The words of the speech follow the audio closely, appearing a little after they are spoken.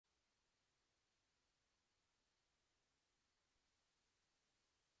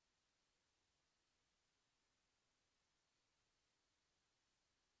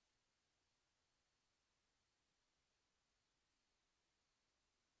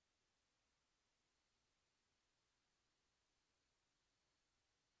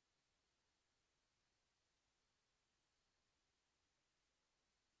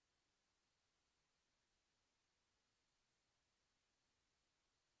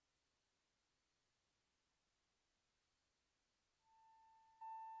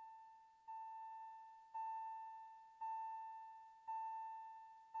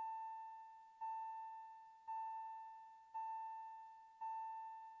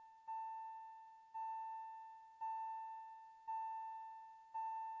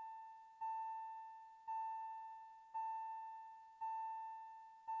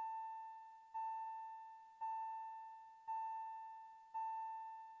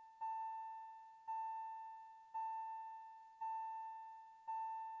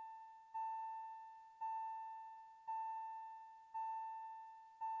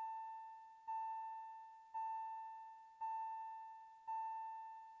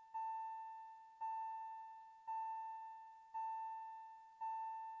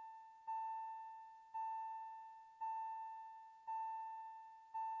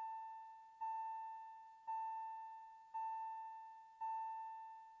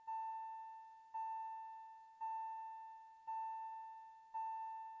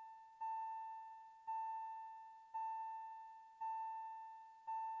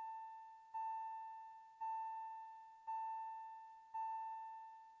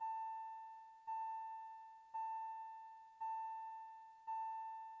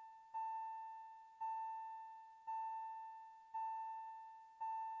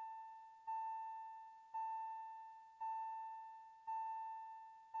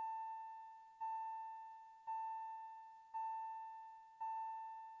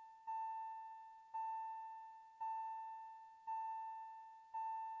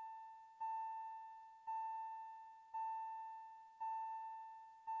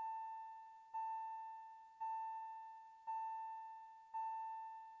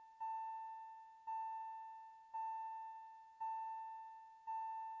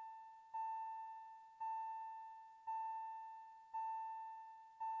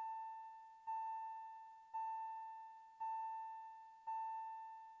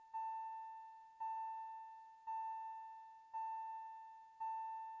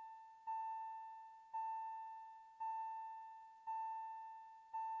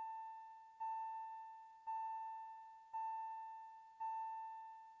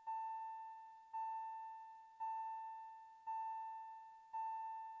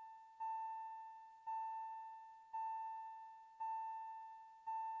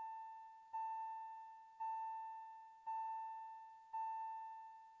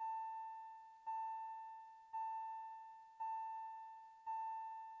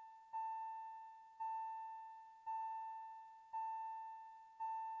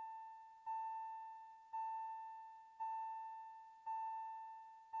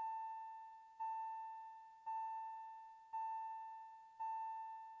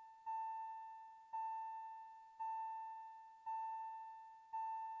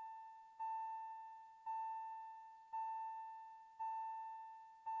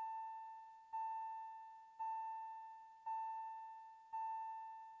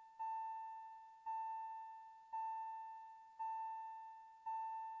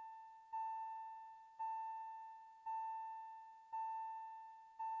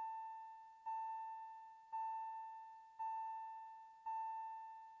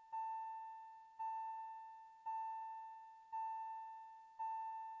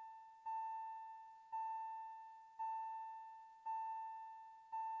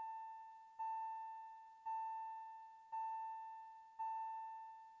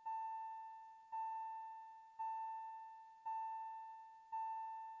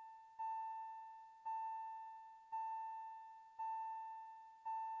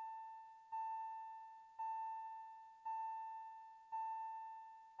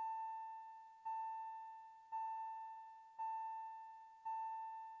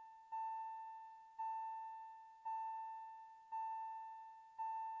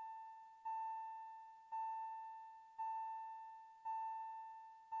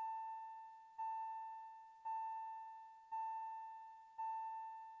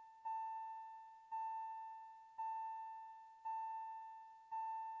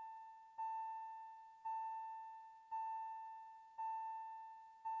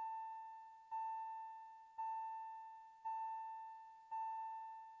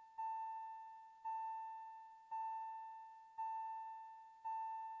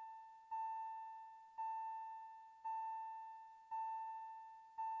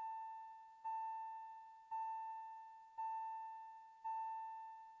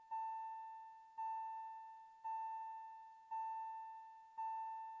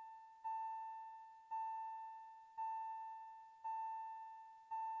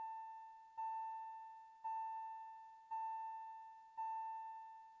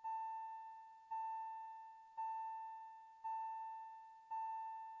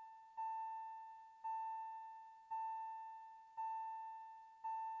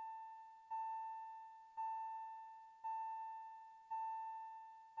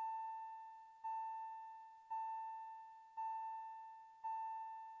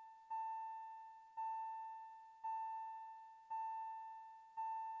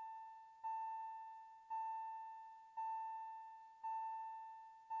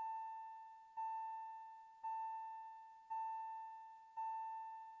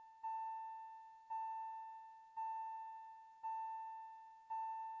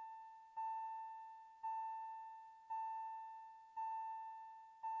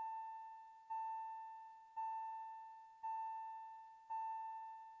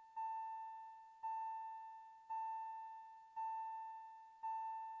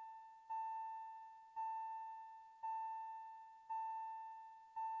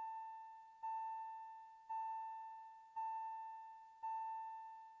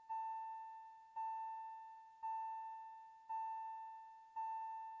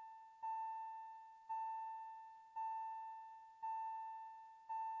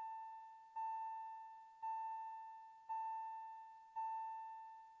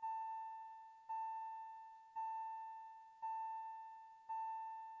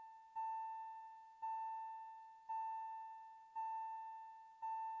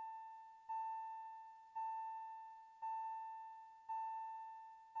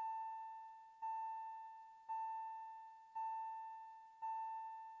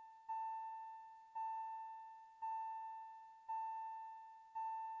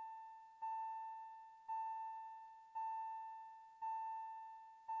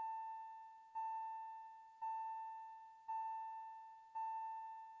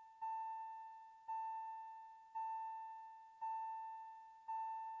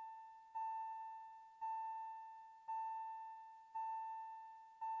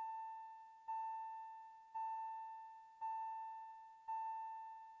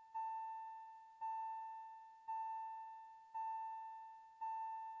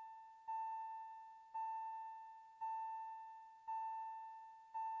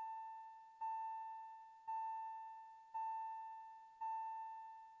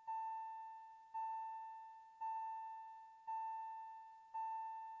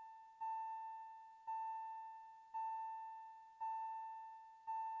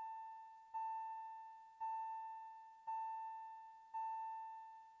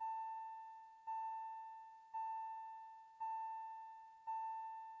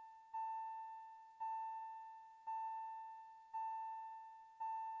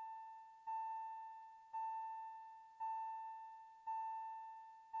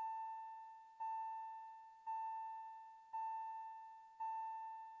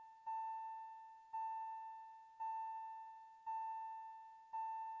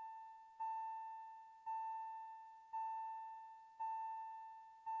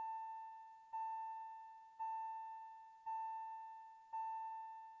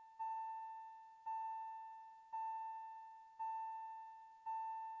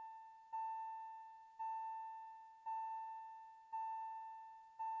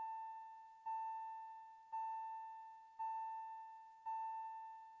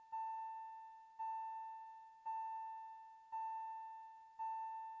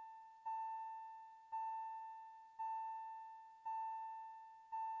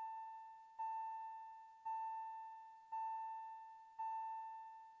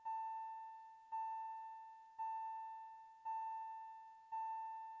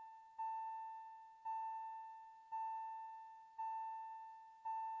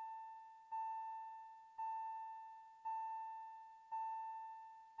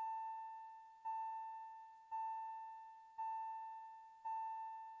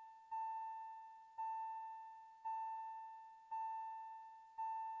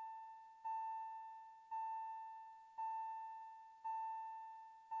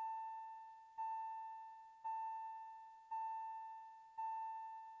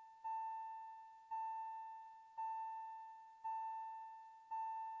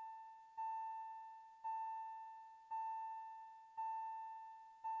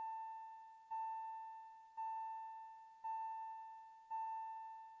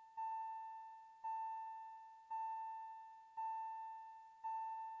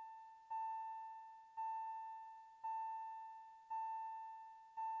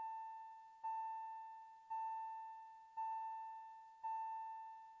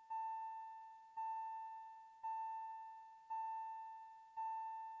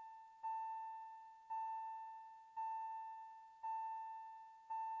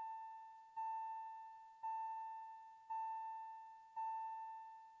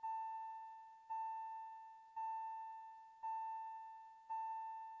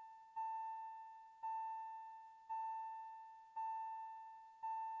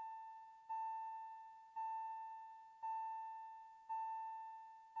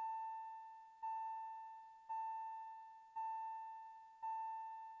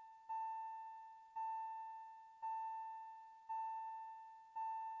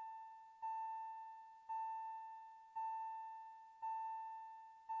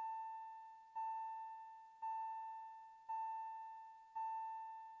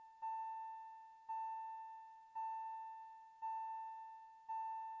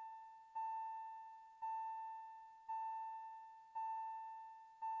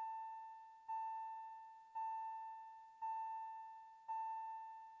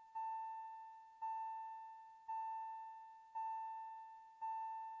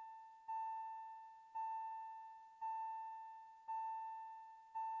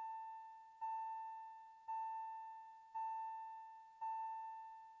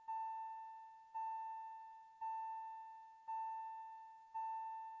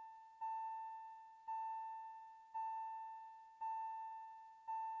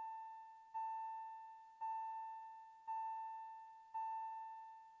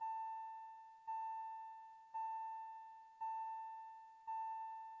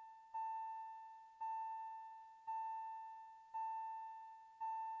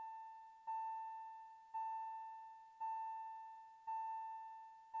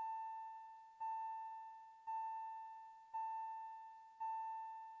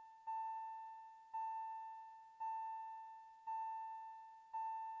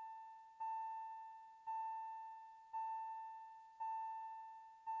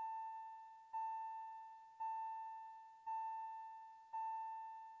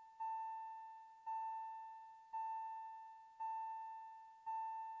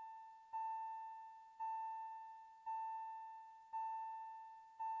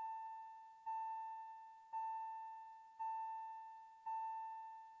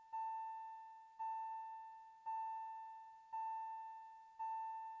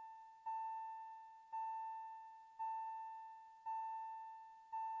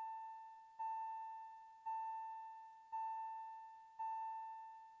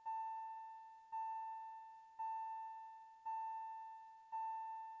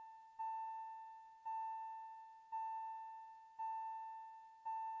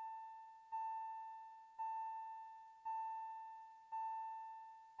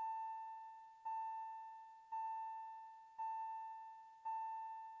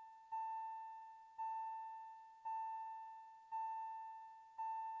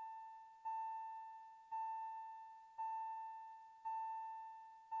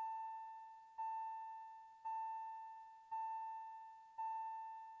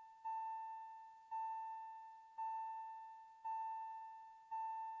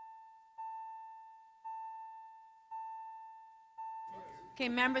Okay,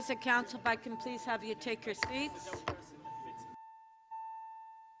 members of council, if I can please have you take your seats.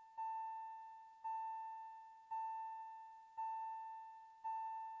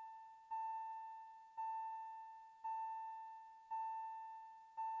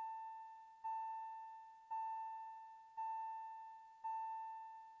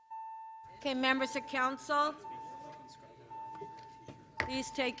 Okay, members of council,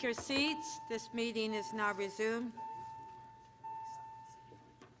 please take your seats. This meeting is now resumed.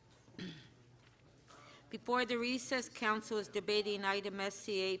 Before the recess, council is debating item SC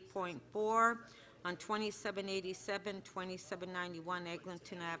 8.4 on 2787, 2791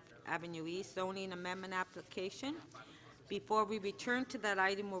 Eglinton Avenue East zoning amendment application. Before we return to that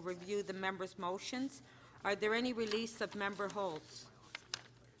item, we'll review the members' motions. Are there any release of member holds?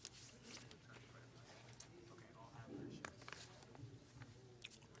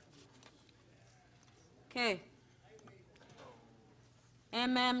 Okay.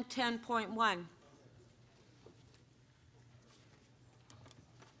 MM 10.1.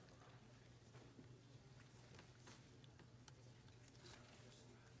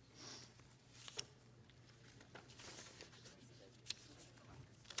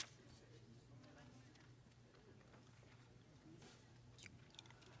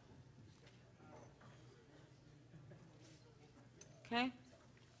 Okay.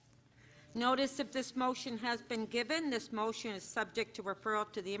 Notice if this motion has been given, this motion is subject to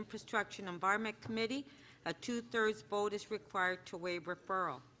referral to the Infrastructure and Environment Committee. A 2/3 vote is required to waive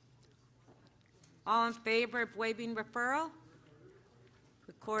referral. All in favor of waiving referral?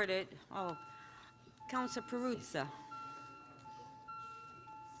 Recorded. Oh, Councilor Perruzza.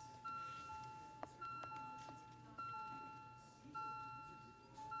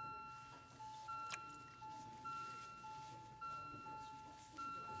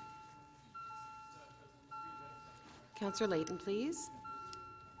 Councillor Layton, please.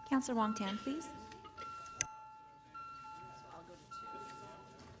 Councillor Wong-Tam, please.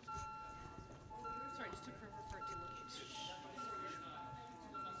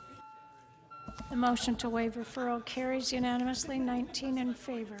 The motion to waive referral carries unanimously, 19 in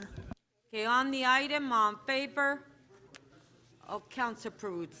favor. Okay, on the item, all in favor? Oh, Councilor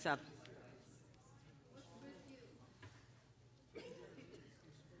Perruzza.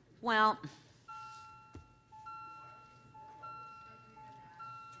 Well,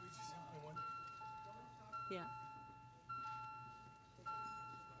 yeah.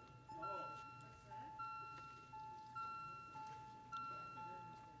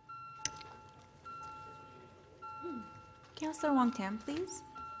 Councillor Wong-Tam, please.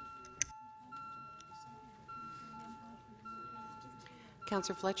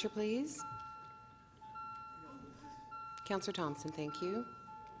 Councillor Fletcher, please. Councillor Thompson, thank you.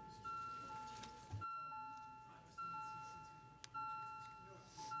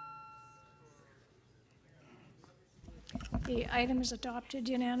 The item is adopted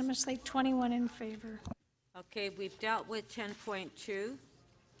unanimously, 21 in favor. Okay, we've dealt with 10.2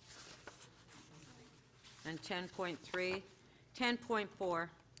 and 10.3. 10.4.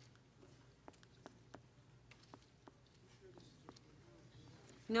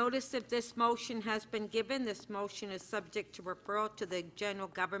 Notice if this motion has been given, this motion is subject to referral to the General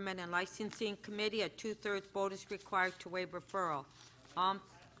Government and Licensing Committee. A 2/3 vote is required to waive referral.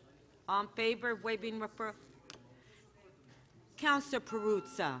 On favor of waiving referral? Councilor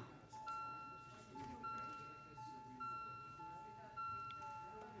Perruzza.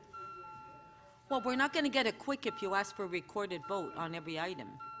 Well, we're not going to get it quick if you ask for a recorded vote on every item.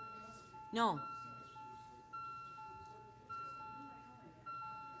 No.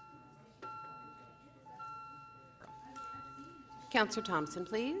 Councillor Thompson,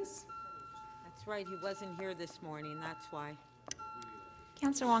 please. That's right, he wasn't here this morning, that's why.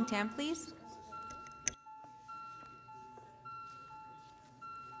 Councillor Wong-Tam, please.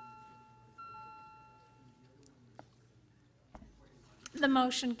 The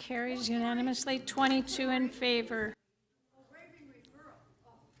motion carries unanimously, 22 in favor.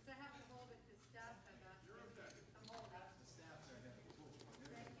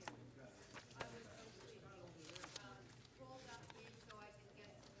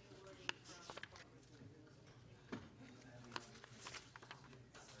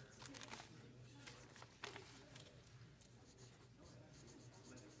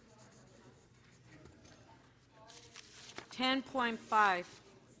 $10.5.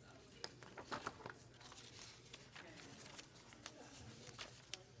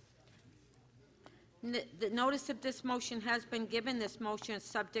 The notice of this motion has been given. This motion is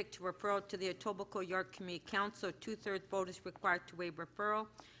subject to referral to the Etobicoke York Community Council. A 2/3 vote is required to waive referral.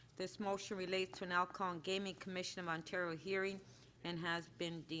 This motion relates to an Alcohol and Gaming Commission of Ontario hearing and has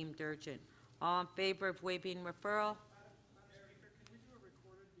been deemed urgent. All in favor of waiving referral?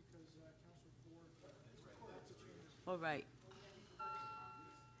 All right.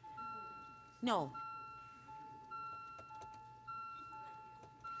 No.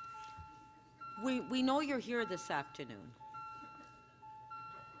 We know you're here this afternoon.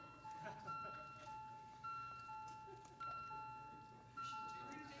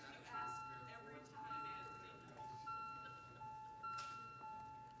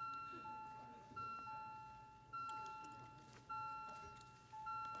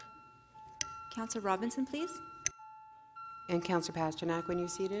 Counselor Robinson, please. And Counselor Pasternak, when you're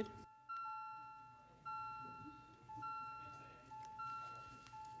seated.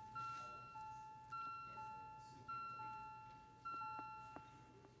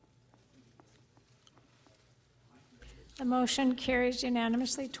 The motion carries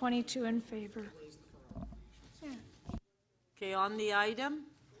unanimously, 22 in favor. Okay, on the item?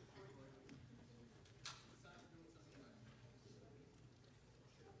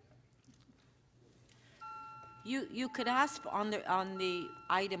 You could ask on the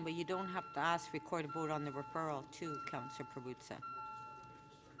item, but you don't have to ask record a vote on the referral too, Councillor Perruzza.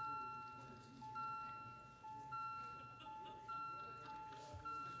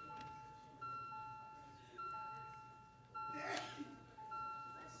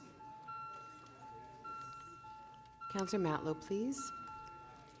 Counselor Matlow, please.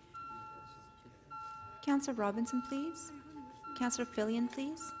 Counselor Robinson, please. Counselor Fillion,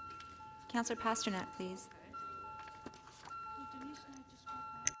 please. Counselor Pasternak, please.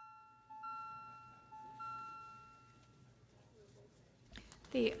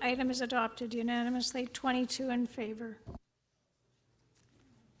 The item is adopted unanimously, 22 in favor.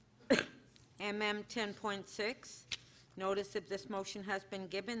 MM 10.6, notice if this motion has been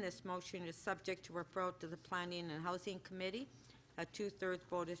given. This motion is subject to referral to the Planning and Housing Committee. A two-thirds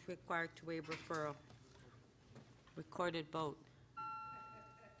vote is required to waive referral. Recorded vote.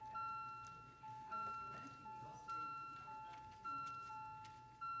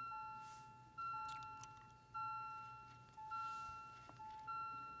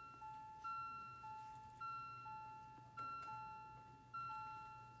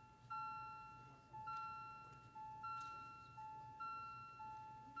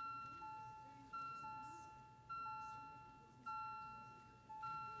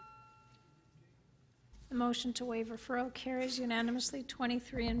 The motion to waive referral carries unanimously,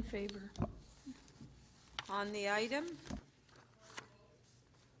 23 in favor. On the item?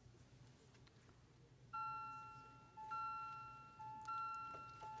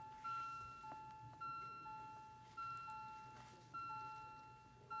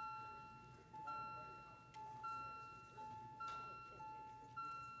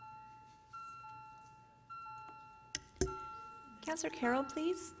 Counselor Carroll,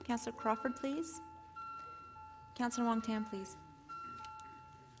 please. Counselor Crawford, please. Counselor Wong-Tam, please.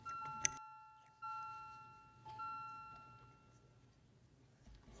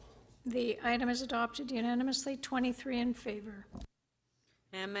 The item is adopted unanimously, 23 in favor.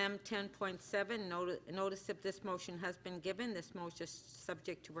 MM 10.7, notice if this motion has been given. This motion is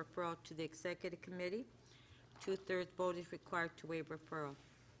subject to referral to the Executive Committee. Two-thirds vote is required to waive referral.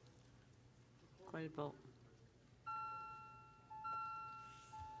 Recorded vote.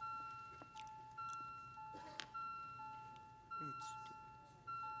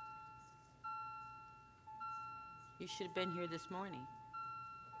 You should have been here this morning.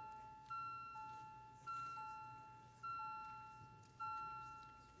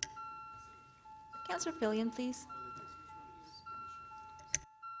 Counselor Fillion, please.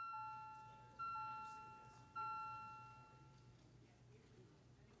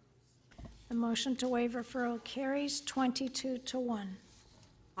 The motion to waive referral carries 22 to 1.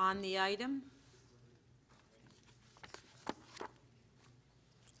 On the item?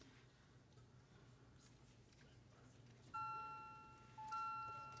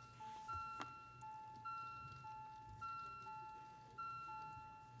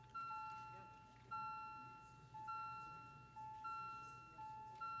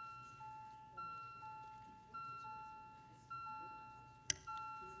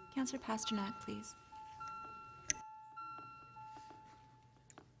 Counselor Pasternak, please.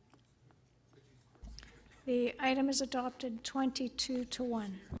 The item is adopted 22 to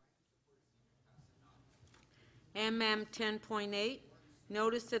 1. MM 10.8,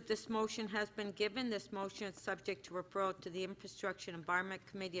 notice that this motion has been given. This motion is subject to referral to the Infrastructure and Environment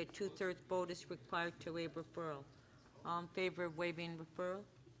Committee. A two-thirds vote is required to waive referral. All in favor of waiving referral?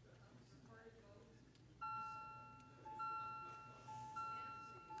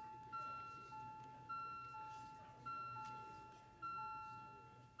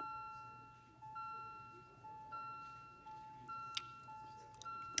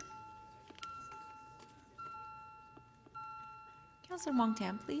 Counselor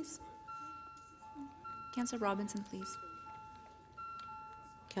Wong-Tam, please. Counselor Robinson, please.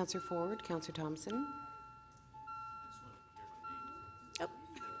 Counselor Ford, Counselor Thompson. Oh.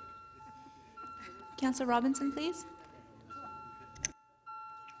 Counselor Robinson, please.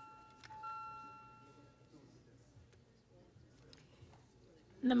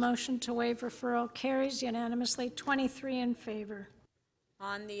 The motion to waive referral carries unanimously, 23 in favor.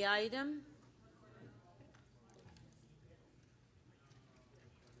 On the item,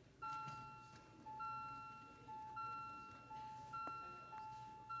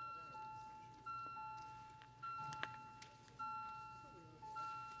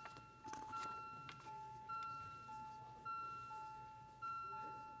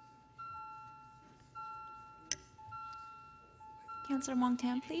 Counselor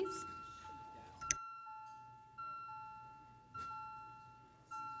Wong-Tam, please.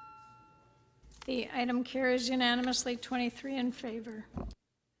 The item carries unanimously, 23 in favor.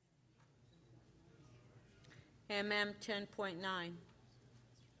 MM 10.9.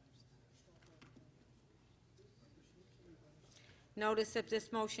 Notice if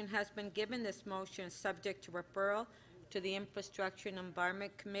this motion has been given, this motion is subject to referral to the Infrastructure and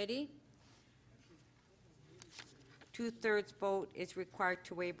Environment Committee. 2/3 vote is required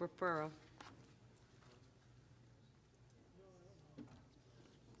to waive referral.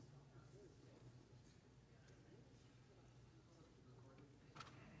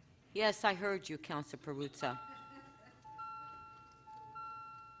 Yes, I heard you, Councilor Perruzza.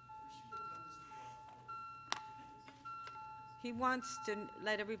 He wants to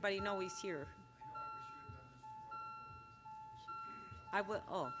let everybody know he's here. I will,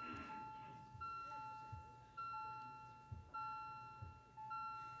 oh.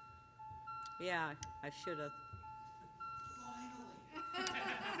 Yeah, I should have.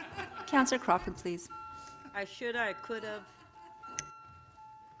 Counselor Crawford, please. I should have, I could have.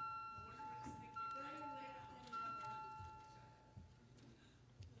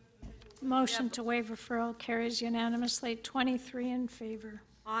 Motion to waive referral carries unanimously, 23 in favor.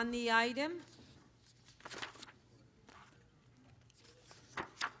 On the item,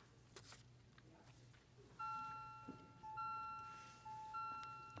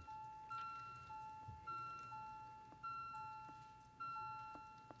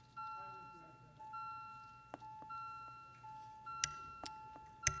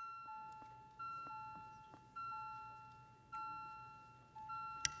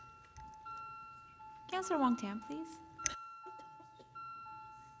 Counselor Wong-Tam, please.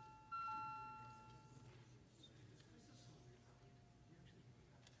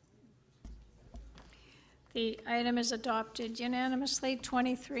 The item is adopted unanimously,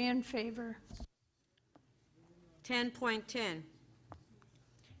 23 in favor. 10.10.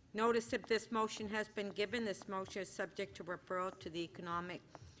 Notice if this motion has been given, this motion is subject to referral to the Economic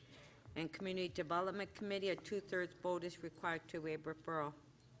and Community Development Committee. A 2/3 vote is required to waive referral.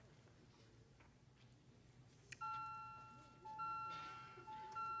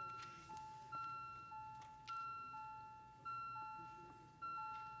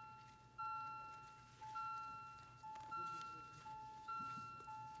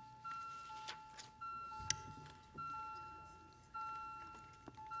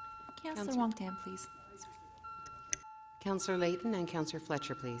 Counselor Wong-Tam, please. Counselor Layton and Counselor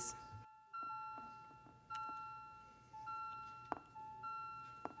Fletcher, please.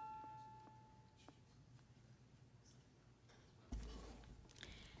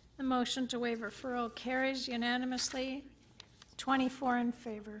 The motion to waive referral carries unanimously, 24 in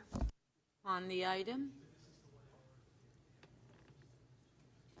favor. On the item,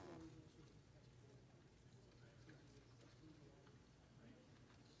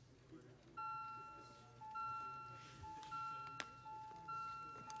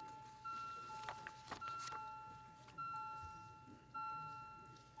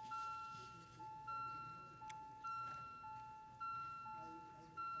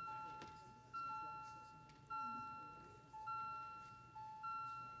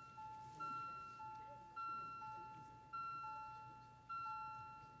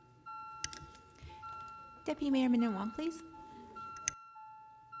 Deputy Mayor Min Wong, please.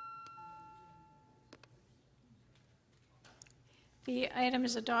 The item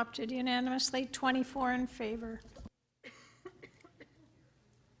is adopted unanimously, 24 in favor.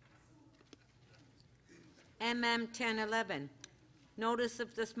 MM 1011. Notice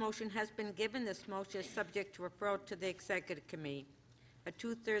if this motion has been given, this motion is subject to referral to the Executive Committee. A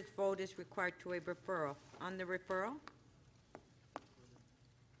 2/3 vote is required to waive referral. On the referral,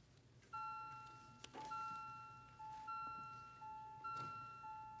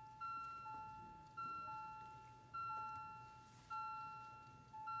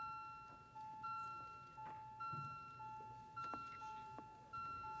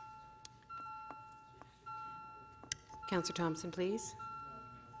 Counselor Thompson, please.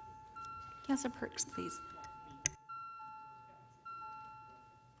 Counselor Perks, please.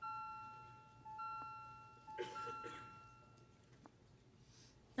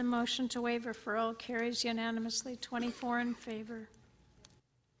 The motion to waive referral carries unanimously, 24 in favor.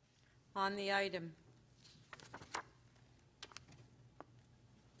 On the item.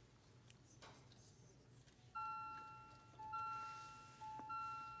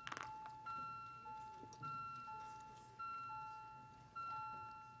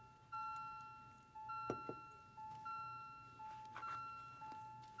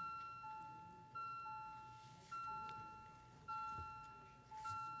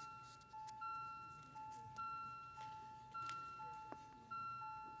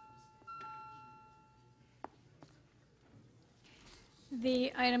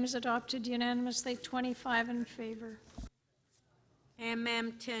 The item is adopted unanimously, 25 in favor.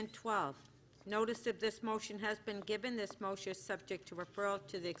 MM 1012. Notice of this motion has been given. This motion is subject to referral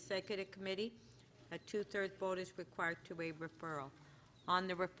to the Executive Committee. A two-thirds vote is required to waive referral. On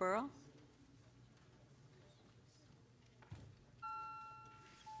the referral?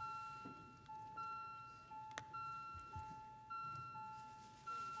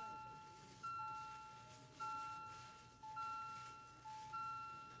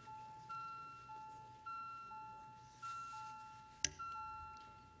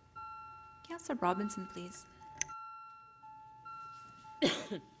 Counselor Robinson, please.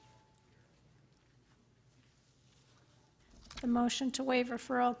 The motion to waive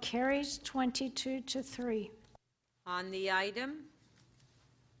referral carries 22 to 3. On the item?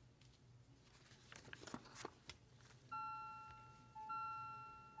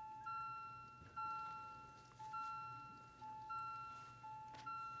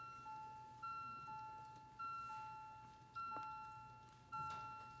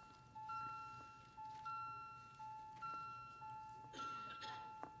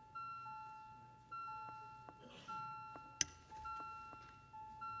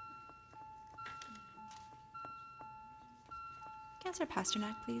 Counselor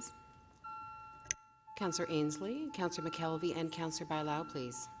Pasternak, please. Counselor Ainslie, Counselor McKelvey, and Counselor Bailao,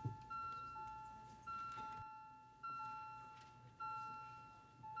 please.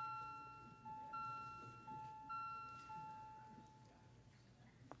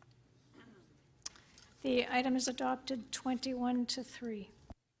 The item is adopted 21 to 3.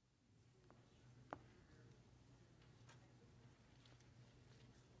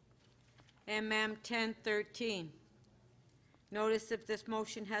 MM 1013. Notice of this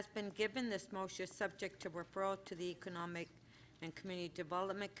motion has been given. This motion is subject to referral to the Economic and Community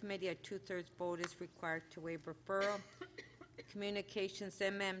Development Committee. A two-thirds vote is required to waive referral. Communications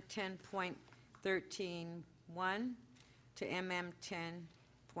MM 10.13.1 to MM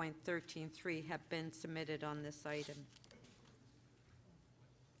 10.13.3 have been submitted on this item.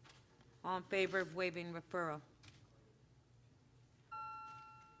 All in favor of waiving referral?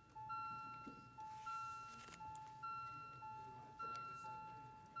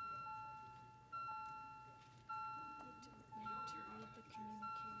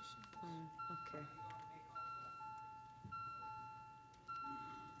 Okay.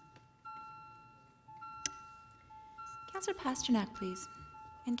 Counselor Pasternak, please.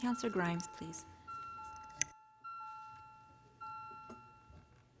 And Counselor Grimes, please.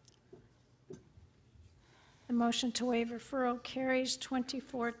 The motion to waive referral carries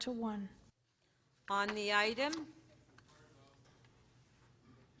 24 to 1. On the item?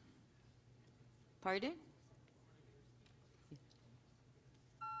 Pardon?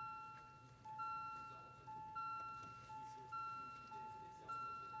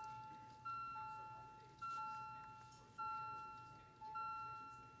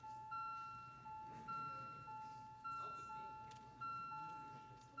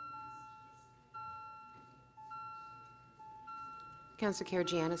 Counselor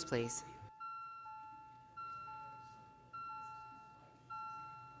Karygiannis, please.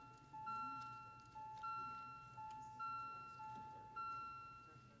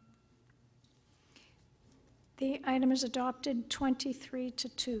 The item is adopted 23 to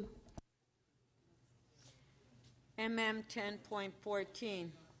 2. MM 10.14.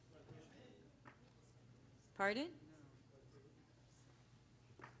 Pardon?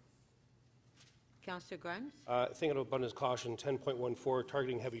 Councillor Grimes? Thinking of abundance caution, 10.14,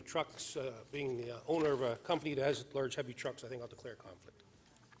 targeting heavy trucks. Being the owner of a company that has large heavy trucks, I think I'll declare conflict.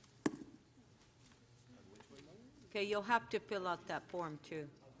 Okay, you'll have to fill out that form too.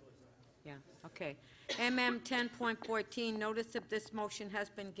 Yeah, okay. MM 10.14, notice of this motion has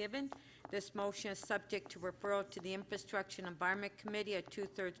been given. This motion is subject to referral to the Infrastructure and Environment Committee. A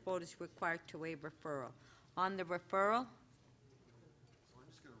two-thirds vote is required to waive referral. On the referral, So I'm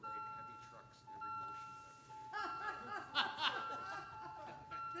just gonna write heavy trucks in every motion.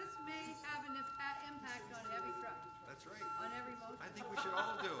 This may have an impact on heavy trucks, That's right. on every motion. I think we should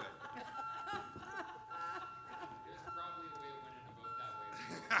all do it. There's probably a way to win in a vote that way.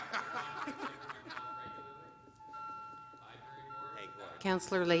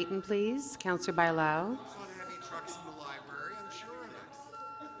 Councillor Layton, please. Councillor Bailao. On heavy trucks in the library, I'm sure of it.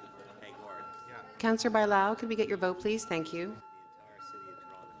 Hey, Gord. Yeah. Councillor Bailao, could we get your vote, please? Thank you. The entire city of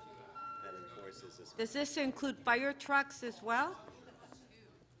Toronto that enforces this. does this include fire trucks as well?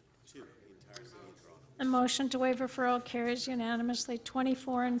 The entire city of Toronto. The motion to waive referral carries unanimously,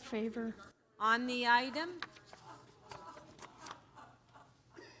 24 in favor. On the item,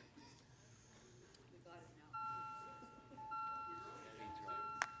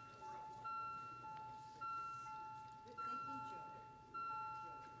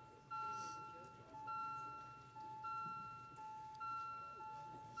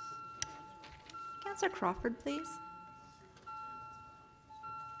 Councillor Crawford, please.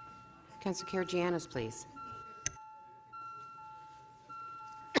 Councillor Karygiannis, please.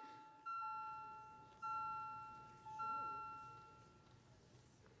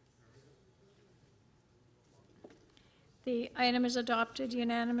 The item is adopted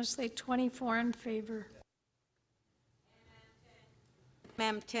unanimously, 24 in favor.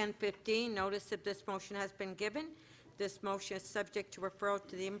 Ma'am, 1015, notice of this motion has been given. This motion is subject to referral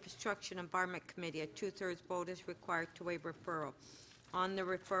to the Infrastructure and Environment Committee. A two-thirds vote is required to waive referral. On the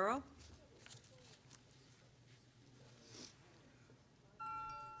referral,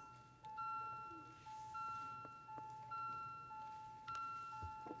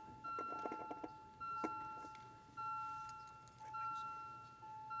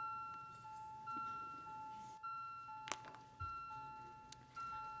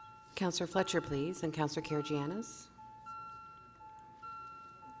 Councillor Fletcher, please, and Councillor Karygiannis.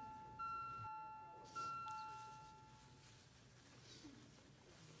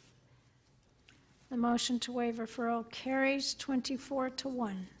 The motion to waive referral carries 24 to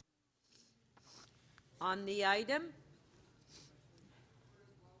 1. on the item,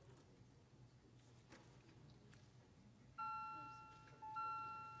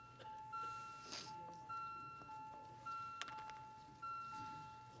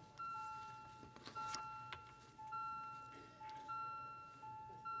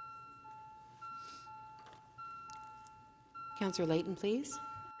 Councillor Layton, please.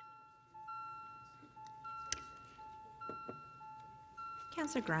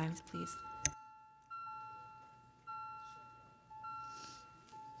 Councillor Grimes, please.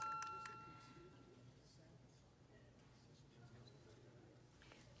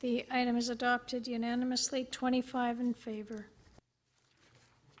 The item is adopted unanimously, 25 in favor.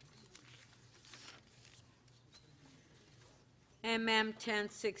 and ma'am,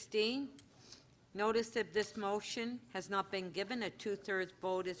 1016, notice of this motion has not been given. A two-thirds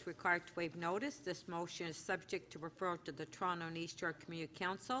vote is required to waive notice. This motion is subject to referral to the Toronto and East York Community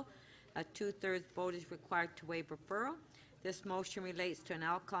Council. A two-thirds vote is required to waive referral. This motion relates to an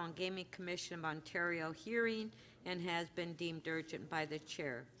Alcohol and Gaming Commission of Ontario hearing and has been deemed urgent by the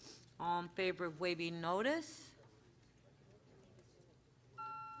chair. All in favor of waiving notice?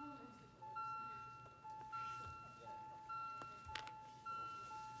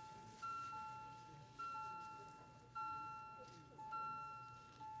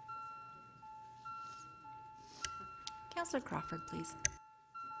 Councillor Crawford, please.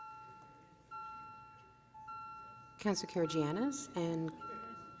 Councillor Karygiannis, and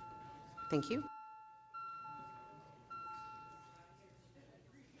thank you.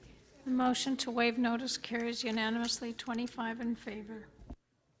 The motion to waive notice carries unanimously, 25 in favor.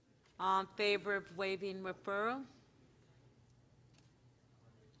 All in favor of waiving referral?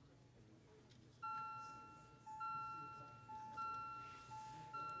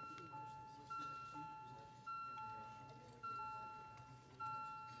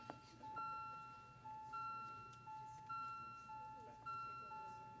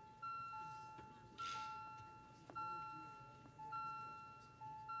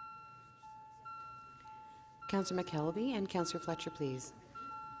 Councillor McKelvey and Councillor Fletcher, please.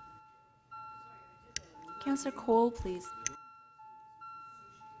 Councillor Cole, please.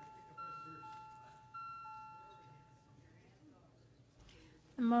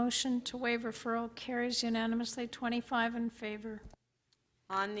 The motion to waive referral carries unanimously, 25 in favor.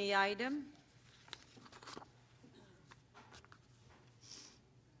 On the item?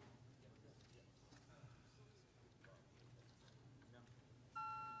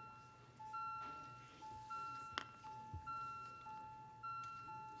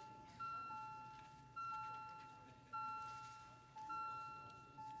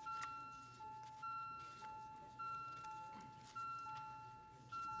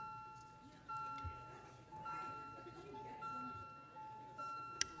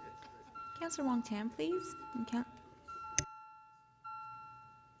 Counselor Wong-Tam, please. And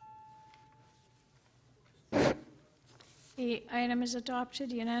The item is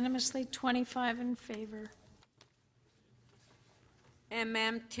adopted unanimously, 25 in favor.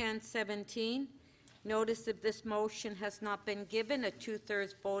 MM 1017, notice if this motion has not been given, a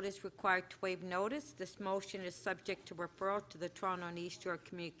two-thirds vote is required to waive notice. This motion is subject to referral to the Toronto and East York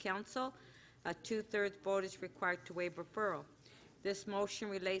Community Council. A two-thirds vote is required to waive referral. This motion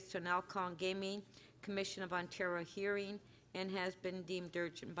relates to an Alcohol and Gaming Commission of Ontario hearing and has been deemed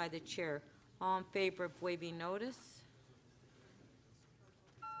urgent by the chair. All in favor of waiving notice?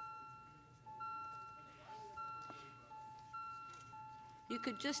 You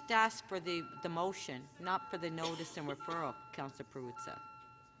could just ask for the motion, not for the notice and referral, Councillor Perruzza.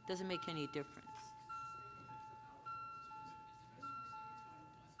 Doesn't make any difference.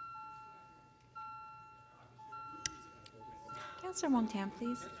 Counselor Wong-Tam,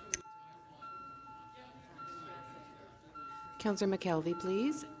 please. Counselor McKelvey,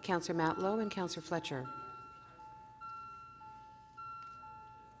 please. Counselor Matlow and Counselor Fletcher.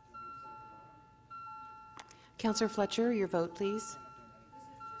 Counselor Fletcher, your vote, please.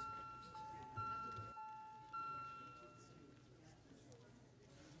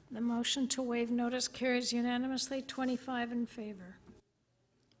 The motion to waive notice carries unanimously, 25 in favor.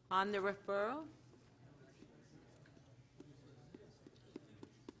 On the referral?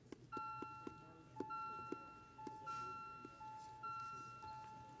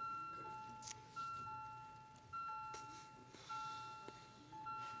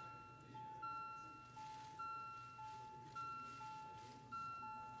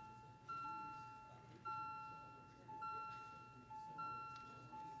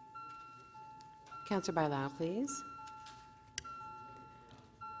 Counselor Bailao, please.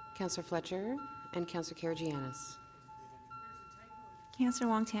 Counselor Fletcher and Counselor Karygiannis. Counselor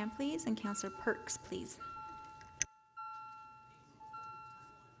Wong-Tam, please. And Counselor Perks, please.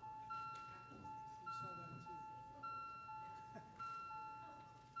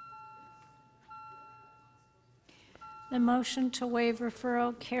 The motion to waive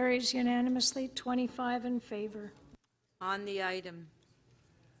referral carries unanimously, 25 in favor. On the item.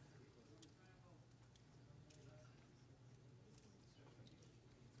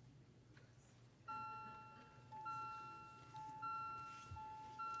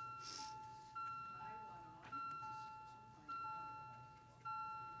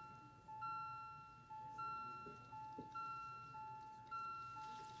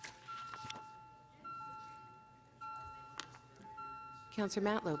 Counselor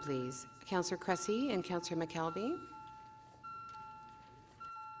Matlow, please. Counselor Cressy and Counselor McKelvey.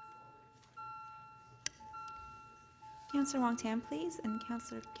 Counselor Wong-Tam, please. And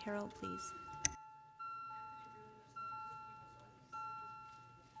Counselor Carroll, please.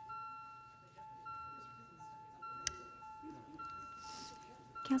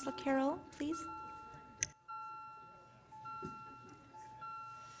 Counselor Carroll, please.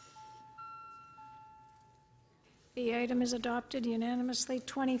 The item is adopted unanimously,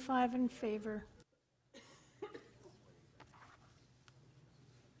 25 in favor.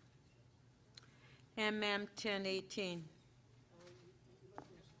 MM 1018.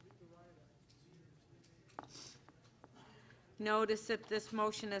 Notice if this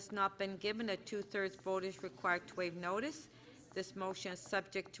motion has not been given, a two-thirds vote is required to waive notice. This motion is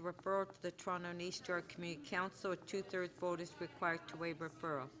subject to referral to the Toronto and East York Community Council. A two-thirds vote is required to waive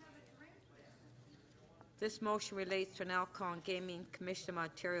referral. This motion relates to an Alcohol and Gaming Commission of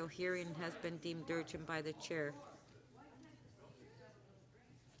Ontario hearing and has been deemed urgent by the chair.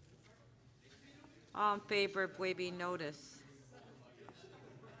 All in favor of waiving notice?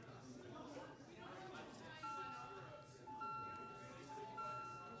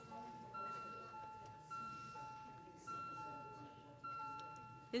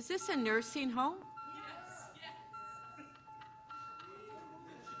 Is this a nursing home?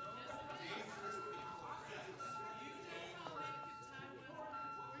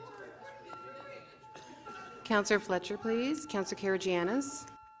 Counselor Fletcher, please. Counselor Karygiannis.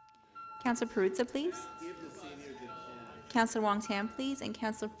 Counselor Perruzza, please. Counselor Wong-Tam, please. And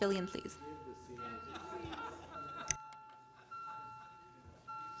Counselor Fillion, please.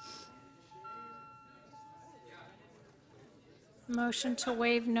 Motion to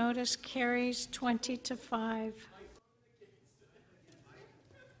waive notice carries 20 to 5.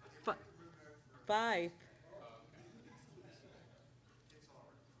 5.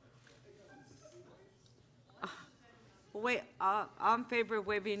 Wait, I'm in favor of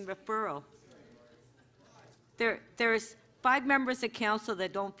waiving referral. There's 5 members of council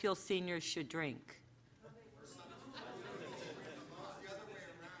that don't feel seniors should drink.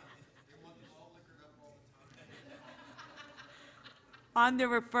 On the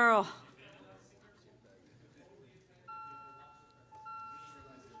referral.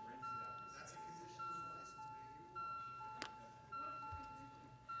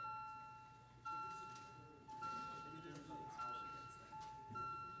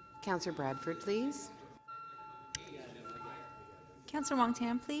 Counselor Bradford, please. Counselor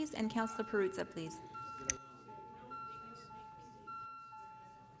Wong-Tam, please, and Counselor Perruzza, please.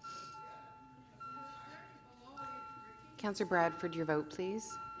 Counselor Bradford, your vote,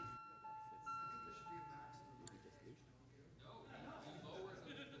 please.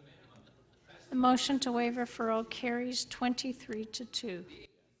 The motion to waive referral carries 23-2.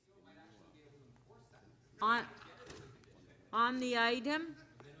 On the item,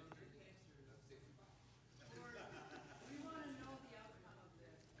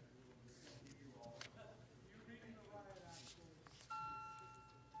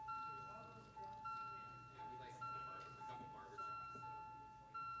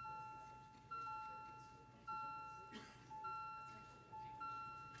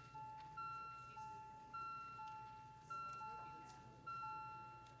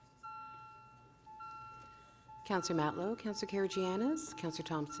 Counselor Matlow, Counselor Karygiannis, Counselor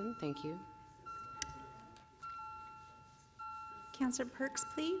Thompson, thank you. Counselor Perks,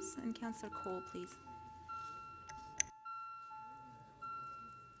 please, and Counselor Cole, please.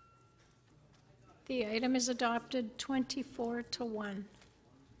 The item is adopted 24-1.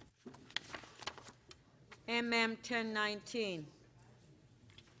 MM 1019.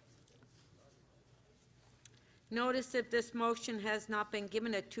 Notice if this motion has not been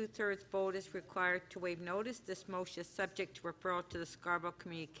given, a two-thirds vote is required to waive notice. This motion is subject to referral to the Scarborough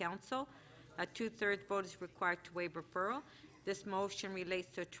Community Council. A two-thirds vote is required to waive referral. This motion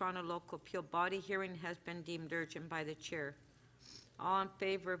relates to a Toronto local appeal body hearing, has been deemed urgent by the chair. All in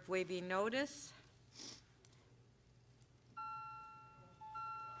favor of waiving notice?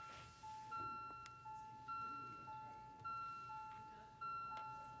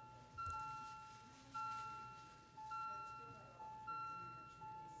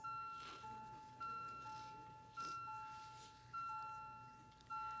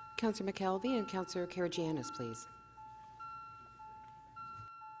 Counselor McKelvey and Counselor Karygiannis, please.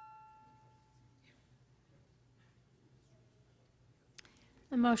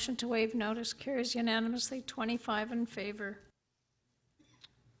 The motion to waive notice carries unanimously 25 in favor.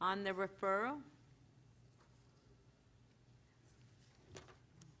 On the referral?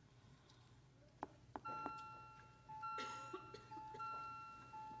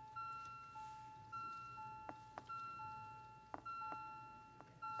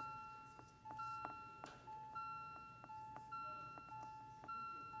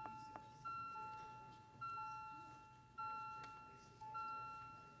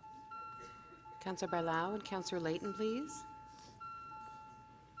 Counselor Barlow and Counselor Layton, please.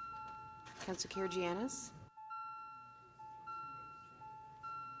 Counselor Karygiannis.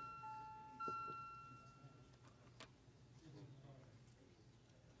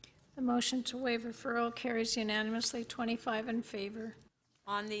 The motion to waive referral carries unanimously 25 in favor.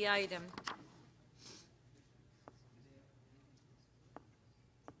 On the item?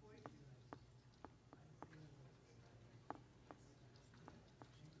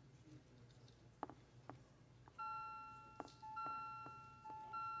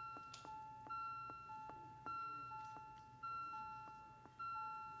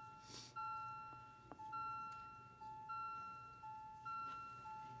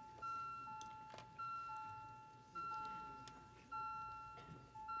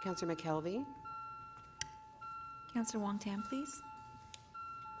 Counselor McKelvey. Counselor Wong-Tam, please.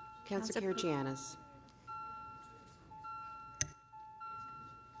 Counselor Karygiannis.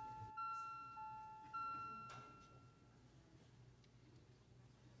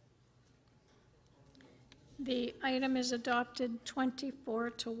 The item is adopted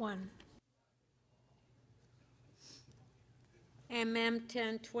 24-1. MM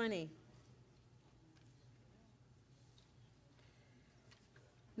 1020.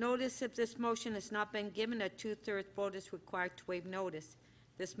 Notice if this motion has not been given, a two-thirds vote is required to waive notice.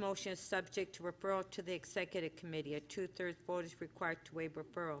 This motion is subject to referral to the Executive Committee. A two-thirds vote is required to waive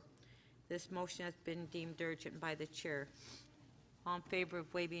referral. This motion has been deemed urgent by the chair. All in favor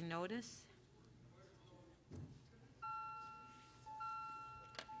of waiving notice?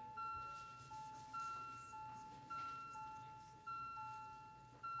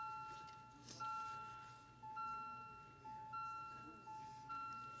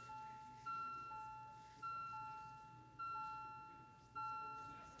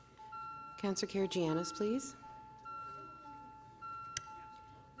 Counselor Karygiannis, please.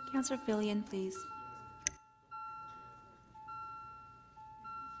 Counselor Fillion, please.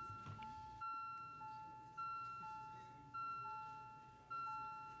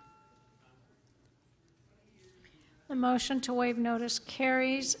 motion to waive notice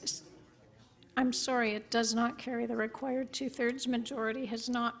carries. I'm sorry, it does not carry. The required two-thirds majority has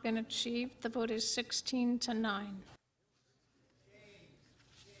not been achieved. The vote is 16 to 9.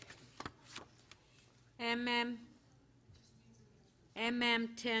 MM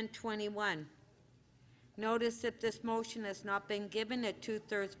 1021. Notice if this motion has not been given, a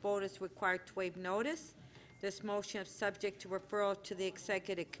two-thirds vote is required to waive notice. This motion is subject to referral to the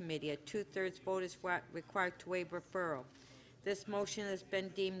Executive Committee. A two-thirds vote is required to waive referral. This motion has been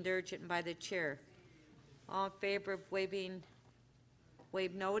deemed urgent by the chair. All in favor of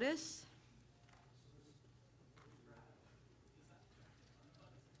waive notice?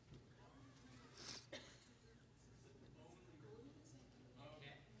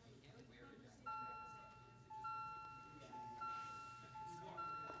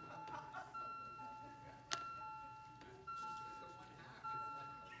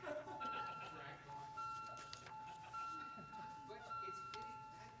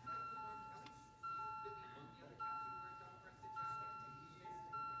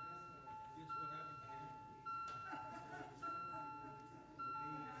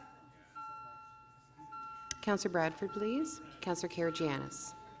 Counselor Bradford, please. Counselor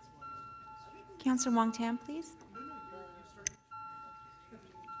Karygiannis. Counselor Wong-Tam, please.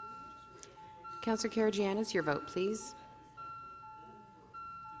 Counselor Karygiannis, your vote, please.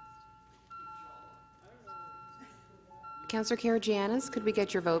 Counselor Karygiannis, could we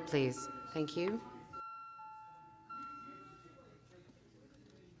get your vote, please? Thank you.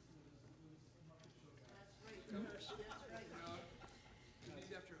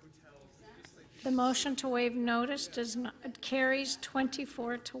 The motion to waive notice does not, it carries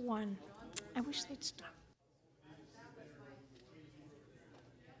 24 to 1. I wish they'd stop.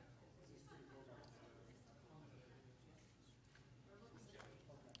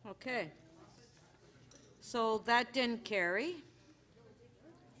 Okay. So that didn't carry.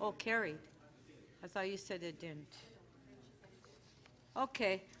 Oh, carried. I thought you said it didn't.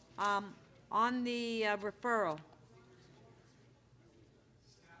 Okay. On the referral.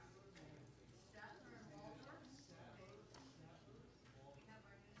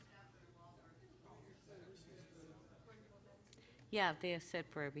 Yeah, they have said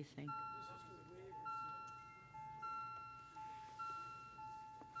for everything.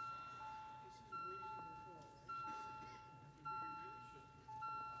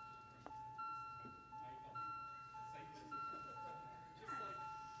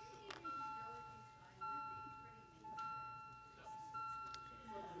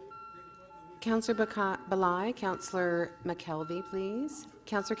 Counselor Belai, Counselor McKelvey, please.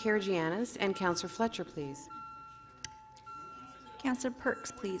 Counselor Karygiannis, and Counselor Fletcher, please. Counselor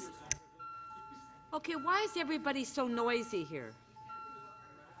Perks, please. Okay, why is everybody so noisy here?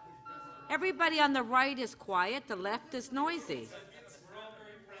 Everybody on the right is quiet, the left is noisy.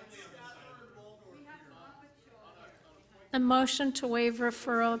 The motion to waive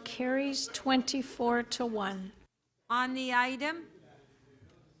referral carries 24 to 1. On the item?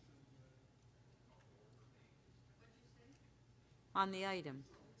 On the item.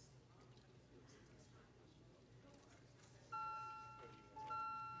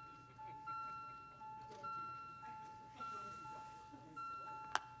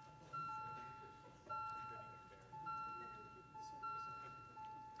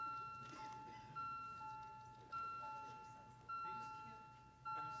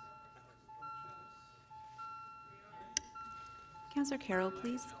 Counselor Carroll,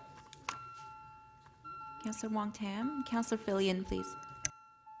 please. Counselor Wong-Tam. Counselor Fillion, please.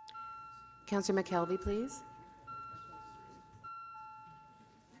 Counselor McKelvey, please.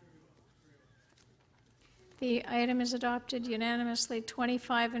 The item is adopted unanimously,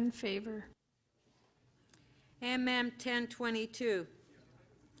 25 in favor. MM 1022.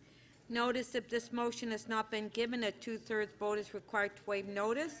 Notice if this motion has not been given, a two-thirds vote is required to waive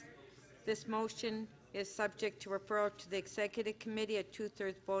notice. This motion is subject to referral to the Executive Committee. A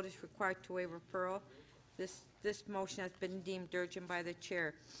two-thirds vote is required to waive referral. This motion has been deemed urgent by the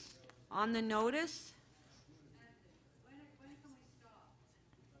chair. On the notice,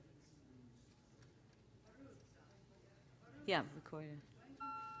 yeah, recorded.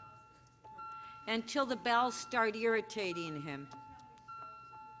 Until the bells start irritating him.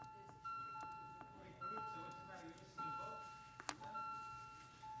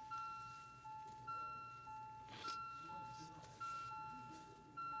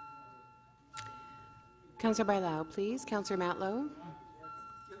 Counselor Bailao, please. Counselor Matlow.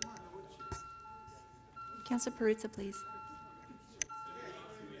 Counselor Perruzza, please.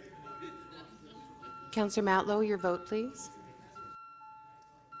 Counselor Matlow, your vote, please.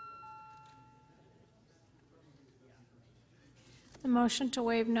 The motion to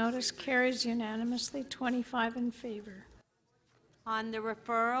waive notice carries unanimously, 25 in favor. On the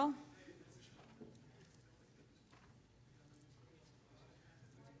referral,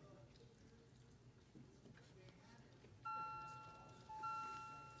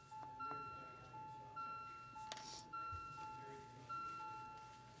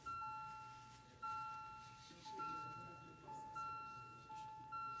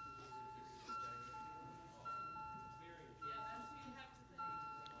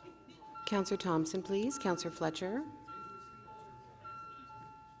 Counselor Thompson, please. Counselor Fletcher.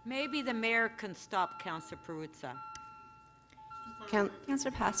 maybe the mayor can stop Councillor Perruzza.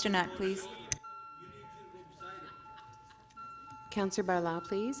 Counselor Pasternak, please. Counselor Barla,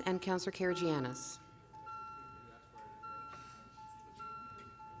 please, and Counselor Karagianis.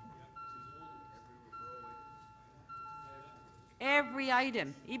 Every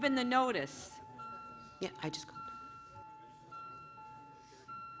item, even the notice. Yeah, I just called.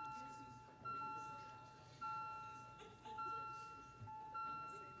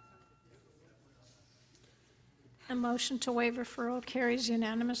 The motion to waive referral carries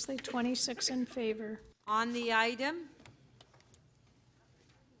unanimously, 26 in favor. On the item,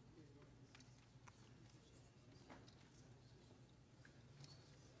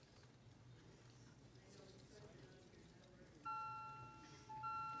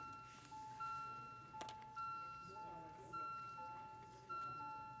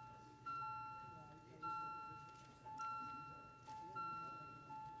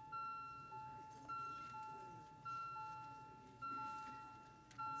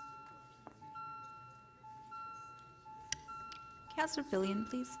 Counselor Fillion,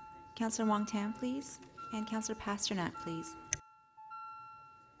 please. Counselor Wong-Tam, please. And Counselor Pasternak, please.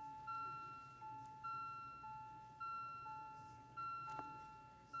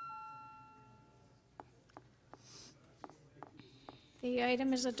 The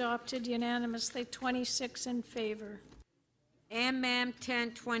item is adopted unanimously, 26 in favor. MM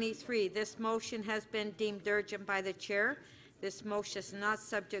 1023, this motion has been deemed urgent by the chair. This motion is not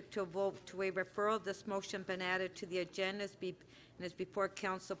subject to a vote to waive referral. This motion has been added to the agenda and is before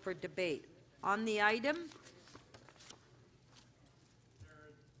council for debate. On the item,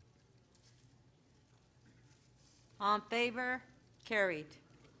 all in favor? Carried.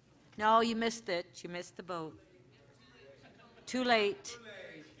 No, you missed it. You missed the vote. Too late.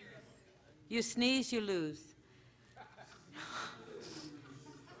 You sneeze, you lose.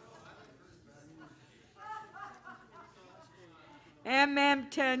 MM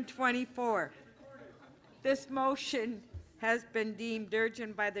 1024. This motion has been deemed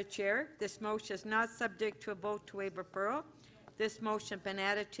urgent by the chair. This motion is not subject to a vote to waive referral. This motion has been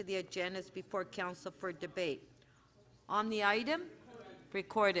added to the agenda before council for debate. On the item,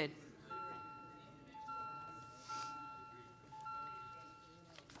 recorded.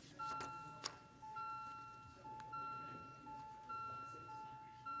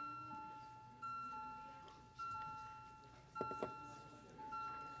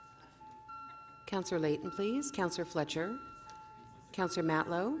 Counselor Layton, please. Counselor Fletcher. Counselor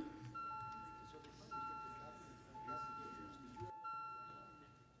Matlow.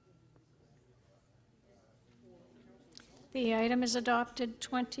 The item is adopted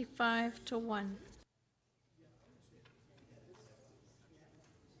 25 to 1.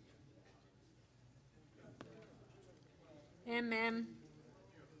 MM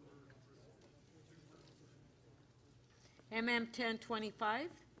 1025.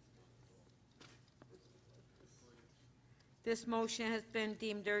 This motion has been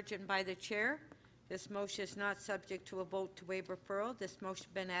deemed urgent by the chair. This motion is not subject to a vote to waive referral. This motion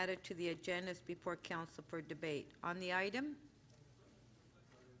has been added to the agenda before council for debate. On the item,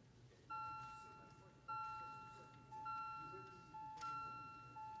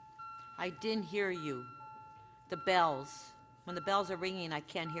 I didn't hear you. The bells. When the bells are ringing, I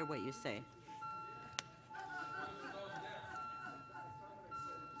can't hear what you say.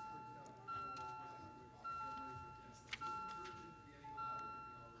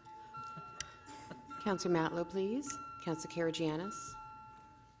 Counselor Matlow, please. Counselor Karagianis.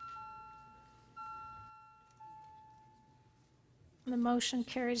 The motion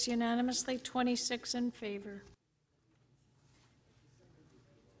carries unanimously, 26 in favor.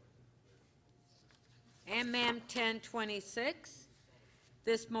 MM 1026.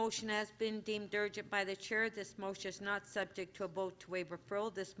 This motion has been deemed urgent by the chair. This motion is not subject to a vote to waive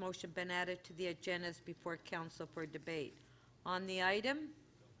referral. This motion has been added to the agenda before council for debate. On the item,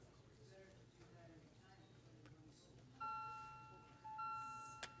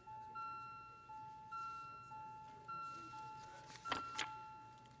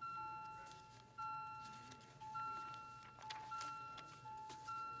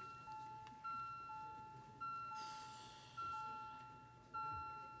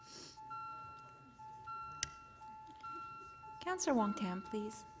 Counselor Wong-Tam,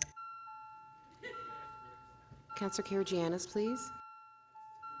 please. Counselor Karygiannis, please.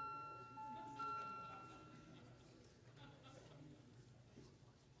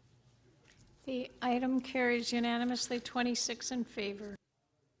 The item carries unanimously, 26 in favor.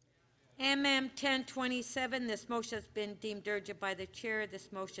 MM 1027, this motion has been deemed urgent by the chair.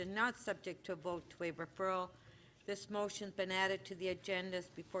 This motion is not subject to a vote to waive referral. This motion's been added to the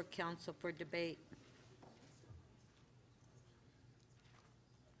agendas before council for debate.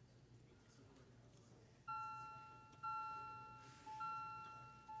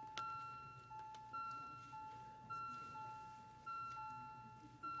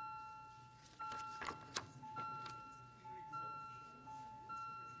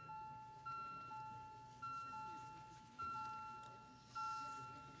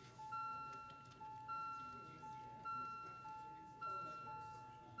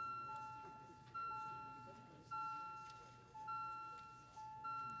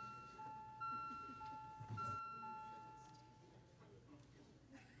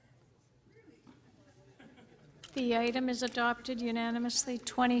 The item is adopted unanimously,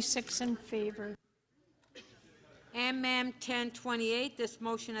 26 in favor. MM 1028, this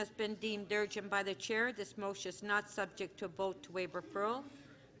motion has been deemed urgent by the chair. This motion is not subject to a vote to waive referral.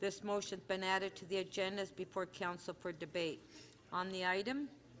 This motion's been added to the agendas before council for debate. On the item,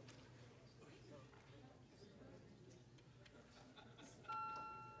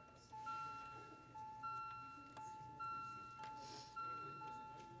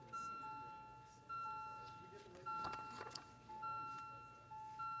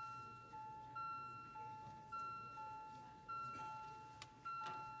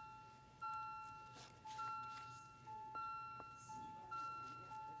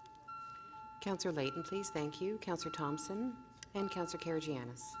 Counselor Layton, please. Thank you. Counselor Thompson and Counselor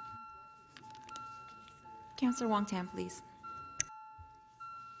Karygiannis. Counselor Wong-Tam, please.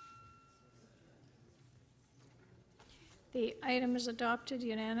 The item is adopted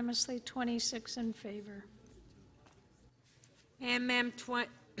unanimously, 26 in favor. MM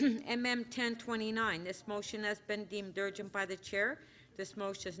 1029, this motion has been deemed urgent by the chair. This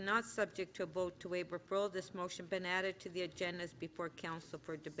motion is not subject to a vote to waive referral. This motion been added to the agendas before council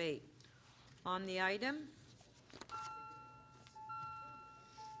for debate. On the item,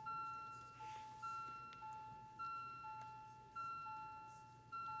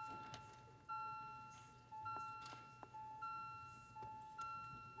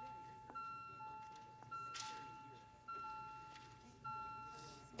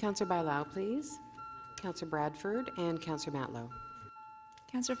 Counselor Bailao, please. Counselor Bradford and Counselor Matlow.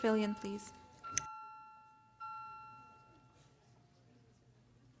 Counselor Fillion, please.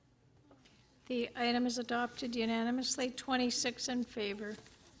 The item is adopted unanimously, 26 in favor.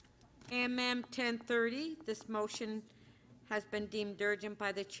 MM 1030, this motion has been deemed urgent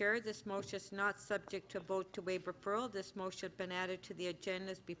by the chair. This motion is not subject to a vote to waive referral. This motion has been added to the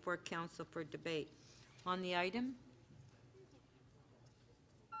agendas before council for debate. On the item,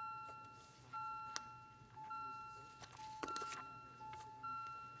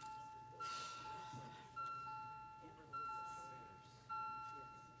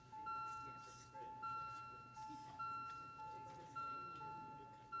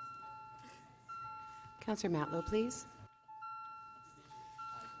 Counselor Matlow, please.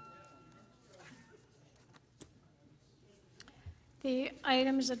 The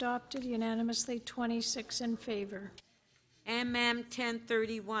item is adopted unanimously, 26 in favor. MM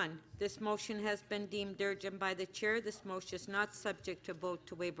 1031, this motion has been deemed urgent by the chair. This motion is not subject to vote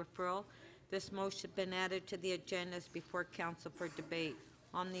to waive referral. This motion has been added to the agendas before council for debate.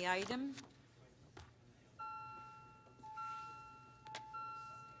 On the item,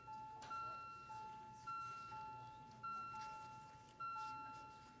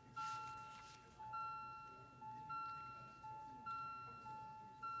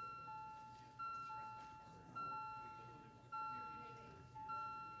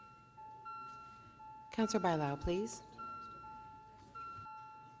 Counselor Bailao, please.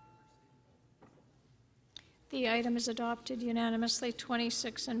 The item is adopted unanimously,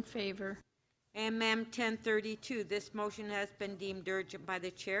 26 in favor. MM 1032, this motion has been deemed urgent by the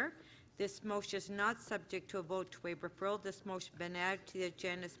chair. This motion is not subject to a vote to waive referral. This motion has been added to the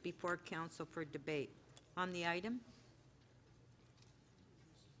agendas before council for debate. On the item,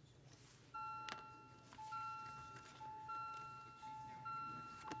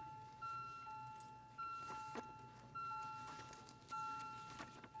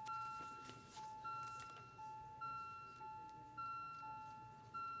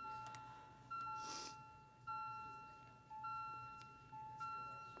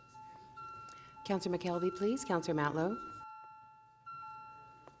 Counselor McKelvey, please. Counselor Matlow.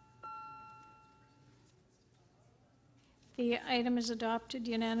 item is adopted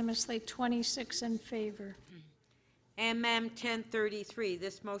unanimously, 26 in favor. MM 1033,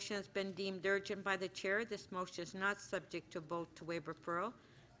 this motion has been deemed urgent by the chair. This motion is not subject to vote to waive referral.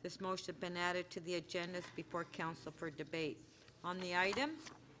 This motion has been added to the agendas before council for debate. On the item,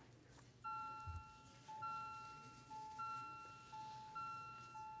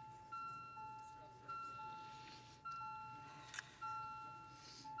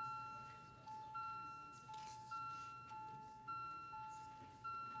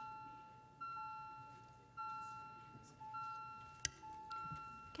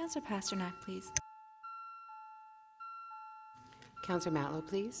 Councillor Pasternak, please. Counselor Matlow,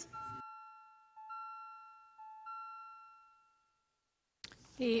 please.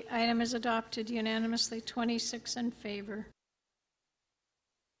 The item is adopted unanimously, 26 in favor.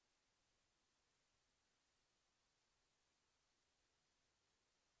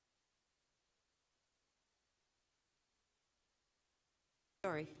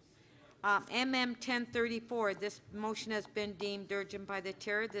 sorry. MM 1034, this motion has been deemed urgent by the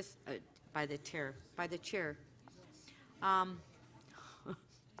chair. By the chair.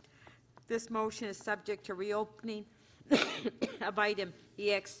 This motion is subject to reopening of item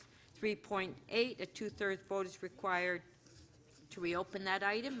EX 3.8. A two-thirds vote is required to reopen that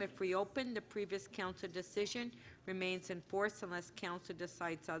item. If reopened, the previous council decision remains in force unless council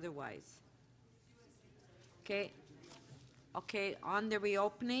decides otherwise. Okay. Okay, on the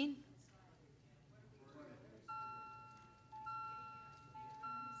reopening.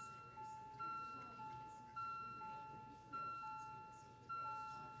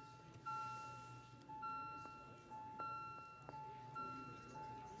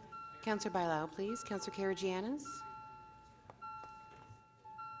 Counselor Bailao, please. Counselor Karygiannis.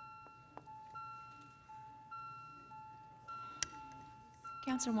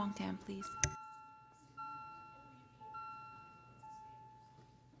 Councillor Wong-Tam, please.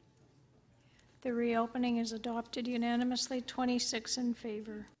 The reopening is adopted unanimously, 26 in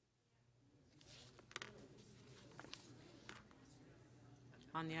favor.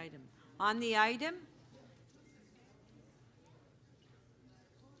 On the item. On the item.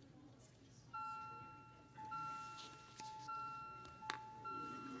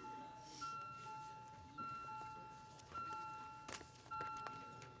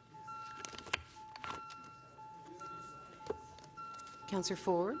 Counselor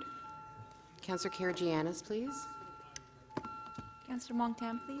Ford. Counselor Karygiannis, please. Councillor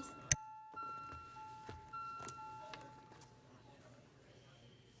Wong-Tam, please.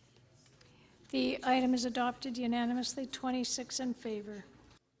 The item is adopted unanimously, 26 in favor.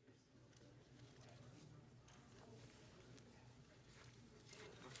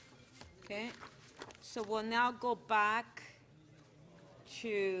 Okay, so we'll now go back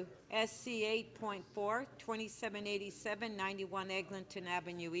to SC 8.4, 2787, 91 Eglinton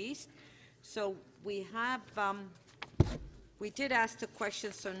Avenue East. So we have, we did ask the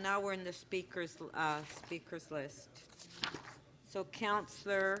question, so now we're in the speakers list. So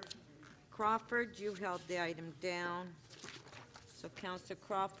Councillor Crawford, you held the item down. So Councillor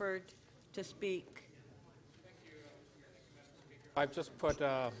Crawford to speak. I've just put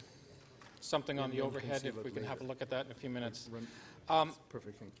something on the overhead, if we can have a look at that in a few minutes.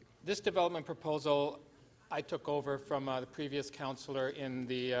 Perfect, thank you. This development proposal I took over from the previous councillor in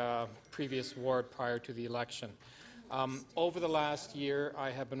the previous ward prior to the election. Over the last year,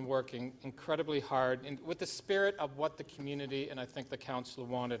 I have been working incredibly hard with the spirit of what the community and I think the council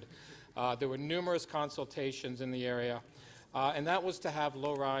wanted. There were numerous consultations in the area, and that was to have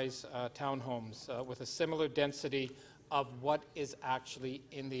low-rise townhomes with a similar density of what is actually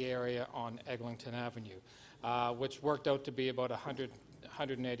in the area on Eglinton Avenue, which worked out to be about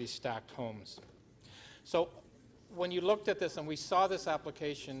 180 stacked homes. So when you looked at this, and we saw this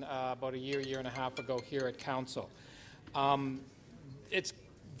application about a year and a half ago here at Council, it's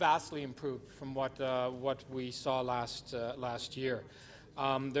vastly improved from what we saw last year.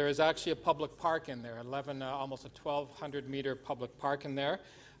 There is actually a public park in there, almost a 1,200-meter public park in there,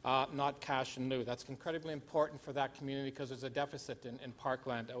 not cash and lieu. That's incredibly important for that community because there's a deficit in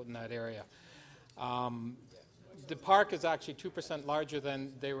parkland out in that area. The park is actually 2% larger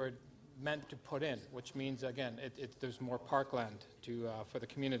than they were meant to put in, which means, again, there's more parkland for the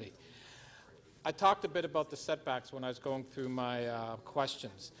community. I talked a bit about the setbacks when I was going through my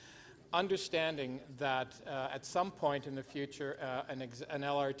questions. Understanding that at some point in the future, an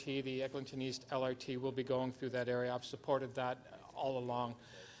LRT, the Eglinton East LRT, will be going through that area. I've supported that all along.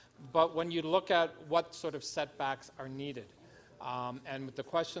 But when you look at what sort of setbacks are needed, and with the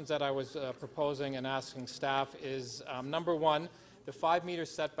questions that I was proposing and asking staff is, number one, the 5-meter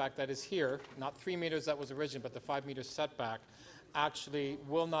setback that is here, not 3 meters that was original, but the 5-meter setback, actually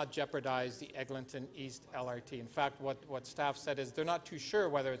will not jeopardize the Eglinton East LRT. In fact, what staff said is they're not too sure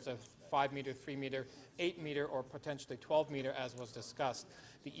whether it's a 5-meter, 3-meter, 8-meter, or potentially 12-meter, as was discussed.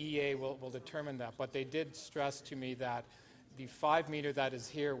 The EA will determine that. But they did stress to me that the 5-meter that is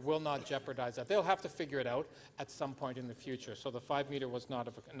here will not jeopardize that. They'll have to figure it out at some point in the future. So the 5-meter was not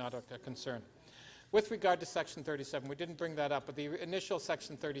a concern. With regard to Section 37, we didn't bring that up, but the initial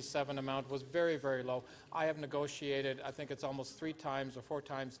Section 37 amount was very, very low. I have negotiated, I think it's almost 3 times or 4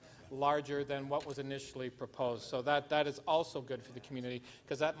 times larger than what was initially proposed. So that is also good for the community,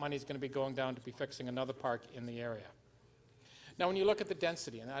 because that money is going to be going down to be fixing another park in the area. Now, when you look at the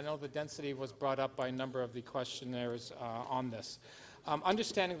density, and I know the density was brought up by a number of the questionnaires on this,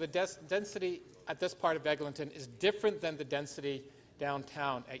 understanding the density at this part of Eglinton is different than the density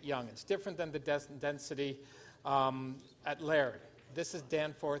downtown at Yonge. It's different than the density at Laird. This is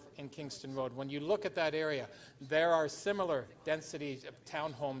Danforth and Kingston Road. When you look at that area, there are similar densities of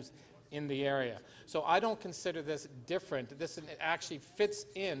townhomes in the area. So I don't consider this different. This actually fits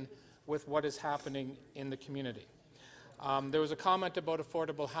in with what is happening in the community. There was a comment about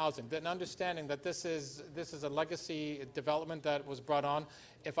affordable housing. Then understanding that this is a legacy development that was brought on.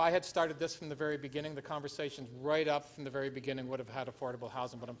 If I had started this from the very beginning, the conversations right up from the very beginning would have had affordable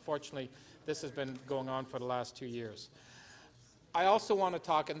housing. But unfortunately, this has been going on for the last 2 years. I also want to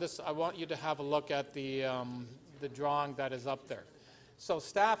talk, and this I want you to have a look at the drawing that is up there. So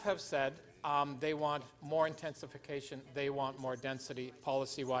staff have said they want more intensification, they want more density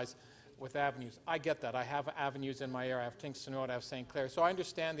policy-wise with avenues. I get that. I have avenues in my area. I have Kingston Road, I have St. Clair. So I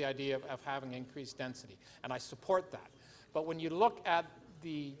understand the idea of having increased density, and I support that. But when you look at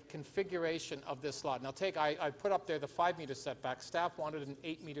the configuration of this lot, now I put up there the 5-meter setback. Staff wanted an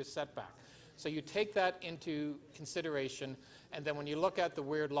 8-meter setback. So you take that into consideration, and then when you look at the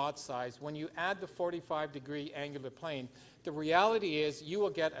weird lot size, when you add the 45-degree angular plane, the reality is you will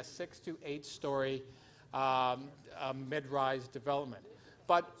get a 6 to 8 story mid-rise development.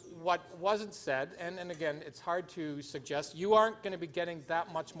 But what wasn't said, and again, it's hard to suggest, you aren't going to be getting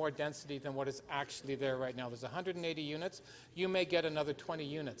that much more density than what is actually there right now. There's 180 units. You may get another 20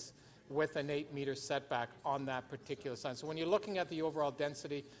 units with an 8-meter setback on that particular site. So when you're looking at the overall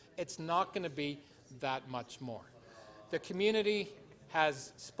density, it's not going to be that much more. The community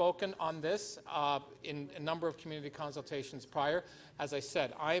has spoken on this in a number of community consultations prior. As I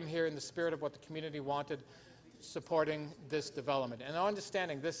said, I am here in the spirit of what the community wanted, supporting this development. And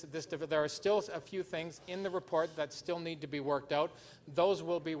understanding there are still a few things in the report that still need to be worked out. Those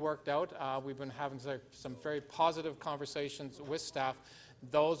will be worked out. We've been having some very positive conversations with staff.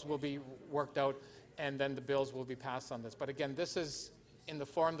 Those will be worked out, and then the bills will be passed on this. But again, this is in the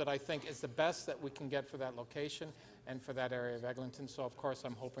form that I think is the best that we can get for that location and for that area of Eglinton. So of course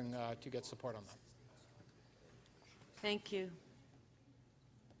I'm hoping to get support on that. Thank you.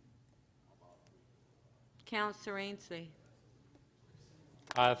 Councillor Ainsley.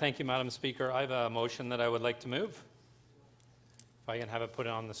 Thank you, Madam Speaker. I have a motion that I would like to move. If I can have it put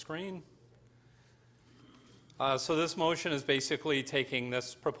on the screen. So this motion is basically taking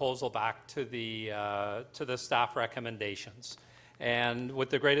this proposal back to the staff recommendations. And with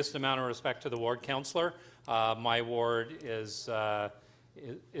the greatest amount of respect to the ward councillor, my ward is to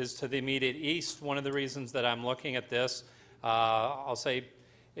the immediate east. One of the reasons that I'm looking at this, I'll say,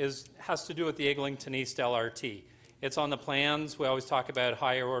 has to do with the Eglinton East LRT. It's on the plans. We always talk about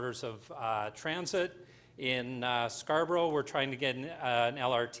higher orders of transit. In Scarborough, we're trying to get an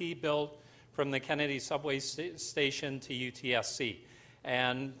LRT built from the Kennedy subway station to UTSC.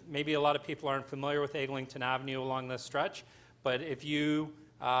 And maybe a lot of people aren't familiar with Eglinton Avenue along this stretch, but if you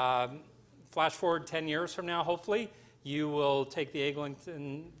flash forward 10 years from now, hopefully, you will take the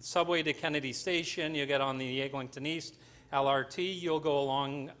Eglinton subway to Kennedy Station, you'll get on the Eglinton East LRT, you'll go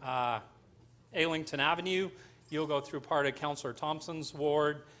along Eglinton Avenue, you'll go through part of Councillor Thompson's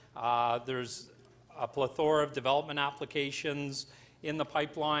ward. There's a plethora of development applications in the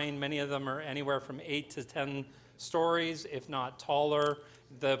pipeline. Many of them are anywhere from 8 to 10 stories, if not taller.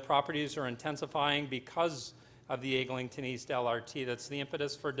 The properties are intensifying because of the Eglinton East LRT. That's the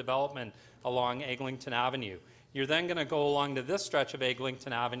impetus for development along Eglinton Avenue. You're then going to go along to this stretch of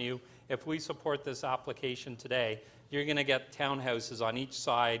Eglinton Avenue. If we support this application today, you're going to get townhouses on each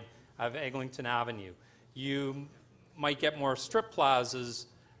side of Eglinton Avenue. You might get more strip plazas,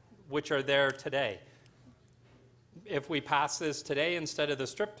 which are there today. If we pass this today, instead of the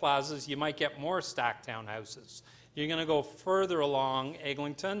strip plazas, you might get more stacked townhouses. You're going to go further along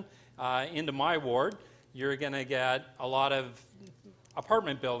Eglinton into my ward. You're going to get a lot of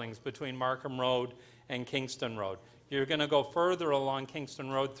apartment buildings between Markham Road and Kingston Road. You're going to go further along Kingston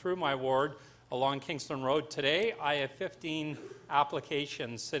Road through my ward along Kingston Road. Today, I have 15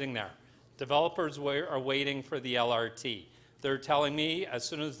 applications sitting there. Developers are waiting for the LRT. They're telling me as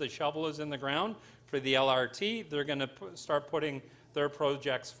soon as the shovel is in the ground for the LRT, they're going to start putting their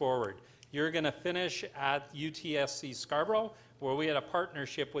projects forward. You're going to finish at UTSC Scarborough, where we had a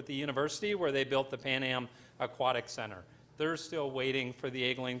partnership with the university where they built the Pan Am Aquatic Center. They're still waiting for the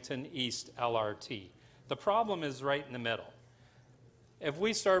Eglinton East LRT. The problem is right in the middle. If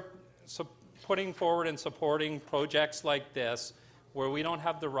we start putting forward and supporting projects like this, where we don't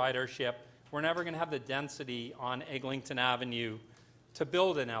have the ridership, we're never going to have the density on Eglinton Avenue to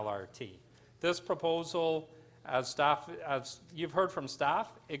build an LRT. This proposal, as you've heard from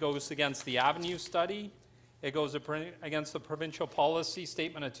staff, it goes against the Avenue study, it goes against the provincial policy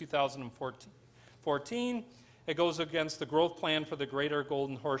statement of 2014, it goes against the growth plan for the Greater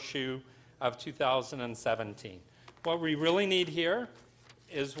Golden Horseshoe of 2017. What we really need here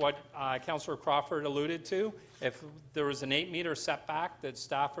is what Councillor Crawford alluded to. If there was an 8-meter setback that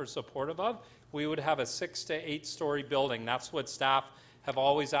staff are supportive of, we would have a 6 to 8 story building. That's what staff have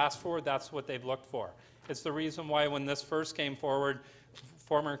always asked for. That's what they've looked for. It's the reason why when this first came forward,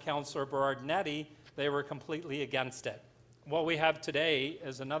 former Councillor Berardinetti, they were completely against it. What we have today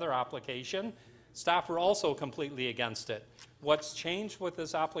is another application. Staff are also completely against it. What's changed with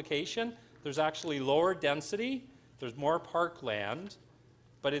this application? There's actually lower density, there's more parkland,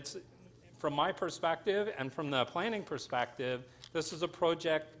 but it's, from my perspective and from the planning perspective, this is a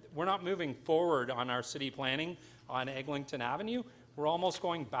project, we're not moving forward on our city planning on Eglinton Avenue, we're almost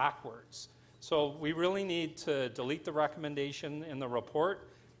going backwards. So we really need to delete the recommendation in the report,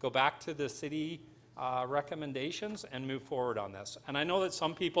 go back to the city recommendations and move forward on this. And I know that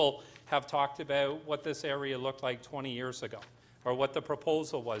some people have talked about what this area looked like 20 years ago, or what the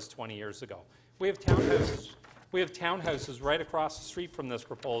proposal was 20 years ago. We have townhouses. We have townhouses right across the street from this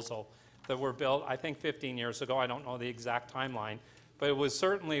proposal that were built, I think, 15 years ago. I don't know the exact timeline, but it was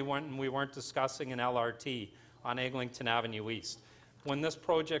certainly when we weren't discussing an LRT on Eglinton Avenue East. When this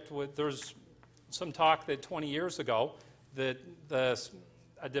project, there's some talk that 20 years ago that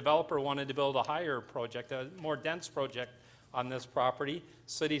a developer wanted to build a higher project, a more dense project on this property.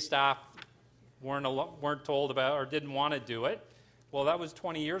 City staff weren't told about or didn't want to do it. Well, that was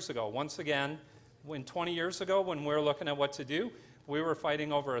 20 years ago. Once again, 20 years ago, when we were looking at what to do, we were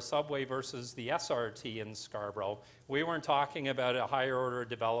fighting over a subway versus the SRT in Scarborough. We weren't talking about a higher order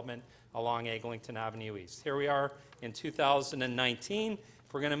development along Eglinton Avenue East. Here we are in 2019.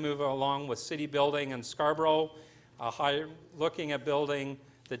 If we're going to move along with city building in Scarborough, looking at building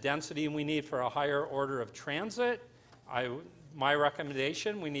the density we need for a higher order of transit, my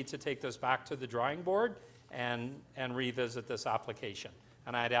recommendation, we need to take this back to the drawing board and revisit this application.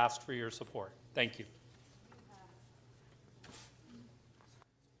 And I'd ask for your support. Thank you.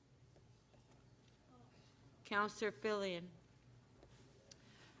 Councillor Fillion.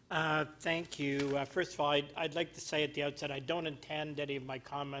 Thank you. First of all, I'd like to say at the outset, I don't intend any of my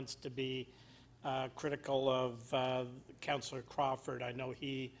comments to be critical of Councillor Crawford. I know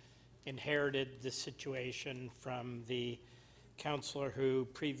he inherited the situation from the councillor who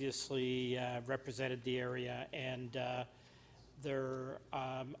previously represented the area, and there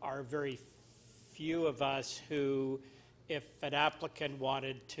are very few of us who, if an applicant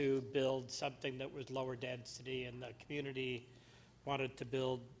wanted to build something that was lower density and the community wanted to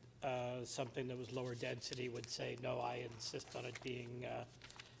build something that was lower density, would say, no, I insist on it being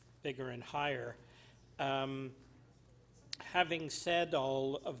bigger and higher. Having said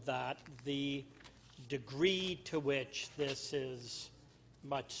all of that, the degree to which this is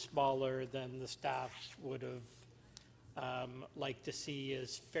much smaller than the staff would have liked to see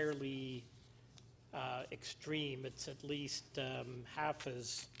is fairly extreme. It's at least half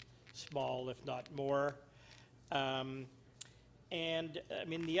as small, if not more. And I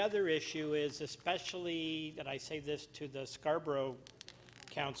mean, the other issue is, especially, and I say this to the Scarborough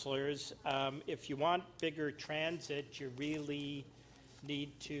councillors, if you want bigger transit, you really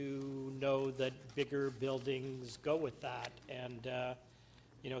need to know that bigger buildings go with that, and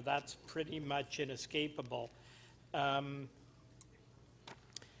you know, that's pretty much inescapable. When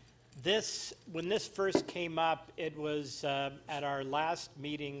this first came up, it was at our last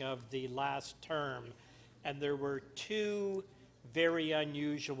meeting of the last term, and there were two very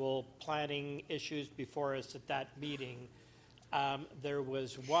unusual planning issues before us at that meeting. There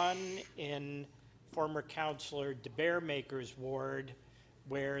was one in former councillor de Bearmaker's ward,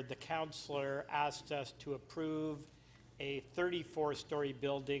 where the councillor asked us to approve a 34-story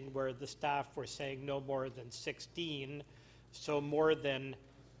building where the staff were saying no more than 16, so more than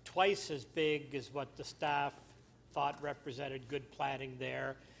twice as big as what the staff thought represented good planning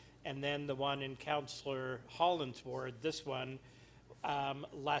there. and then the one in Councillor Holland's ward, this one,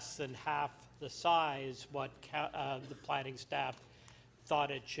 less than half the size what the planning staff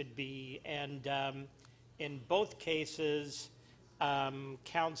thought it should be. And in both cases,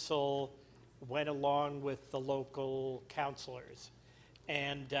 council went along with the local councillors.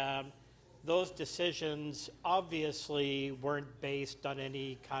 And those decisions obviously weren't based on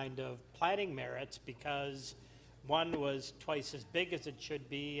any kind of planning merits, because one was twice as big as it should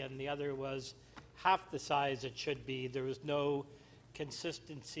be and the other was half the size it should be. There was no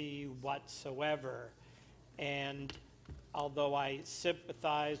consistency whatsoever. And although I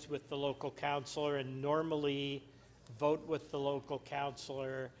sympathize with the local councillor and normally vote with the council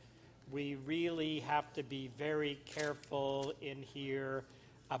councillor, we really have to be very careful in here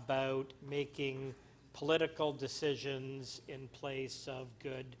about making political decisions in place of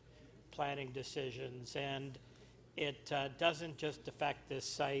good planning decisions. And it doesn't just affect this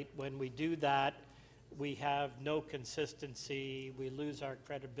site. When we do that, we have no consistency, we lose our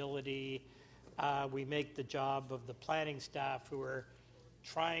credibility, we make the job of the planning staff who are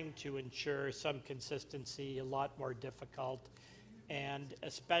trying to ensure some consistency a lot more difficult. And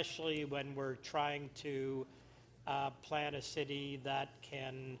especially when we're trying to plan a city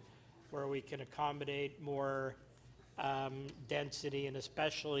where we can accommodate more density, and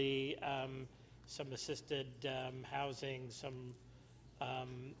especially some assisted housing, some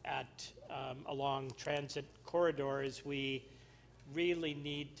along transit corridors, we really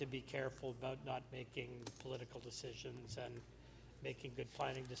need to be careful about not making political decisions and making good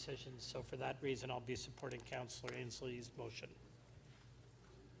planning decisions. So for that reason, I'll be supporting Councillor Ainsley's motion.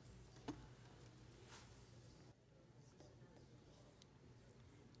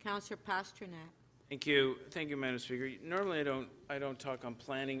 Councillor Pasternak. Thank you, Madam Speaker. Normally, I don't talk on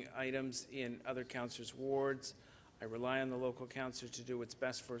planning items in other councillors' wards. I rely on the local councillor to do what's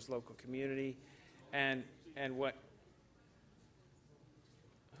best for his local community, and what.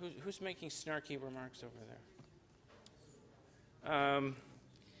 Who's making snarky remarks over there?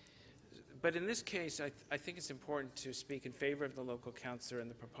 But in this case, I think it's important to speak in favor of the local councillor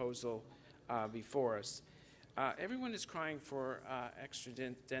and the proposal before us. Everyone is crying for extra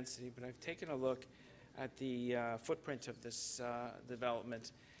density, but I've taken a look at the footprint of this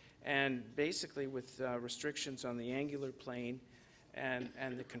development, and basically with restrictions on the angular plane and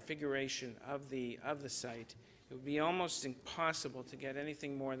the configuration of the site, it would be almost impossible to get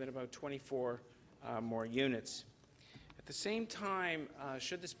anything more than about 24 more units. At the same time,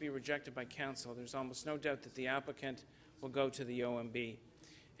 should this be rejected by council, there's almost no doubt that the applicant will go to the OMB.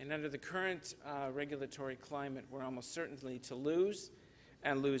 And under the current regulatory climate, we're almost certainly to lose,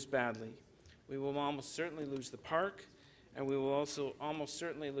 and lose badly. We will almost certainly lose the park, and we will also almost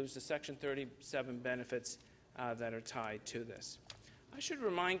certainly lose the Section 37 benefits that are tied to this. I should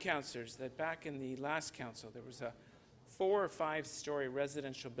remind councillors that back in the last council, there was a 4 or 5 story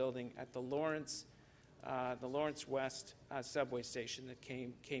residential building at the Lawrence West subway station that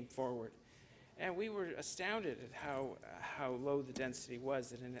came forward. And we were astounded at how low the density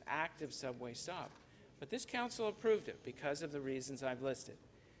was at an active subway stop. But this council approved it because of the reasons I've listed.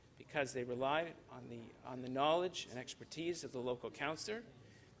 Because they relied on the knowledge and expertise of the local councillor.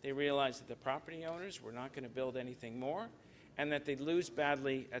 They realized that the property owners were not going to build anything more, and that they'd lose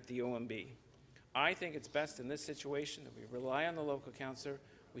badly at the OMB. I think it's best in this situation that we rely on the local councillor,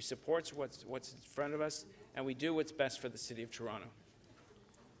 we support what's in front of us, and we do what's best for the City of Toronto.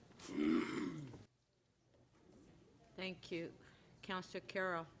 Thank you. Councillor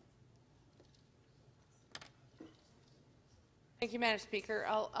Carroll. Thank you, Madam Speaker.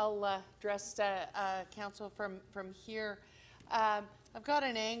 I'll address council from here. I've got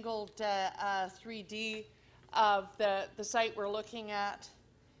an angled 3D of the site we're looking at.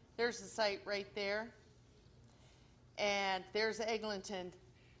 There's the site right there, and there's Eglinton.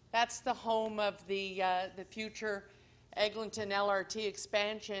 That's the home of the future Eglinton LRT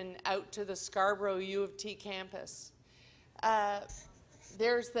expansion out to the Scarborough U of T campus.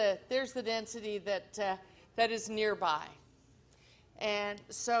 There's the density that is nearby. And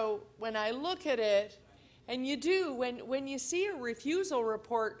so when I look at it, and when you see a refusal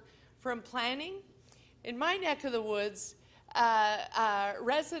report from planning, in my neck of the woods,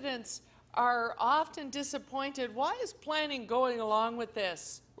 residents are often disappointed. Why is planning going along with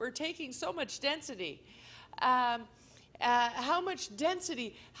this? We're taking so much density. How much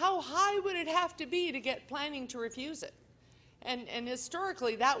density, how high would it have to be to get planning to refuse it? And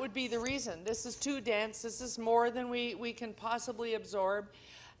historically, that would be the reason. This is too dense. This is more than we can possibly absorb.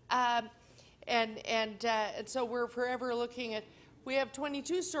 And so we're forever looking at, we have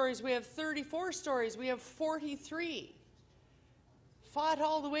 22 stories, we have 34 stories, we have 43. fought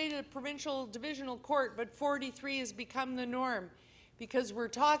all the way to provincial divisional court, but 43 has become the norm because we're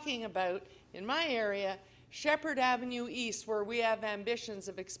talking about, in my area, Shepherd Avenue East, where we have ambitions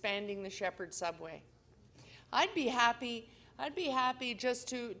of expanding the Shepherd subway. I'd be happy just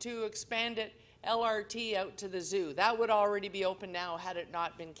to expand it LRT out to the zoo. That would already be open now had it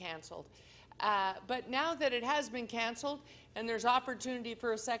not been canceled. But now that it has been canceled and there's opportunity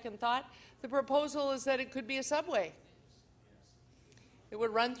for a second thought, the proposal is that it could be a subway. It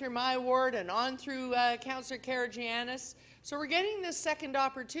would run through my ward and on through Councillor Karygiannis. So we're getting this second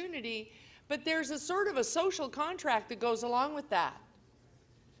opportunity, but there's a sort of a social contract that goes along with that.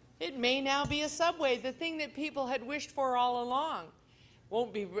 It may now be a subway, the thing that people had wished for all along.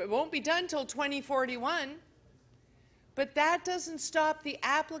 It won't be done till 2041, but that doesn't stop the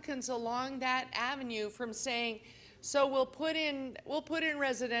applicants along that avenue from saying, so we'll put in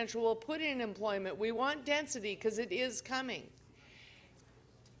residential, we'll put in employment, we want density because it is coming.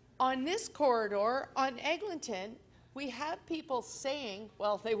 On this corridor, on Eglinton, we have people saying,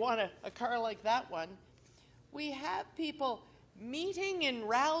 well, they want a car like that one. We have people meeting in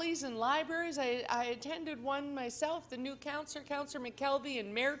rallies and libraries. I attended one myself, the new councillor, Councillor McKelvey,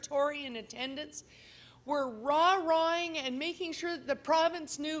 and Mayor Tory in attendance. We're rah-rahing and making sure that the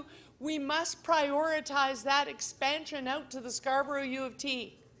province knew we must prioritize that expansion out to the Scarborough U of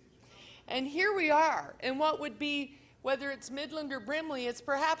T. And here we are, and what would be, whether it's Midland or Brimley, it's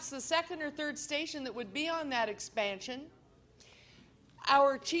perhaps the second or third station that would be on that expansion.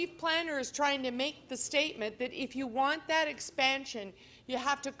 Our chief planner is trying to make the statement that if you want that expansion, you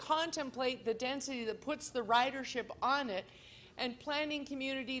have to contemplate the density that puts the ridership on it. And planning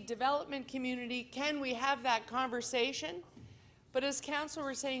community, development community, can we have that conversation? But as council,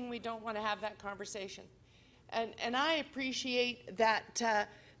 we're saying we don't want to have that conversation. And I appreciate that,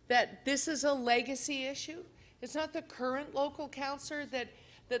 that this is a legacy issue. It's not the current local councillor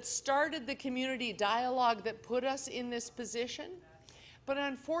that started the community dialogue that put us in this position. But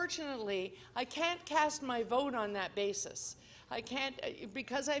unfortunately, I can't cast my vote on that basis. I can't,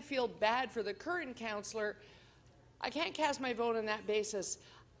 because I feel bad for the current councillor, I can't cast my vote on that basis.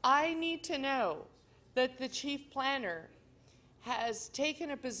 I need to know that the chief planner has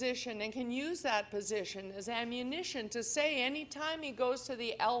taken a position and can use that position as ammunition to say anytime he goes to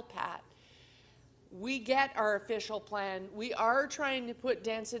the LPAT, we get our official plan. We are trying to put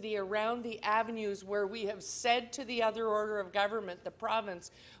density around the avenues where we have said to the other order of government, the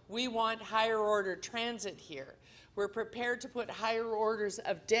province, we want higher order transit here. We're prepared to put higher orders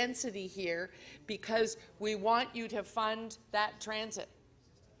of density here because we want you to fund that transit.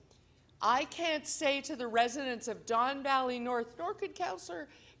 I can't say to the residents of Don Valley North, nor could Councillor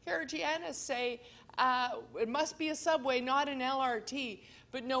Karygiannis say, it must be a subway, not an LRT,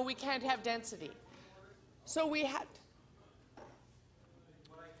 but no, we can't have density. So we had.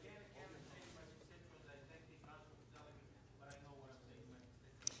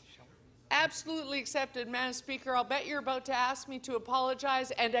 Absolutely accepted, Madam Speaker. I'll bet you're about to ask me to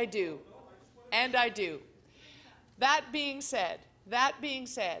apologize, and I do. And I do. That being said,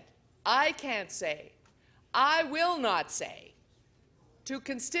 I can't say, I will not say, to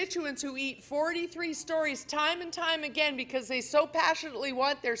constituents who eat 43 stories time and time again because they so passionately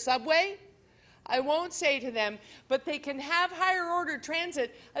want their subway, I won't say to them, but they can have higher order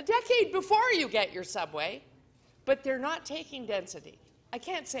transit a decade before you get your subway, but they're not taking density. I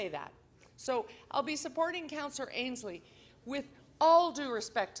can't say that. So I'll be supporting Councillor Ainslie with all due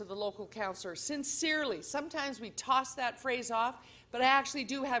respect to the local councillor, sincerely. Sometimes we toss that phrase off, but I actually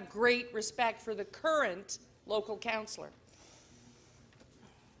do have great respect for the current local councillor.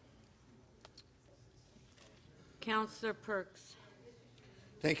 Councillor Perks.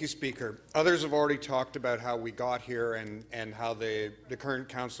 Thank you, Speaker. Others have already talked about how we got here and how the current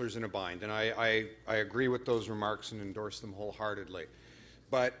councillor is in a bind, and I agree with those remarks and endorse them wholeheartedly.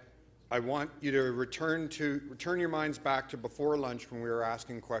 But I want you to return your minds back to before lunch when we were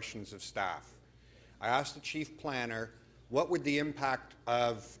asking questions of staff. I asked the chief planner, what would the impact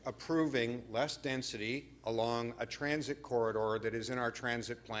of approving less density along a transit corridor that is in our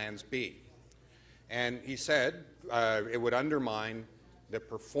transit plans be? And he said it would undermine the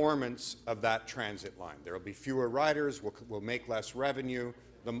performance of that transit line. There will be fewer riders, we'll make less revenue,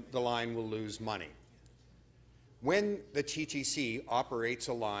 the line will lose money. When the TTC operates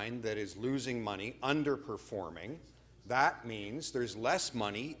a line that is losing money, underperforming, that means there's less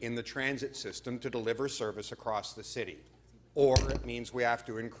money in the transit system to deliver service across the city. Or it means we have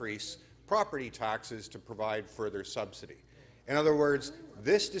to increase property taxes to provide further subsidy. In other words,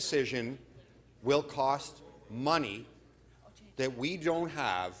 this decision will cost money that we don't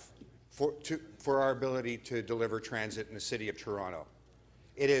have for our ability to deliver transit in the City of Toronto.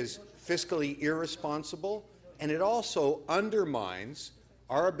 It is fiscally irresponsible, and it also undermines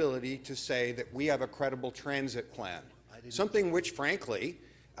our ability to say that we have a credible transit plan, something which, frankly,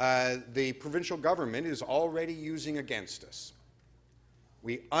 the provincial government is already using against us.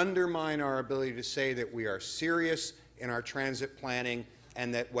 We undermine our ability to say that we are serious in our transit planning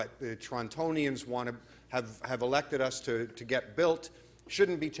and that what the Torontonians want to have elected us to get built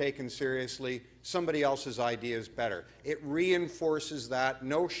shouldn't be taken seriously. Somebody else's idea is better. It reinforces that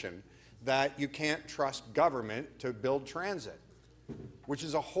notion that you can't trust government to build transit, which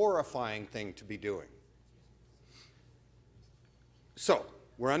is a horrifying thing to be doing. So,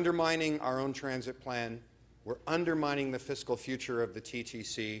 we're undermining our own transit plan. We're undermining the fiscal future of the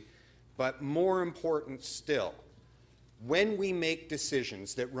TTC. But more important still, when we make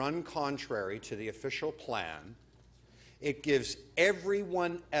decisions that run contrary to the official plan, it gives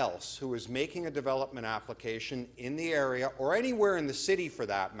everyone else who is making a development application in the area, or anywhere in the city for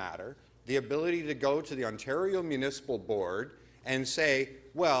that matter, the ability to go to the Ontario Municipal Board and say,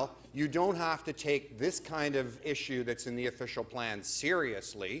 well, you don't have to take this kind of issue that's in the official plan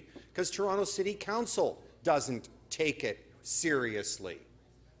seriously, because Toronto City Council doesn't take it seriously.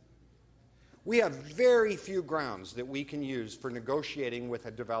 We have very few grounds that we can use for negotiating with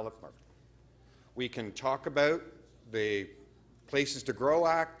a developer. We can talk about the Places to Grow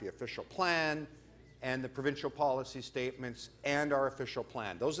Act, the official plan, and the provincial policy statements, and our official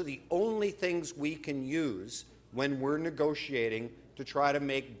plan. Those are the only things we can use when we're negotiating to try to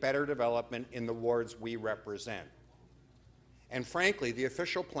make better development in the wards we represent. And frankly, the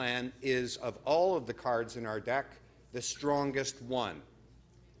official plan is, of all of the cards in our deck, the strongest one.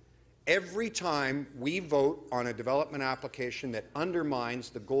 Every time we vote on a development application that undermines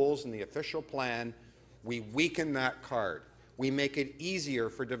the goals in the official plan, we weaken that card. We make it easier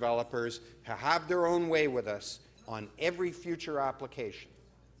for developers to have their own way with us on every future application.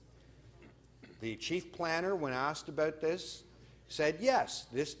 The chief planner, when asked about this, said, yes,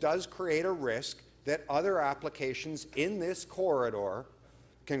 this does create a risk that other applications in this corridor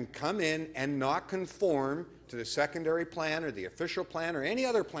can come in and not conform to the secondary plan or the official plan or any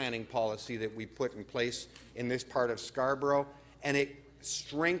other planning policy that we put in place in this part of Scarborough, and it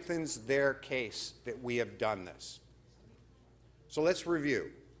strengthens their case that we have done this. So let's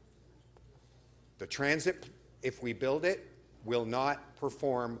review. The transit, if we build it, will not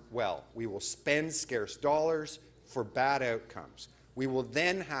perform well. We will spend scarce dollars for bad outcomes. We will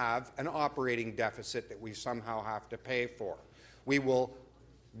then have an operating deficit that we somehow have to pay for. We will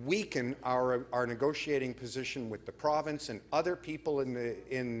weaken our negotiating position with the province and other people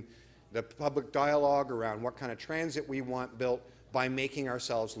in the public dialogue around what kind of transit we want built by making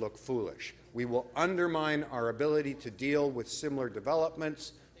ourselves look foolish. We will undermine our ability to deal with similar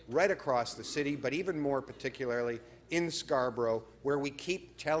developments right across the city, but even more particularly in Scarborough, where we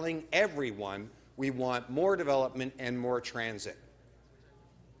keep telling everyone we want more development and more transit.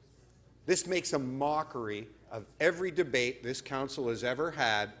 This makes a mockery of every debate this council has ever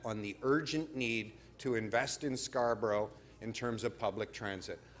had on the urgent need to invest in Scarborough in terms of public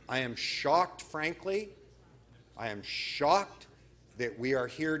transit. I am shocked, frankly. I am shocked that we are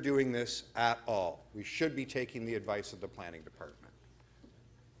here doing this at all. We should be taking the advice of the planning department.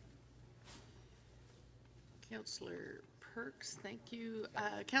 Councillor Perks, thank you.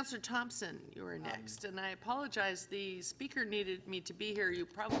 Councillor Thompson, you are next. And I apologize, the speaker needed me to be here. You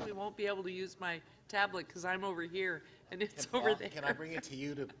probably won't be able to use my tablet because I'm over here and it's over there. Can I bring it to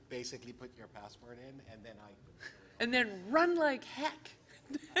you to basically put your password in and then And then run like heck.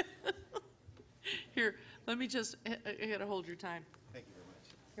 Here, let me just, I gotta hold your time. Thank you very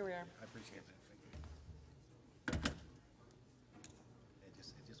much. Here we are. I appreciate that. Thank you.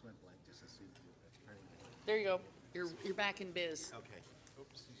 It just went blank just as soon as you were turning it. There you go. You're back in biz. Okay.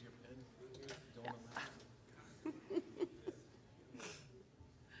 Oops, is your pen? Yeah.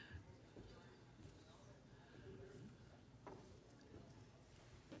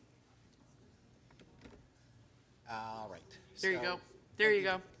 All right. There you go. There you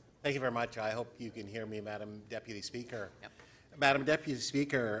go. Thank you very much. I hope you can hear me, Madam Deputy Speaker. Yep. Madam Deputy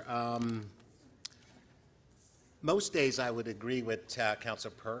Speaker, most days I would agree with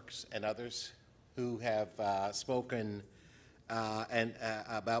Councillor Perks and others who have spoken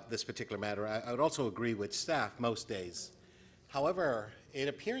about this particular matter. I would also agree with staff most days. However, it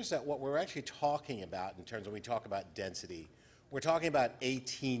appears that what we're actually talking about in terms of when we talk about density, we're talking about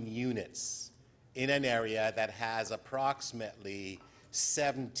 18 units in an area that has approximately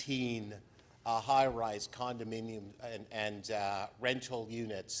 17 high-rise condominium and rental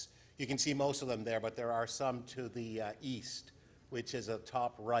units. You can see most of them there, but there are some to the east, which is a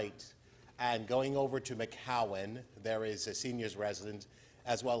top right. And going over to McCowan, there is a seniors residence,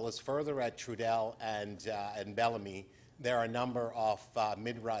 as well as further at Trudel and Bellamy, there are a number of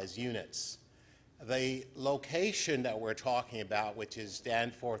mid-rise units. The location that we're talking about, which is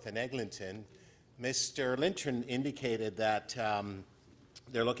Danforth and Eglinton, Mr. Linton indicated that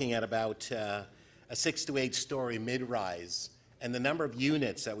they're looking at about a 6 to 8 story mid-rise, and the number of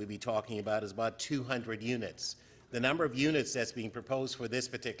units that we'd be talking about is about 200 units. The number of units that's being proposed for this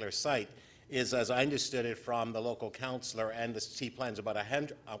particular site is, as I understood it from the local councillor and the C plans, about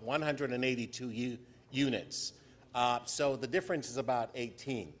 182 units. So the difference is about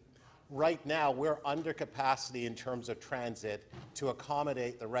 18. Right now, we're under capacity in terms of transit to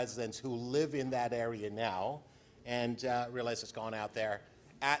accommodate the residents who live in that area now, and realize it's gone out there.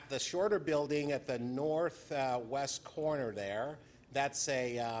 At the shorter building at the northwest corner there, that's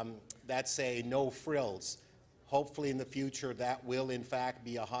a no frills. Hopefully in the future that will in fact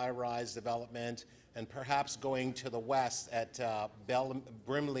be a high-rise development, and perhaps going to the west at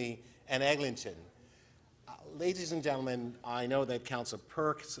Brimley and Eglinton. Ladies and gentlemen, I know that Councillor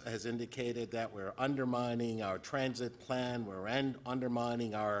Perks has indicated that we're undermining our transit plan, we're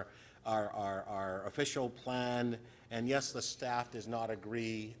undermining our official plan, and yes, the staff does not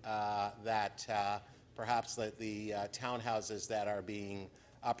agree that perhaps that the townhouses that are being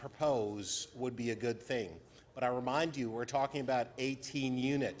proposed would be a good thing. But I remind you, we're talking about 18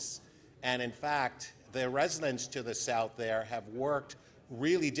 units, and in fact, the residents to the south there have worked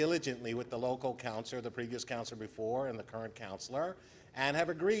really diligently with the local councillor, the previous councillor before, and the current councillor, and have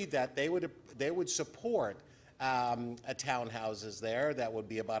agreed that they would support townhouses there that would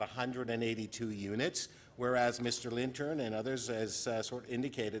be about 182 units, whereas Mr. Linton and others has sort of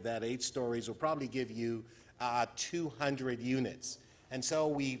indicated that 8 stories will probably give you 200 units. And so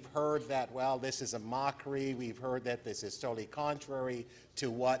we've heard that, well, this is a mockery. We've heard that this is totally contrary to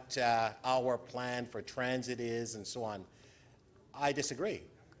what our plan for transit is, and so on. I disagree.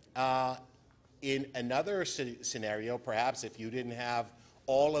 In another scenario, perhaps if you didn't have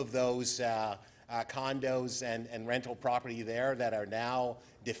all of those condos and rental property there that are now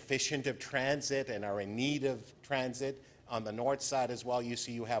deficient of transit and are in need of transit, on the north side as well, you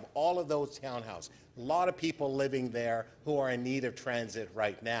see you have all of those townhouses. A lot of people living there who are in need of transit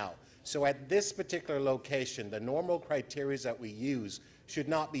right now. So at this particular location, the normal criteria that we use should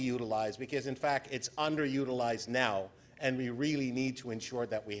not be utilized, because in fact it's underutilized now, and we really need to ensure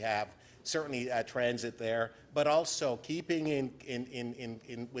that we have certainly transit there, but also keeping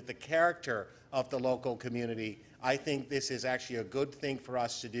in with the character of the local community. I think this is actually a good thing for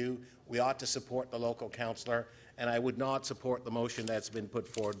us to do. We ought to support the local councillor, and I would not support the motion that's been put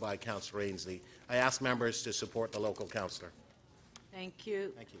forward by Councillor Ainsley. I ask members to support the local councillor. Thank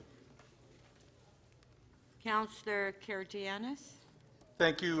you. Thank you. Councillor Karygiannis.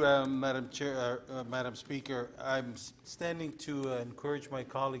 Thank you, Madam Chair, Madam Speaker. I'm standing to encourage my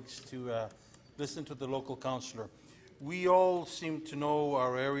colleagues to listen to the local councillor. We all seem to know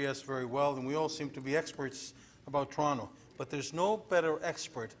our areas very well, and we all seem to be experts about Toronto. But there's no better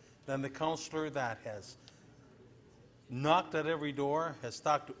expert than the councillor that has knocked at every door, has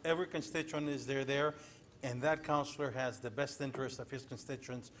talked to every constituent is there, and that councillor has the best interest of his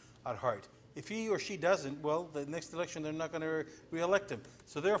constituents at heart. If he or she doesn't, well, the next election they're not going to re-elect him.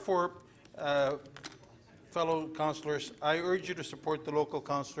 So therefore, fellow councillors, I urge you to support the local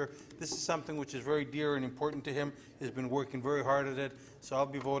councillor. This is something which is very dear and important to him. He's been working very hard at it. So I'll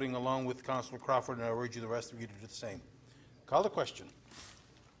be voting along with Councillor Crawford, and I urge you, the rest of you, to do the same. Call the question.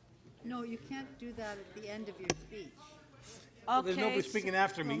 No, you can't do that at the end of your speech. Well, there's nobody speaking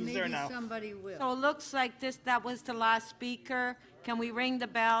after me. Well, He's there maybe now. somebody will. So it looks like that was the last speaker. Can we ring the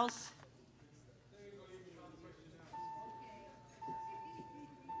bells?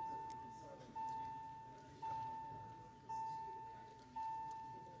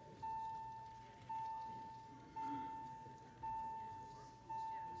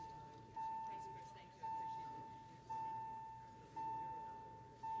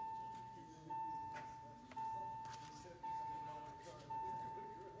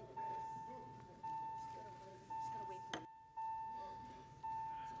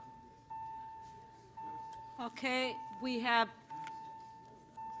 Okay, we have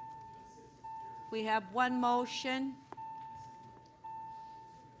one motion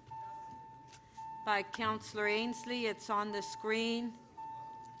by Councillor Ainsley. It's on the screen.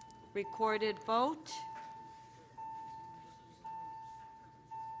 Recorded vote.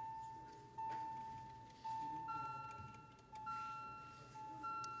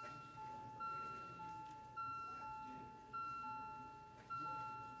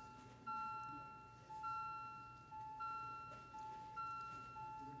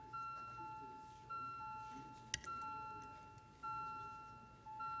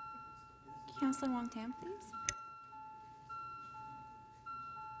 Councillor Wong-Tam, please.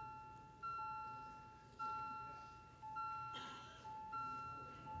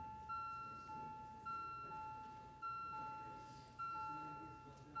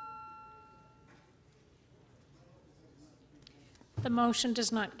 The motion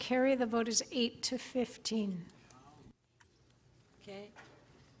does not carry. The vote is 8 to 15. Okay.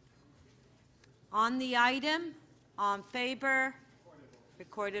 On the item, on favor,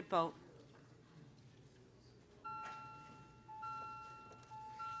 recorded vote.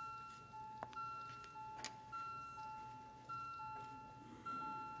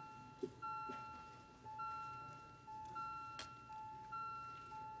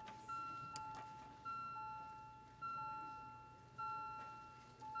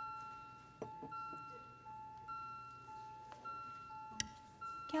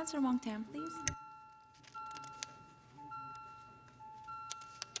 Councillor Wong-Tam, please.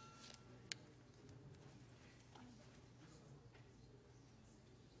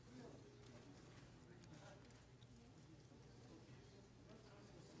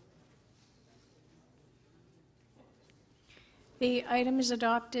 The item is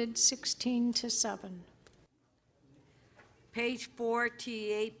adopted 16 to 7. Page 4,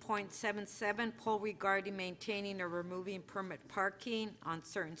 T8.77, poll regarding maintaining or removing permit parking on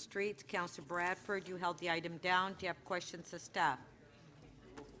certain streets. Councillor Bradford, you held the item down. Do you have questions of staff?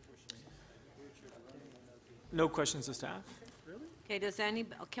 No questions of staff. Okay,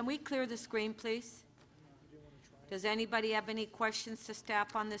 can we clear the screen, please? Does anybody have any questions to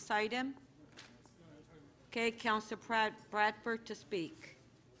staff on this item? Okay, Councillor Bradford to speak.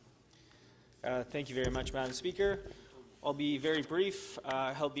 Thank you very much, Madam Speaker. I'll be very brief.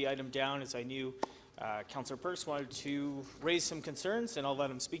 I held the item down as I knew Councillor Perks wanted to raise some concerns, and I'll let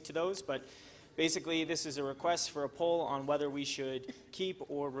him speak to those. But basically, this is a request for a poll on whether we should keep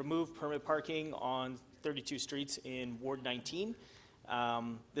or remove permit parking on 32 streets in Ward 19.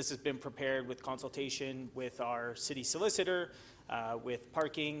 This has been prepared with consultation with our city solicitor, with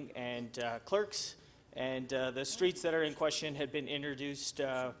parking and clerks, and the streets that are in question had been introduced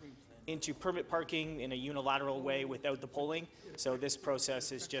into permit parking in a unilateral way without the polling. So this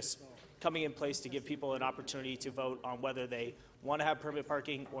process is just coming in place to give people an opportunity to vote on whether they want to have permit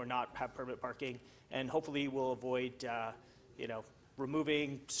parking or not have permit parking, and hopefully we'll avoid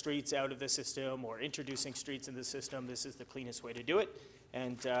removing streets out of the system or introducing streets in the system. This is the cleanest way to do it,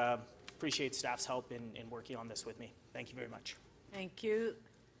 and appreciate staff's help in working on this with me. Thank you very much. Thank you.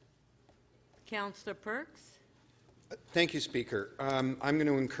 Councillor Perks? Thank you, Speaker. I'm going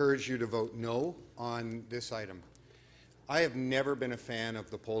to encourage you to vote no on this item. I have never been a fan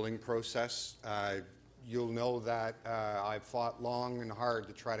of the polling process. You'll know that I've fought long and hard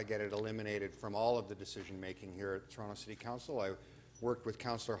to try to get it eliminated from all of the decision-making here at Toronto City Council. I worked with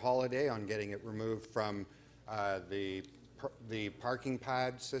Councillor Holiday on getting it removed from the parking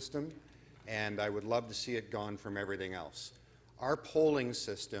pad system, and I would love to see it gone from everything else. Our polling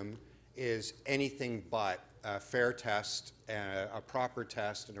system is anything but a fair test, a proper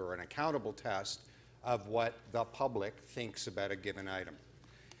test, or an accountable test of what the public thinks about a given item.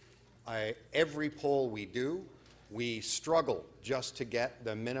 Every poll we do, we struggle just to get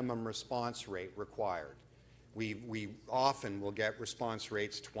the minimum response rate required. We often will get response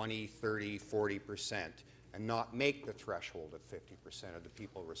rates 20, 30, 40% and not make the threshold of 50% of the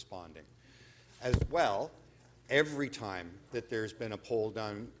people responding. As well, every time that there's been a poll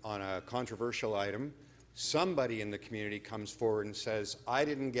done on a controversial item, somebody in the community comes forward and says, I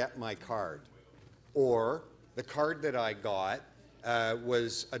didn't get my card, or the card that I got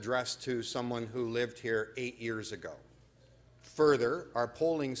was addressed to someone who lived here 8 years ago. Further, our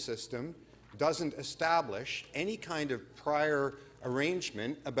polling system doesn't establish any kind of prior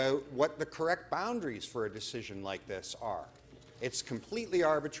arrangement about what the correct boundaries for a decision like this are. It's completely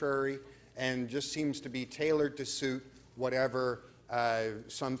arbitrary and just seems to be tailored to suit whatever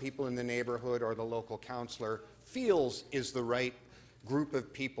some people in the neighborhood or the local councillor feels is the right group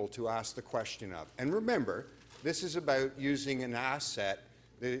of people to ask the question of. And remember, this is about using an asset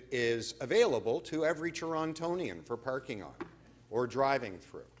that is available to every Torontonian for parking on or driving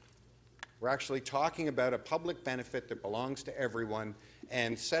through. We're actually talking about a public benefit that belongs to everyone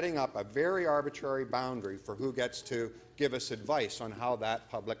and setting up a very arbitrary boundary for who gets to give us advice on how that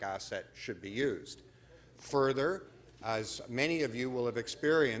public asset should be used. Further, as many of you will have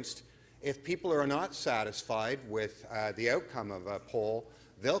experienced, if people are not satisfied with the outcome of a poll,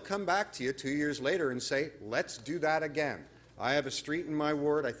 they'll come back to you 2 years later and say, let's do that again. I have a street in my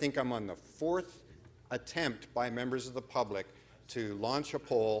ward. I think I'm on the 4th attempt by members of the public to launch a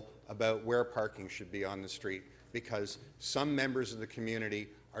poll about where parking should be on the street, because some members of the community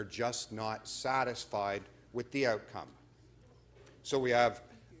are just not satisfied with the outcome. So we have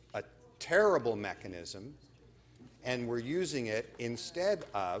a terrible mechanism, and we're using it instead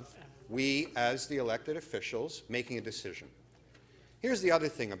of we, as the elected officials, making a decision. Here's the other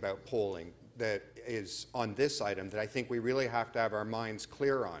thing about polling that is on this item that I think we really have to have our minds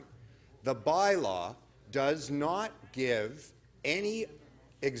clear on. The bylaw does not give any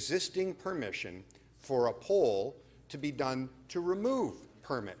existing permission for a poll to be done to remove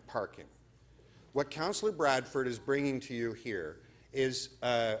permit parking. What Councillor Bradford is bringing to you here is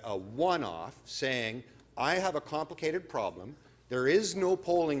a one-off saying, I have a complicated problem, there is no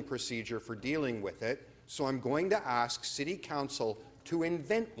polling procedure for dealing with it, so I'm going to ask City Council to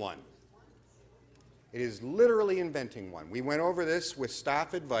invent one. It is literally inventing one. We went over this with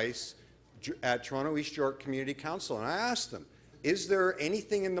staff advice at Toronto East York Community Council, and I asked them, is there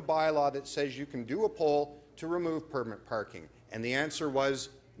anything in the bylaw that says you can do a poll to remove permit parking? And the answer was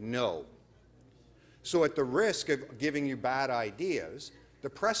no. So at the risk of giving you bad ideas, the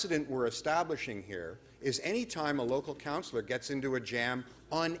precedent we're establishing here is any time a local councillor gets into a jam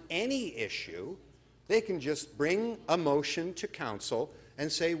on any issue, they can just bring a motion to council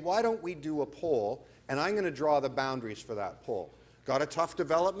and say, why don't we do a poll, and I'm going to draw the boundaries for that poll. Got a tough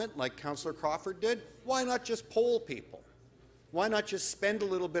development like Councillor Crawford did? Why not just poll people? Why not just spend a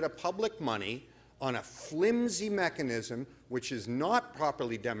little bit of public money on a flimsy mechanism which is not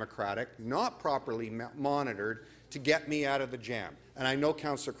properly democratic, not properly monitored, to get me out of the jam? And I know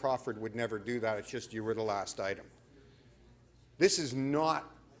Councillor Crawford would never do that, it's just you were the last item. This is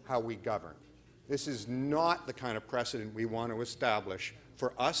not how we govern. This is not the kind of precedent we want to establish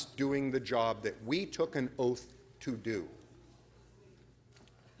for us doing the job that we took an oath to do.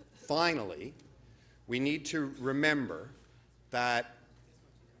 Finally, we need to remember that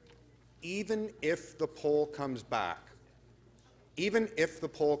even if the poll comes back,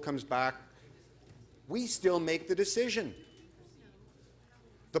 we still make the decision.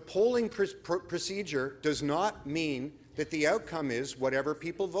 The polling procedure does not mean that the outcome is whatever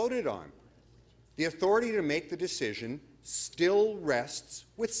people voted on. The authority to make the decision still rests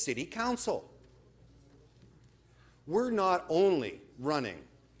with City Council. We're not only running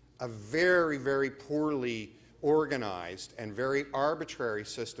a very, very poorly organized and very arbitrary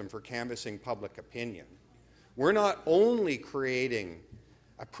system for canvassing public opinion. We're not only creating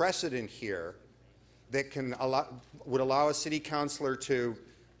a precedent here that would allow a city councillor to,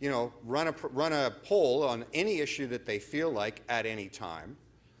 run a poll on any issue that they feel like at any time.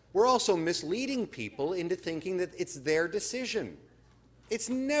 We're also misleading people into thinking that it's their decision. It's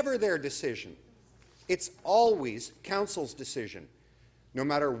never their decision. It's always council's decision. No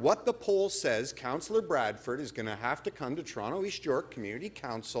matter what the poll says, Councillor Bradford is going to have to come to Toronto East York Community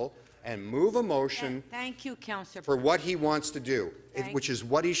Council and move a motion Thank you, Councillor. for what he wants to do, which is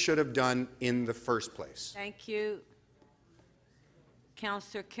what he should have done in the first place. Thank you.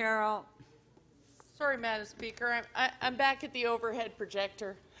 Councillor Carroll. Sorry, Madam Speaker. I'm back at the overhead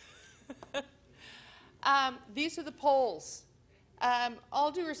projector. These are the polls.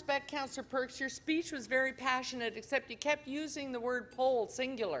 All due respect, Councillor Perks, your speech was very passionate, except you kept using the word poll,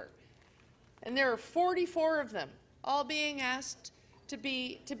 singular. And there are 44 of them, all being asked to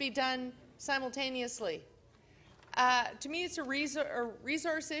be done simultaneously. To me, it's a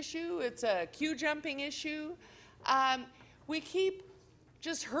resource issue. It's a queue jumping issue. We keep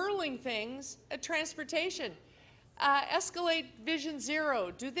just hurling things at transportation. Escalate Vision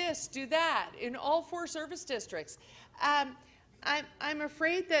Zero, do this, do that, in all 4 service districts. I'm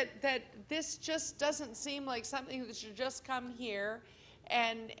afraid that this just doesn't seem like something that should just come here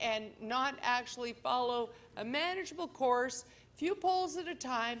and not actually follow a manageable course, few polls at a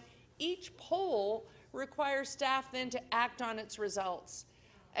time. Each poll requires staff then to act on its results.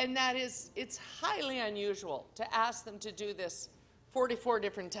 And it's highly unusual to ask them to do this 44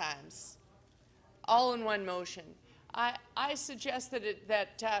 different times, all in one motion. I suggest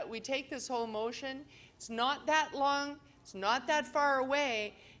that we take this whole motion. It's not that long. It's not that far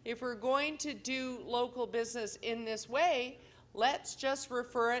away. If we're going to do local business in this way, let's just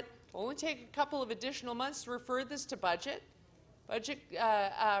refer it. It'll only take a couple of additional months to refer this to budget. Budget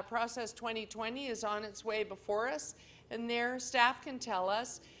process 2020 is on its way before us, and there staff can tell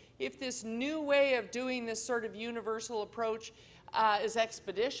us if this new way of doing this sort of universal approach is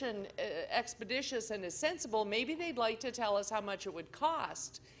expeditious and is sensible. Maybe they'd like to tell us how much it would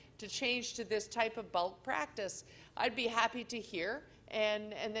cost to change to this type of bulk practice. I'd be happy to hear,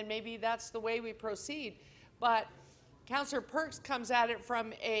 and then maybe that's the way we proceed. But Councillor Perks comes at it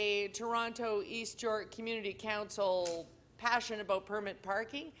from a Toronto East York Community Council passion about permit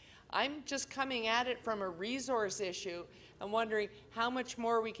parking. I'm just coming at it from a resource issue and wondering how much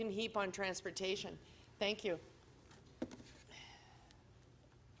more we can heap on transportation. Thank you.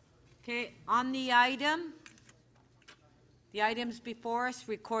 Okay, on the items before us,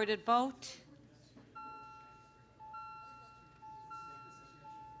 recorded vote.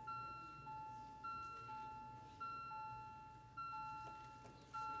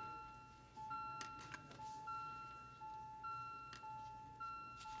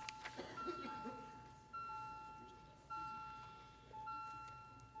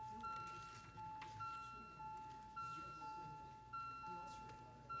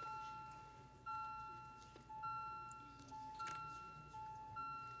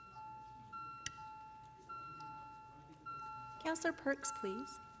 Councillor Perks,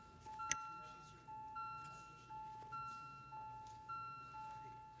 please.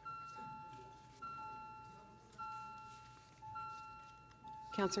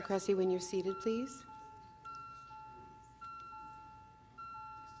 Councillor Cressy, when you're seated, please.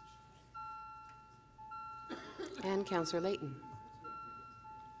 And Councillor Layton.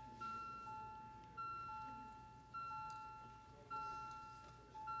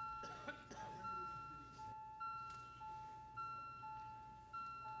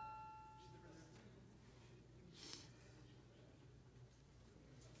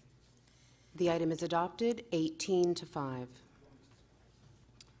 The item is adopted, 18 to 5.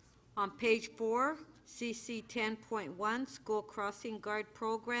 On page 4, CC 10.1, School Crossing Guard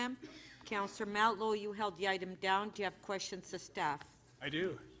Program. Councillor Matlow, you held the item down. Do you have questions of staff? I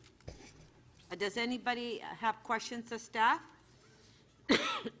do. Does anybody have questions of staff?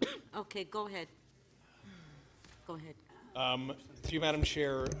 Okay, go ahead. Go ahead. Through you, Madam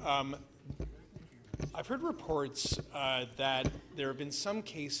Chair, I've heard reports that there have been some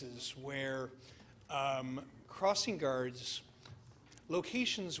cases where crossing guards,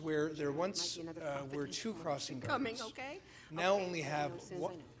 locations where there once were 2 crossing guards, Coming, okay? now only have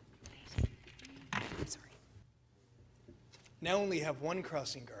one. Now only have 1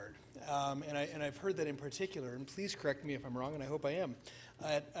 crossing guard, and I've heard that in particular. And please correct me if I'm wrong, and I hope I am.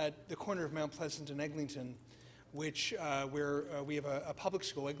 At the corner of Mount Pleasant and Eglinton, which where we have a public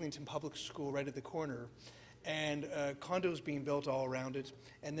school, Eglinton Public School, right at the corner, and condos being built all around it,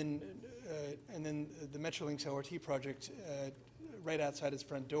 and then the Metrolinx LRT project right outside its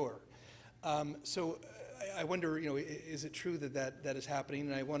front door. So I wonder, is it true that is happening?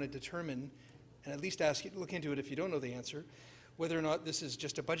 And I want to determine, and at least ask you to look into it if you don't know the answer, whether or not this is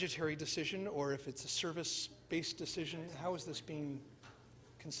just a budgetary decision or if it's a service-based decision. How is this being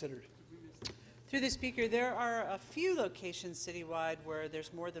considered? Through the Speaker, there are a few locations citywide where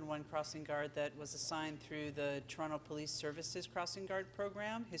there's more than 1 crossing guard that was assigned through the Toronto Police Services Crossing Guard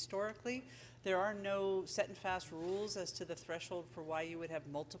program historically. There are no set and fast rules as to the threshold for why you would have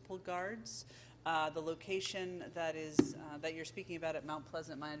multiple guards. The location that you're speaking about at Mount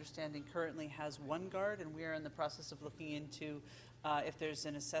Pleasant, my understanding, currently has 1 guard, and we are in the process of looking into if there's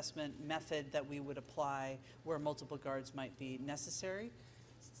an assessment method that we would apply where multiple guards might be necessary.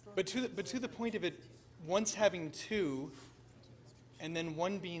 But to the point of it, once having 2, and then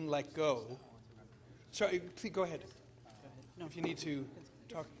 1 being let go. Sorry, please go ahead. No. If you need to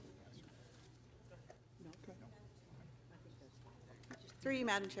talk. Through you,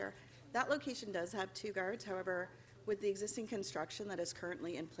 Madam Chair. That location does have 2 guards. However, with the existing construction that is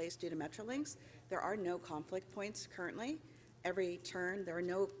currently in place due to Metrolinx, there are no conflict points currently. Every turn, there are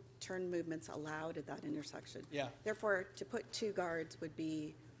no turn movements allowed at that intersection. Yeah. Therefore, to put 2 guards would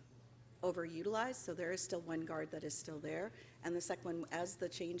be overutilized, so there is still 1 guard that is still there. And the second one, as the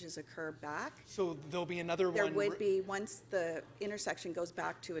changes occur back, So there'll be another one. there would be, once the intersection goes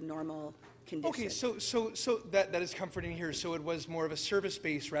back to a normal condition. Okay, so that is comforting here. So it was more of a service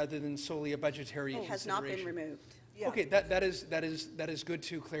base rather than solely a budgetary It has not been consideration. removed. Okay, that is good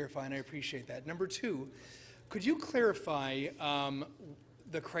to clarify, and I appreciate that. Number 2, could you clarify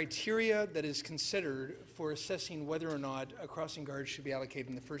the criteria that is considered for assessing whether or not a crossing guard should be allocated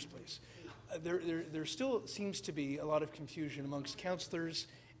in the first place? There still seems to be a lot of confusion amongst councillors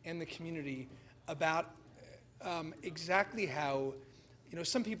and the community about exactly how,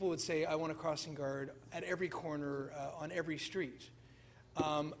 some people would say, I want a crossing guard at every corner on every street.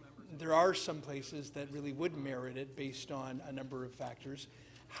 There are some places that really would merit it based on a number of factors.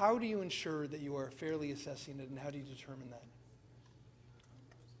 How do you ensure that you are fairly assessing it, and how do you determine that?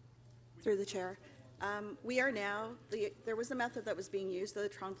 Through the chair. We are now, there was a method that was being used by the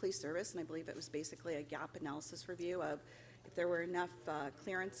Toronto Police Service, and I believe it was basically a gap analysis review of if there were enough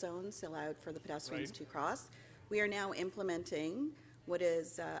clearance zones allowed for the pedestrians to cross. We are now implementing what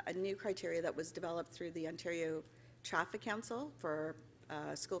is a new criteria that was developed through the Ontario Traffic Council for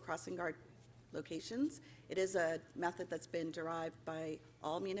school crossing guard locations. It is a method that's been derived by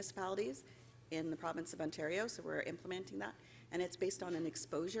all municipalities in the province of Ontario, so we're implementing that. And it's based on an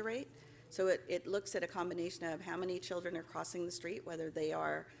exposure rate. So it looks at a combination of how many children are crossing the street, whether they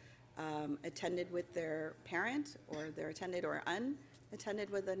are attended with their parent, or they're attended or unattended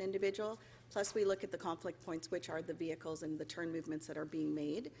with an individual. Plus, we look at the conflict points, which are the vehicles and the turn movements that are being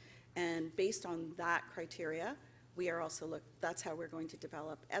made. And based on that criteria, we are also that's how we're going to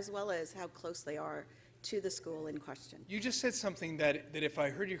develop, as well as how close they are to the school in question. You just said something that if I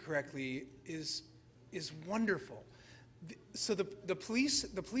heard you correctly, is wonderful. So the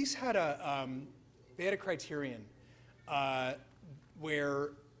police had a criterion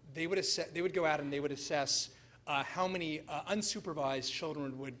where they would go out and they would assess how many unsupervised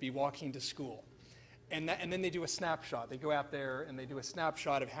children would be walking to school. And then they do a snapshot. They go out there and they do a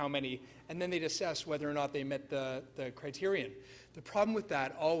snapshot of how many, and then they'd assess whether or not they met the criterion. The problem with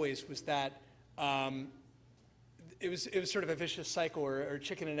that always was that it was sort of a vicious cycle or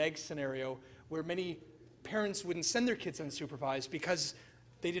chicken and egg scenario where many parents wouldn't send their kids unsupervised because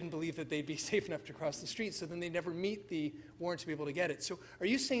they didn't believe that they'd be safe enough to cross the street, so then they never meet the warrant to be able to get it. So are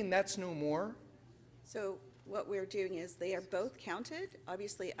you saying that's no more? So what we're doing is they are both counted.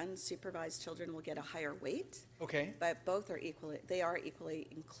 Obviously, unsupervised children will get a higher weight. Okay. But both are equally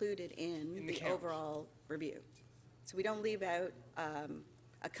included in the count. overall review. So we don't leave out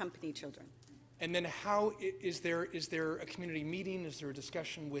accompanied children. And then how is there a community meeting? Is there a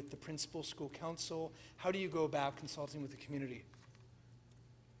discussion with the principal, school council? How do you go about consulting with the community?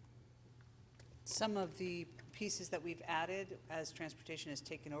 Some of the pieces that we've added as transportation has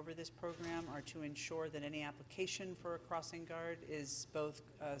taken over this program are to ensure that any application for a crossing guard is both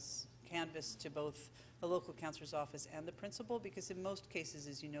canvassed to both the local counselor's office and the principal, because in most cases,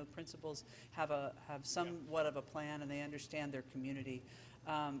 as you know, principals have somewhat of a plan and they understand their community.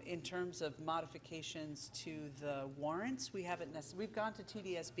 In terms of modifications to the warrants, we've gone to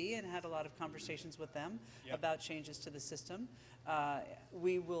TDSB and had a lot of conversations with them about changes to the system.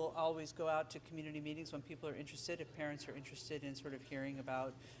 We will always go out to community meetings when people are interested. If parents are interested in sort of hearing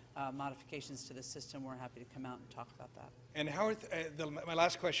about modifications to the system, we're happy to come out and talk about that. And how my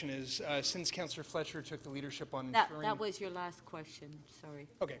last question is, since Councillor Fletcher took the leadership on ensuring... That was your last question, sorry.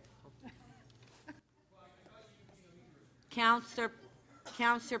 Okay.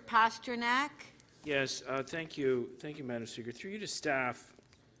 Councillor Pasternak? Yes, thank you, Madam Speaker. Through you to staff,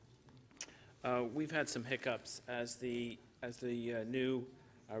 we've had some hiccups as the new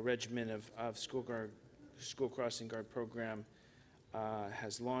regimen of school crossing guard program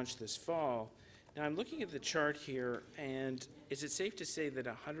has launched this fall. Now I'm looking at the chart here, and is it safe to say that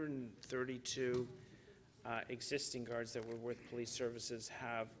 132 existing guards that were with police services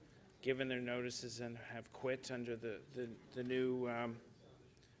have given their notices and have quit under the new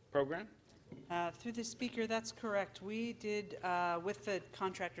program? Through the Speaker, that's correct. We did, with the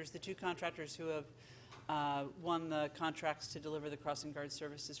contractors, the two contractors who have won the contracts to deliver the crossing guard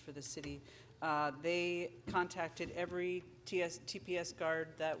services for the city, they contacted every TPS guard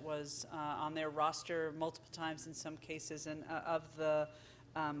that was on their roster multiple times in some cases, and of the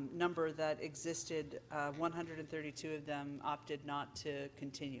number that existed, 132 of them opted not to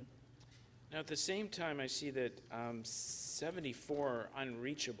continue. Now, at the same time, I see that 74 are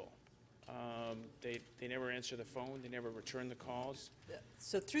unreachable. They never answer the phone. They never return the calls.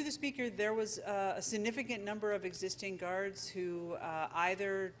 So through the Speaker, there was a significant number of existing guards who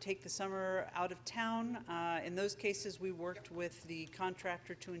either take the summer out of town. In those cases, we worked with the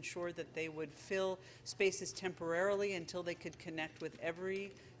contractor to ensure that they would fill spaces temporarily until they could connect with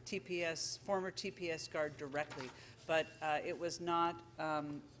every former TPS guard directly. But it was not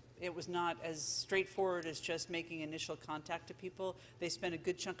as straightforward as just making initial contact to people. They spent a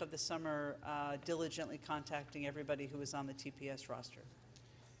good chunk of the summer diligently contacting everybody who was on the TPS roster.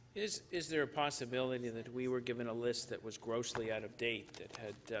 Is there a possibility that we were given a list that was grossly out of date, that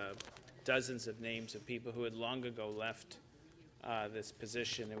had dozens of names of people who had long ago left this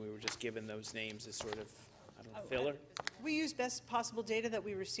position, and we were just given those names as sort of, I don't know, filler? We used best possible data that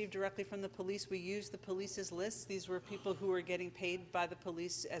we received directly from the police. We used the police's lists. These were people who were getting paid by the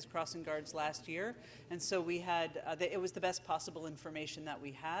police as crossing guards last year. And so we had, it was the best possible information that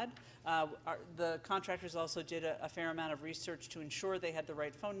we had. The contractors also did a fair amount of research to ensure they had the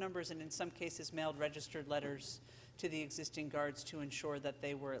right phone numbers, and in some cases mailed registered letters to the existing guards to ensure that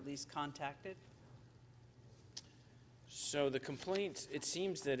they were at least contacted. So the complaint, it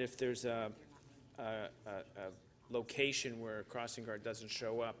seems that if there's a location where a crossing guard doesn't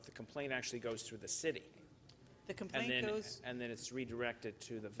show up, the complaint actually goes through the city. The complaint goes... And then it's redirected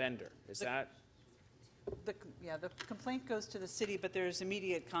to the vendor. Is that Yeah, the complaint goes to the city, but there's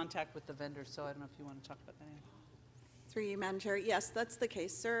immediate contact with the vendor, so I don't know if you want to talk about that. Through you, Madam Chair. Yes, that's the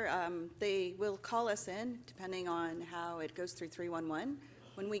case, sir. They will call us in, depending on how it goes through 311.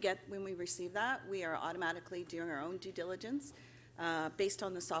 When we receive that, we are automatically doing our own due diligence based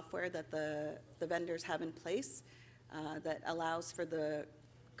on the software that the vendors have in place that allows for the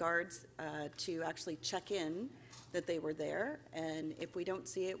guards to actually check in that they were there. And if we don't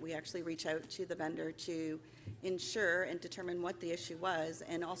see it, we actually reach out to the vendor to ensure and determine what the issue was,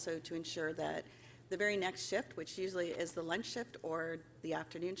 and also to ensure that the very next shift, which usually is the lunch shift or the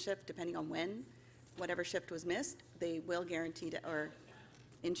afternoon shift, depending on when, whatever shift was missed, they will guarantee to, or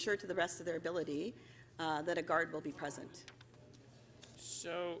ensure to the best of their ability that a guard will be present.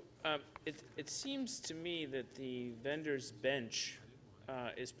 So it seems to me that the vendor's bench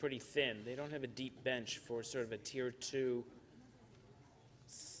is pretty thin. They don't have a deep bench for sort of a tier 2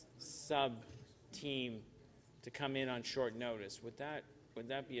 sub team to come in on short notice. Would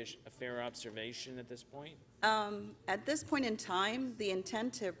that be a fair observation at this point? At this point in time, the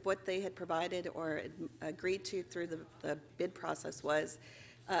intent of what they had provided or agreed to through the bid process was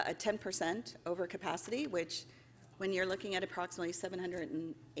a 10% over capacity, which when you're looking at approximately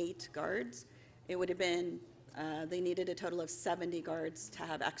 708 guards, it would have been, they needed a total of 70 guards to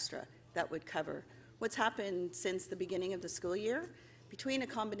have extra that would cover. What's happened since the beginning of the school year, between a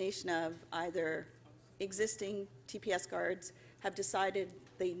combination of either existing TPS guards have decided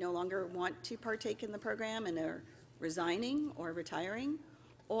they no longer want to partake in the program and are resigning or retiring,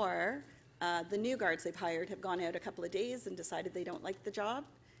 or the new guards they've hired have gone out a couple of days and decided they don't like the job,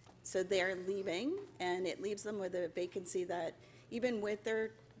 so they're leaving, and it leaves them with a vacancy that even with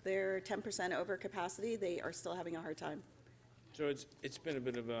their 10% over capacity, they are still having a hard time. So it's been a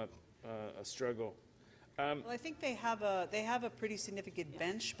bit of a struggle. Well, I think they have a pretty significant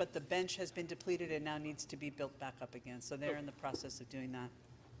bench, but the bench has been depleted and now needs to be built back up again. So they're in the process of doing that.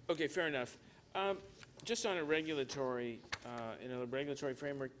 Okay, fair enough. Just on a regulatory, in a regulatory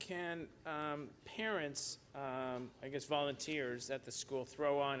framework, can parents, I guess volunteers at the school,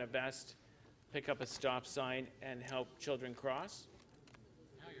 throw on a vest, pick up a stop sign, and help children cross?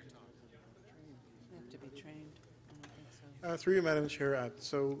 They have to be trained. Through you, Madam Chair,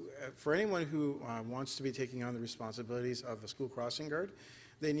 for anyone who wants to be taking on the responsibilities of a school crossing guard,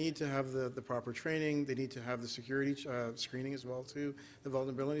 they need to have the proper training. They need to have the security screening as well, too, the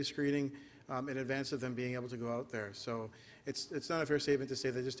vulnerability screening in advance of them being able to go out there. So it's not a fair statement to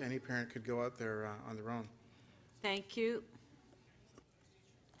say that just any parent could go out there on their own. Thank you.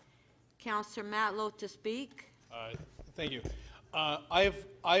 Councillor Matlow to speak. Thank you. I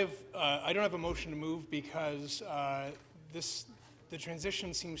don't have a motion to move because the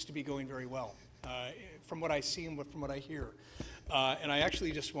transition seems to be going very well, from what I see and from what I hear. And I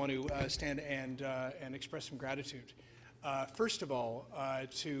actually just want to stand and express some gratitude. First of all,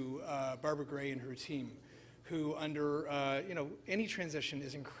 to Barbara Gray and her team, who under, any transition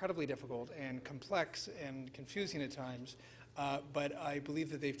is incredibly difficult and complex and confusing at times, but I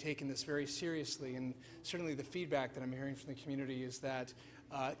believe that they've taken this very seriously, and certainly the feedback that I'm hearing from the community is that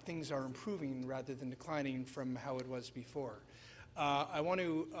things are improving rather than declining from how it was before. I want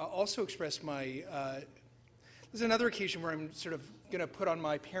to also express my, there's another occasion where I'm sort of going to put on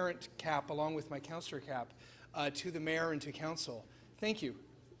my parent cap along with my councillor cap to the mayor and to council. Thank you.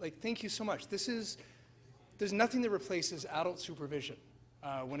 Thank you so much. There's nothing that replaces adult supervision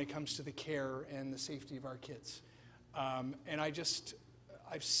when it comes to the care and the safety of our kids. And I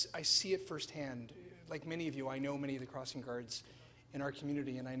see it firsthand. Like many of you, I know many of the crossing guards in our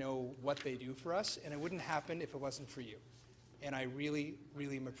community, and I know what they do for us, and it wouldn't happen if it wasn't for you. And I really,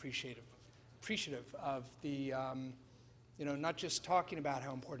 really am appreciative of the, not just talking about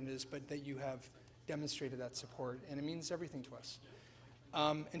how important it is, but that you have demonstrated that support, and it means everything to us.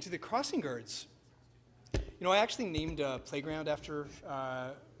 And to the crossing guards, I actually named a playground after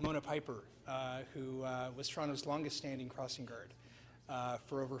Mona Piper, who was Toronto's longest-standing crossing guard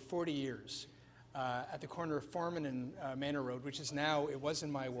for over 40 years. At the corner of Foreman and Manor Road, which is now, it was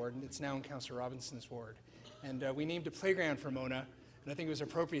in my ward, and it's now in Councillor Robinson's ward. And we named a playground for Mona, and I think it was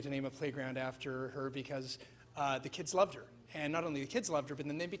appropriate to name a playground after her because the kids loved her. And not only the kids loved her, but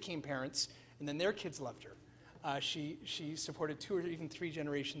then they became parents, and then their kids loved her. She supported 2 or even 3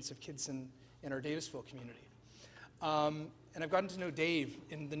 generations of kids in our Davisville community. And I've gotten to know Dave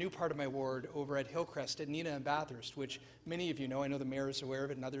in the new part of my ward over at Hillcrest at Nina and Bathurst, which many of you know. I know the mayor is aware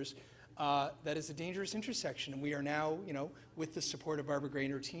of it and others. That is a dangerous intersection, and we are now, with the support of Barbara Gray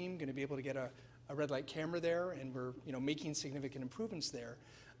and her team, going to be able to get a red light camera there, and we're, making significant improvements there.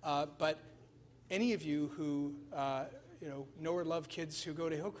 But any of you who, know or love kids who go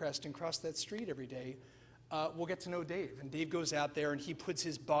to Hillcrest and cross that street every day will get to know Dave. And Dave goes out there and he puts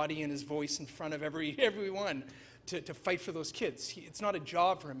his body and his voice in front of everyone to fight for those kids. It's not a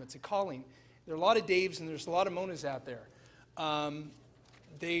job for him, it's a calling. There are a lot of Daves and there's a lot of Monas out there.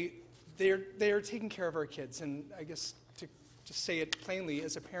 They are taking care of our kids. And I guess to say it plainly,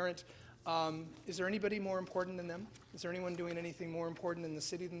 as a parent, is there anybody more important than them? Is there anyone doing anything more important in the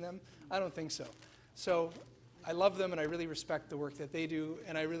city than them? I don't think so. So I love them and I really respect the work that they do,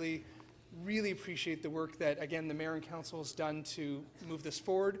 and I really appreciate the work that, again, the mayor and council has done to move this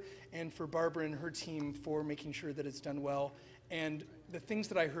forward, and for Barbara and her team for making sure that it's done well. And the things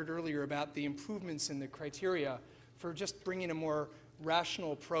that I heard earlier about the improvements in the criteria for just bringing a more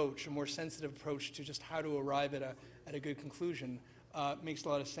rational approach, a more sensitive approach to just how to arrive at a good conclusion makes a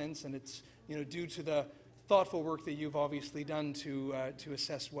lot of sense, and it's due to the thoughtful work that you've obviously done to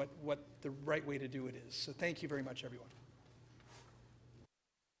assess what the right way to do it is. So thank you very much, everyone.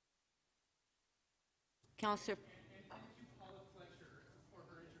 Councillor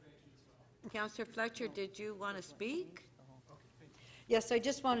Fletcher, did you want to speak? Yes, I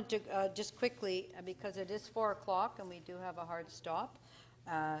just wanted to, just quickly, because it is 4 o'clock and we do have a hard stop,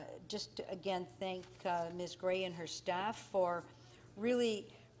 just to, again, thank Ms. Gray and her staff for really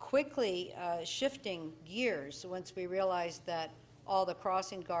quickly shifting gears once we realized that all the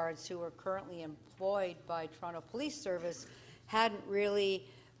crossing guards who are currently employed by Toronto Police Service hadn't really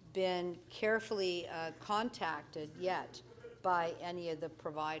been carefully contacted yet by any of the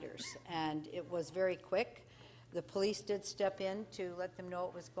providers. And it was very quick. The police did step in to let them know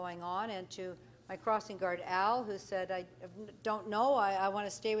what was going on, and to my crossing guard, Al, who said, I don't know, I want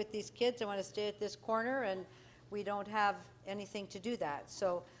to stay with these kids, I want to stay at this corner, and we don't have anything to do that.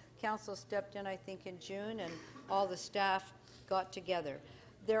 So council stepped in, I think, in June, and all the staff got together.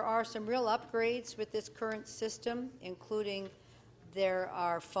 There are some real upgrades with this current system, including there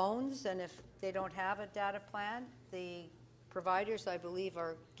are phones, and if they don't have a data plan, the providers, I believe,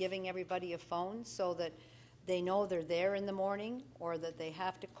 are giving everybody a phone so that they know they're there in the morning or that they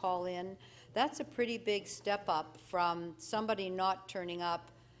have to call in. That's a pretty big step up from somebody not turning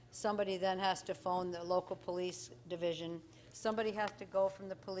up. Somebody then has to phone the local police division. Somebody has to go from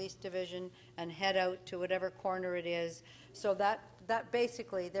the police division and head out to whatever corner it is. So that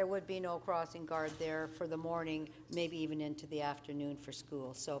basically, there would be no crossing guard there for the morning, maybe even into the afternoon for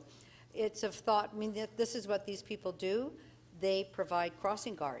school. So it's of thought, I mean, this is what these people do. They provide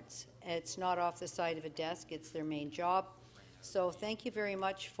crossing guards. It's not off the side of a desk, it's their main job. So thank you very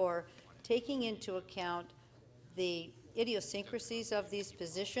much for taking into account the idiosyncrasies of these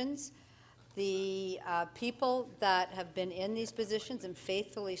positions, the people that have been in these positions and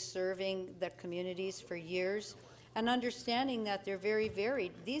faithfully serving the communities for years, and understanding that they're very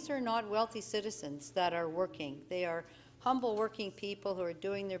varied. These are not wealthy citizens that are working. They are humble working people who are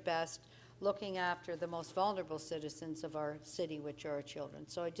doing their best, looking after the most vulnerable citizens of our city, which are our children.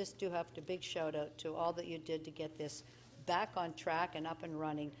 So I just do have to big shout out to all that you did to get this back on track and up and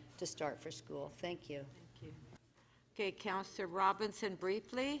running to start for school. Thank you. Thank you. Okay, Councillor Robinson,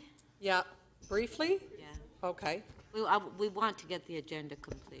 briefly. Yeah, briefly? Yeah. Okay. We want to get the agenda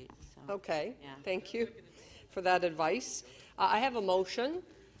complete. So. Okay, yeah. Thank you for that advice. I have a motion.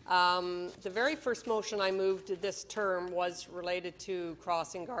 The very first motion I moved this term was related to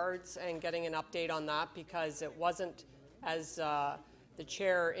crossing guards and getting an update on that, because it wasn't, as the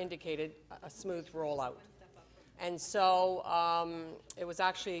chair indicated, a smooth rollout. And so it was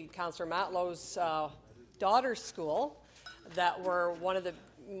actually Councillor Matlow's daughter's school that were one of the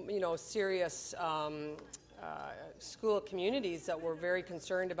serious school communities that were very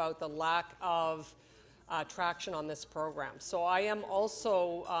concerned about the lack of traction on this program. So I am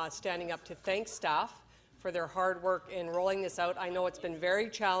also standing up to thank staff for their hard work in rolling this out. I know it's been very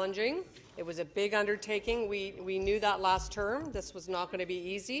challenging. It was a big undertaking. We knew that last term. This was not going to be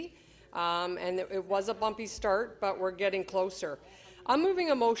easy. And it was a bumpy start, but we're getting closer. I'm moving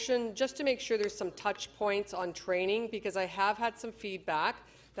a motion just to make sure there's some touch points on training, because I have had some feedback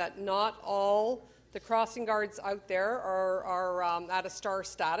that not all the crossing guards out there are at a star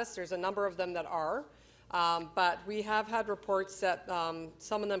status. There's a number of them that are. But we have had reports that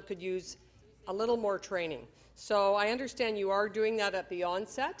some of them could use a little more training. So I understand you are doing that at the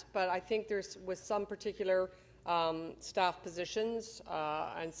onset, but I think there's, with some particular staff positions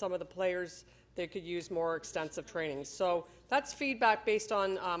and some of the players, they could use more extensive training. So that's feedback based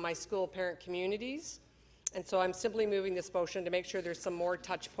on my school parent communities. And so I'm simply moving this motion to make sure there's some more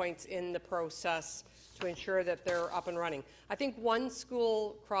touch points in the process to ensure that they're up and running. I think one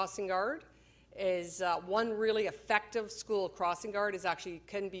school crossing guard is one really effective school crossing guard is actually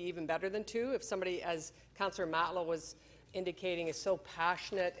can be even better than two. If somebody, as Councillor Matlow was indicating is so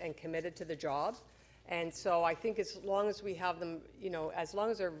passionate and committed to the job. And so I think as long as we have them, as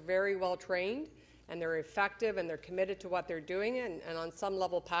long as they're very well trained and they're effective and they're committed to what they're doing and on some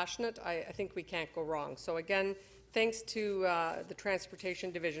level passionate, I think we can't go wrong. So again, thanks to the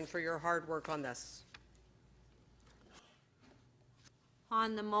Transportation Division for your hard work on this.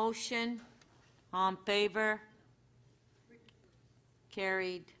 On the motion, all in favor?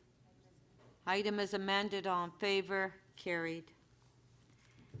 Carried. Item is amended, all in favor? Carried.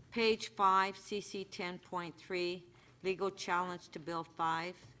 Page 5, CC 10.3, legal challenge to Bill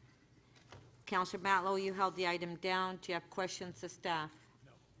 5. Councillor Matlow, you held the item down. Do you have questions of staff?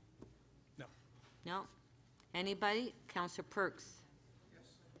 No. No? Anybody? Councillor Perks.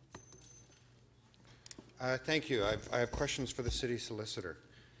 Thank you. I have questions for the city solicitor.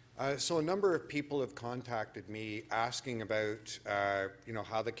 So a number of people have contacted me asking about,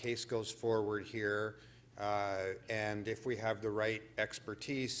 how the case goes forward here, and if we have the right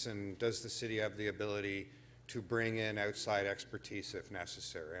expertise, and does the city have the ability to bring in outside expertise if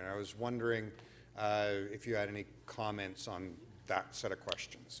necessary. And I was wondering if you had any comments on that set of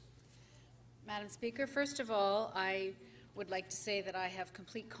questions. Madam Speaker, first of all, I would like to say that I have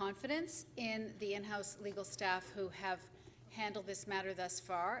complete confidence in the in-house legal staff who have handled this matter thus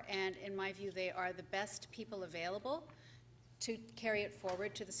far, and in my view, they are the best people available to carry it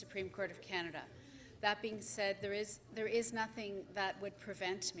forward to the Supreme Court of Canada. That being said, there is nothing that would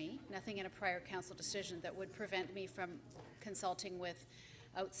prevent me, nothing in a prior council decision that would prevent me from consulting with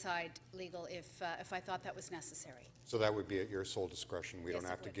outside legal if I thought that was necessary. So that would be at your sole discretion. We Yes, don't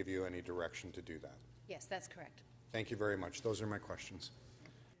have it to would. give you any direction to do that. Yes, that's correct. Thank you very much. Those are my questions.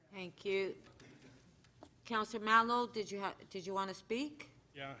 Thank you. Councillor Matlow, did you want to speak?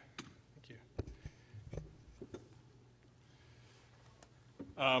 Yeah, thank you.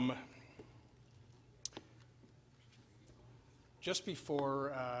 Just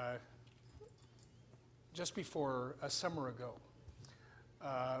before a summer ago,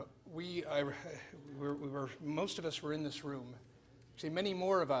 most of us were in this room. Actually, many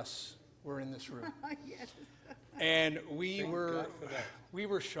more of us were in this room. Yes. And we were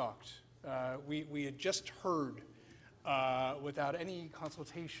shocked. We had just heard, without any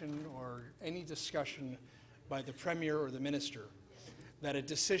consultation or any discussion by the Premier or the Minister, that a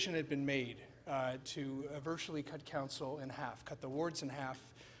decision had been made to virtually cut council in half, cut the wards in half,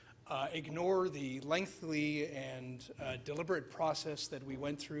 ignore the lengthy and deliberate process that we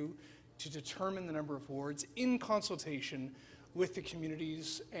went through to determine the number of wards in consultation with the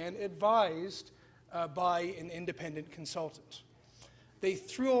communities and advised by an independent consultant. They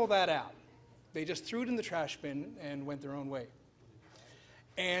threw all that out. They just threw it in the trash bin and went their own way.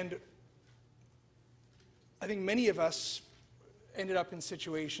 And I think many of us ended up in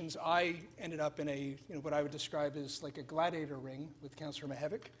situations. I ended up in a, what I would describe as like a gladiator ring with Councillor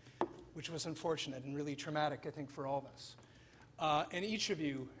Mihevc, which was unfortunate and really traumatic, I think, for all of us. And each of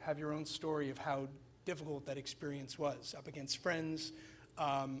you have your own story of how difficult that experience was, up against friends,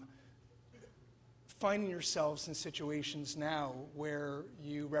 finding yourselves in situations now where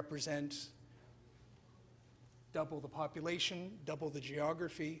you represent double the population, double the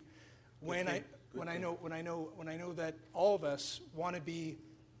geography. When I know that all of us want to be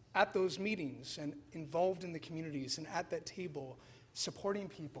at those meetings and involved in the communities and at that table, supporting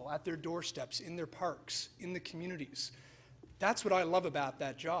people at their doorsteps, in their parks, in the communities. That's what I love about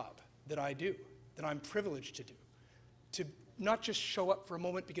that job that I do, that I'm privileged to do. To not just show up for a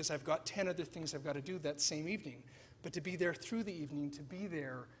moment because I've got 10 other things I've got to do that same evening, but to be there through the evening, to be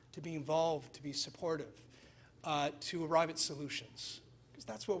there, to be involved, to be supportive, to arrive at solutions. Because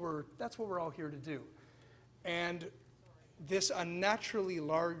that's what we're all here to do. And this unnaturally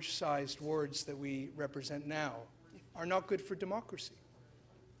large-sized wards that we represent now are not good for democracy.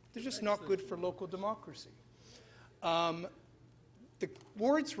 They're just not good for local democracy. The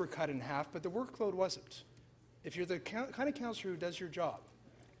wards were cut in half, but the workload wasn't. If you're the kind of councillor who does your job,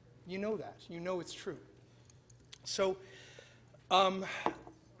 you know that. You know it's true. So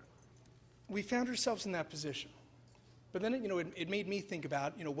we found ourselves in that position. But then, it made me think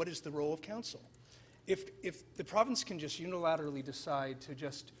about, what is the role of council? If the province can just unilaterally decide to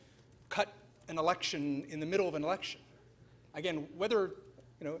just cut an election in the middle of an election, again, whether,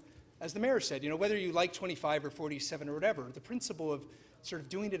 as the mayor said, whether you like 25 or 47 or whatever, the principle of sort of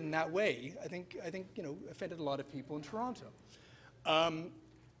doing it in that way, I think offended a lot of people in Toronto. And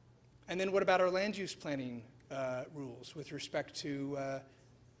then what about our land use planning rules with respect to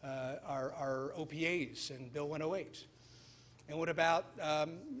our OPAs and Bill 108? And what about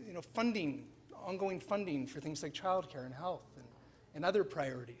funding, ongoing funding for things like childcare and health and other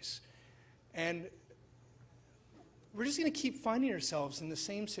priorities? And we're just going to keep finding ourselves in the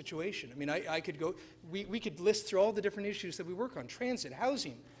same situation. I mean, I could go, we could list through all the different issues that we work on: transit,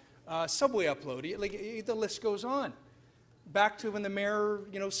 housing, subway upload, like the list goes on. Back to when the mayor,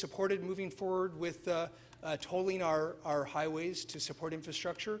 supported moving forward with tolling our highways to support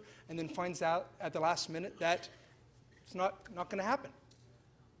infrastructure, and then finds out at the last minute that it's not going to happen.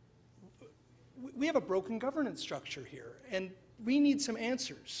 We have a broken governance structure here, and we need some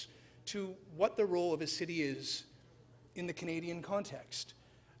answers to what the role of a city is in the Canadian context.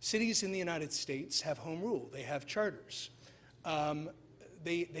 Cities in the United States have home rule. They have charters.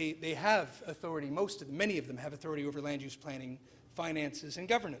 They have authority, many of them have authority over land use planning, finances, and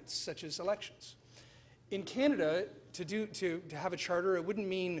governance, such as elections. In Canada, to have a charter, it wouldn't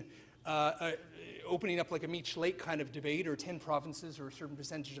mean opening up like a Meech Lake kind of debate, or 10 provinces, or a certain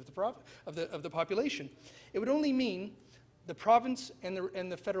percentage of the population. It would only mean the province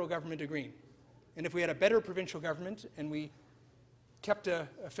and the federal government agreeing. And if we had a better provincial government and we kept a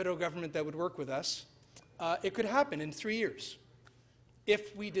federal government that would work with us, it could happen in 3 years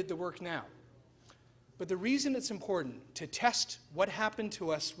if we did the work now. But the reason it's important to test what happened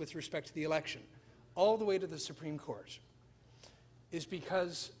to us with respect to the election all the way to the Supreme Court is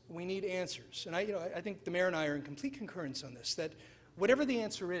because we need answers. And I think the mayor and I are in complete concurrence on this, that whatever the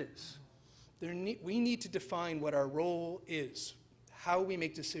answer is, we need to define what our role is, how we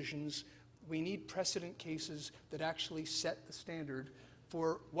make decisions. We need precedent cases that actually set the standard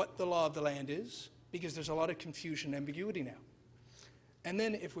for what the law of the land is, because there's a lot of confusion and ambiguity now. And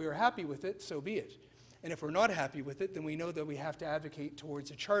then if we are happy with it, so be it. And if we're not happy with it, then we know that we have to advocate towards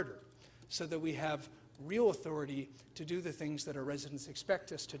a charter so that we have real authority to do the things that our residents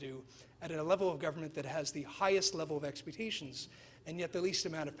expect us to do at a level of government that has the highest level of expectations and yet the least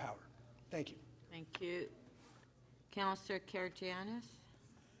amount of power. Thank you. Thank you. Councillor Karygiannis.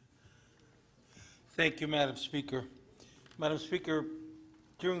 Thank you, Madam Speaker. Madam Speaker,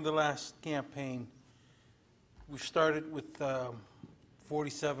 during the last campaign, we started with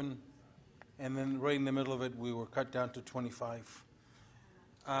 47, and then right in the middle of it, we were cut down to 25.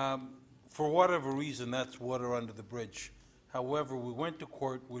 For whatever reason, that's water under the bridge. However, we went to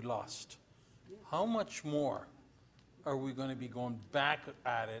court, we lost. How much more are we going to be going back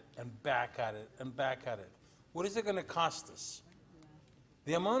at it and back at it and back at it? What is it going to cost us?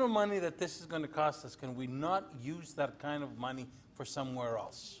 The amount of money that this is going to cost us, can we not use that kind of money for somewhere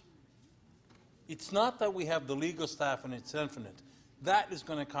else? It's not that we have the legal staff and it's infinite. That is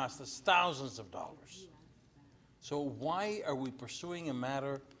going to cost us thousands of dollars. So why are we pursuing a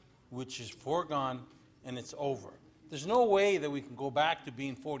matter which is foregone and it's over? There's no way that we can go back to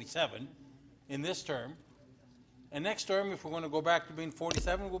being 47 in this term. And next term, if we're going to go back to being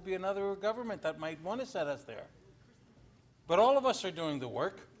 47, will be another government that might want to set us there. But all of us are doing the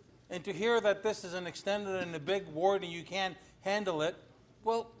work. And to hear that this is an extended and a big ward and you can't handle it,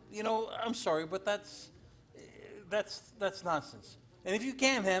 well, I'm sorry, but that's nonsense. And if you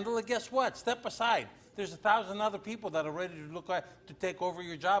can't handle it, guess what? Step aside. There's 1,000 other people that are ready to take over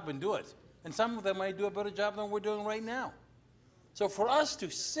your job and do it. And some of them might do a better job than we're doing right now. So for us to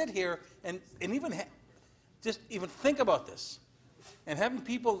sit here and even just think about this, and having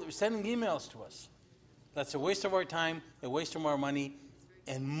people sending emails to us, that's a waste of our time, a waste of our money,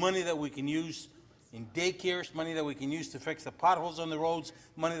 and money that we can use in daycares, money that we can use to fix the potholes on the roads,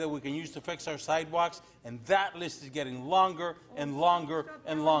 money that we can use to fix our sidewalks, and that list is getting longer and longer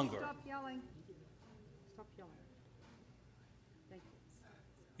and longer. Stop yelling. Stop yelling. Thank you.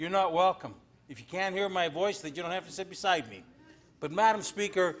 You're not welcome. If you can't hear my voice, then you don't have to sit beside me. But Madam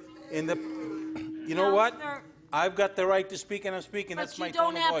Speaker, you know what? I've got the right to speak, and I'm speaking. That's my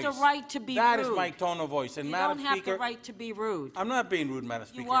tone of voice. But you don't have the right to be rude. That is my tone of voice. And Madam Speaker, you don't have the right to be rude. I'm not being rude, Madam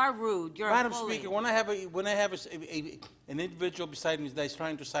Speaker. You are rude. You're Madam a bully. Speaker, when I have an individual beside me that's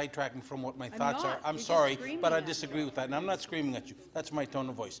trying to sidetrack me from what my thoughts are, I'm sorry, but I disagree with that, and I'm not screaming at you. That's my tone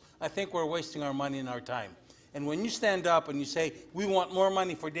of voice. I think we're wasting our money and our time. And when you stand up and you say, we want more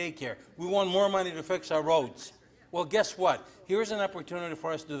money for daycare, we want more money to fix our roads, well, guess what? Here's an opportunity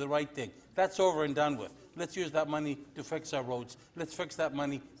for us to do the right thing. That's over and done with. Let's use that money to fix our roads. Let's fix that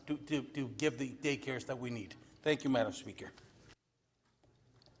money to give the daycares that we need. Thank you, Madam Speaker.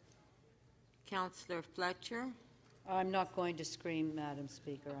 Councillor Fletcher. I'm not going to scream, Madam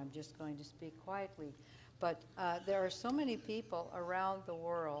Speaker. I'm just going to speak quietly. But there are so many people around the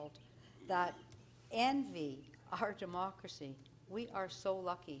world that envy our democracy. We are so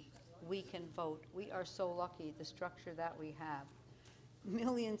lucky we can vote. We are so lucky the structure that we have.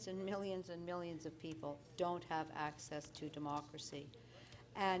 Millions and millions and millions of people don't have access to democracy.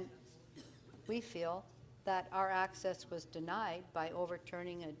 And we feel that our access was denied by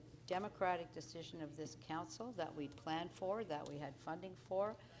overturning democratic decision of this council that we planned for, that we had funding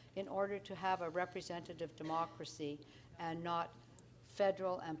for, in order to have a representative democracy and not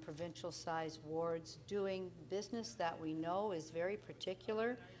federal and provincial sized wards doing business that we know is very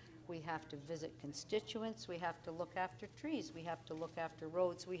particular. We have to visit constituents, we have to look after trees, we have to look after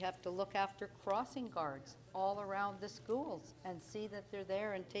roads, we have to look after crossing guards all around the schools and see that they're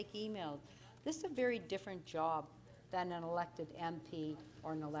there and take emails. This is a very different job than an elected MP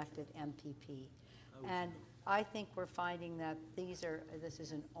or an elected MPP. And I think we're finding that this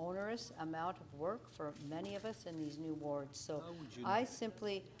is an onerous amount of work for many of us in these new wards. So I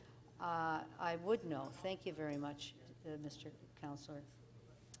simply, I would know. Thank you very much, Mr. Councillor.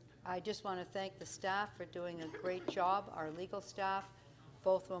 I just want to thank the staff for doing a great job, our legal staff,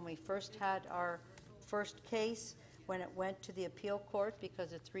 both when we first had our first case, when it went to the appeal court,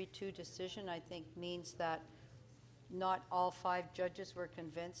 because a 3-2 decision, I think, means that not all 5 judges were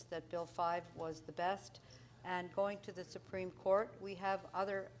convinced that Bill 5 was the best. And going to the Supreme Court, we have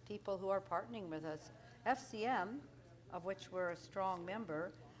other people who are partnering with us. FCM, of which we're a strong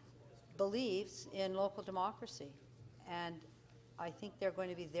member, believes in local democracy. And I think they're going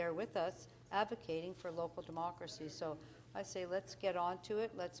to be there with us advocating for local democracy. So I say let's get on to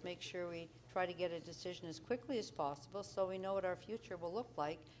it. Let's make sure we try to get a decision as quickly as possible so we know what our future will look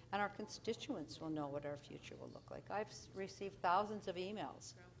like and our constituents will know what our future will look like. I've received thousands of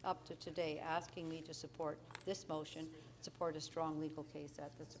emails up to today asking me to support this motion, support a strong legal case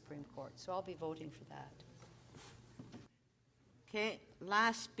at the Supreme Court. So I'll be voting for that. Okay,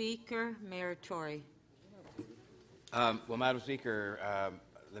 last speaker, Mayor Tory. Well, Madam Speaker,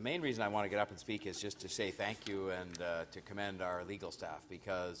 the main reason I want to get up and speak is just to say thank you and to commend our legal staff,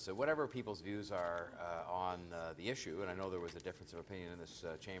 because whatever people's views are on the issue, and I know there was a difference of opinion in this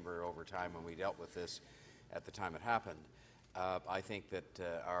chamber over time when we dealt with this at the time it happened, I think that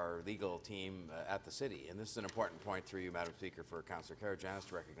our legal team at the city, and this is an important point through you, Madam Speaker, for Councillor Karygiannis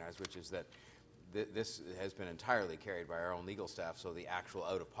to recognize, which is that this has been entirely carried by our own legal staff, so the actual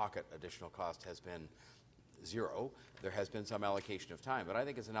out-of-pocket additional cost has been zero. There has been some allocation of time, but I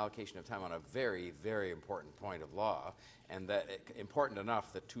think it's an allocation of time on a very, very important point of law, and that important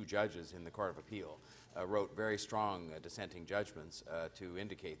enough that 2 judges in the Court of Appeal wrote very strong dissenting judgments to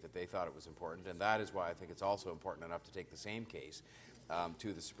indicate that they thought it was important, and that is why I think it's also important enough to take the same case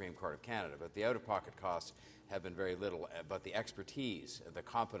to the Supreme Court of Canada. But the out-of-pocket costs have been very little, but the expertise, the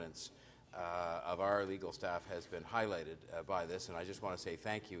competence of our legal staff has been highlighted by this, and I just want to say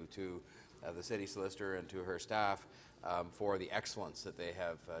thank you to the city solicitor and to her staff for the excellence that they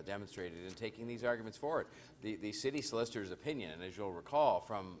have demonstrated in taking these arguments forward. The city solicitor's opinion, as you'll recall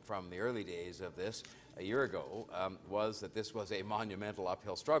from the early days of this a year ago, was that this was a monumental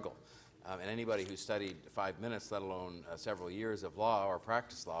uphill struggle. And anybody who studied 5 minutes, let alone several years of law or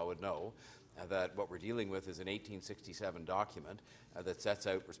practice law, would know that what we're dealing with is an 1867 document that sets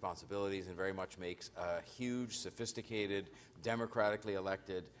out responsibilities and very much makes a huge, sophisticated, democratically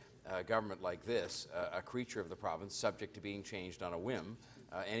elected government like this a creature of the province, subject to being changed on a whim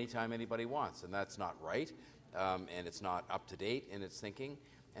anytime anybody wants. And that's not right, and it's not up to date in its thinking.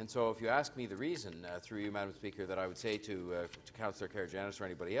 And so if you ask me the reason, through you, Madam Speaker, that I would say to Councillor Karygiannis or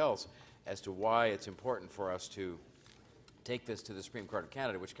anybody else as to why it's important for us to take this to the Supreme Court of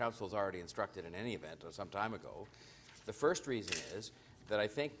Canada, which Council has already instructed in any event some time ago, the first reason is that I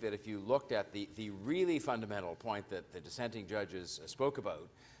think that if you looked at the really fundamental point that the dissenting judges spoke about,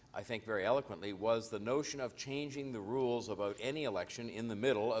 I think very eloquently, was the notion of changing the rules about any election in the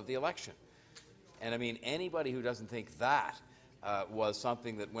middle of the election. And I mean, anybody who doesn't think that was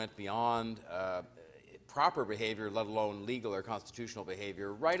something that went beyond proper behavior, let alone legal or constitutional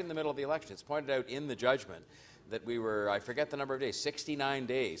behavior, right in the middle of the election. It's pointed out in the judgment that we were, I forget the number of days, 69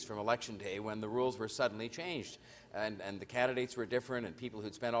 days from Election Day when the rules were suddenly changed. And the candidates were different, and people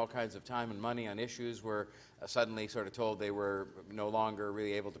who'd spent all kinds of time and money on issues were suddenly sort of told they were no longer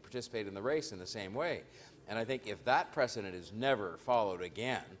really able to participate in the race in the same way. And I think if that precedent is never followed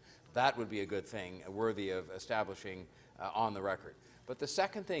again, that would be a good thing, worthy of establishing on the record. But the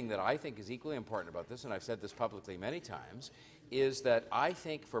second thing that I think is equally important about this, and I've said this publicly many times, is that I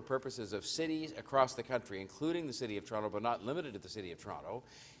think for purposes of cities across the country, including the City of Toronto, but not limited to the City of Toronto,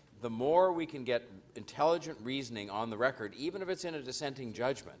 the more we can get intelligent reasoning on the record, even if it's in a dissenting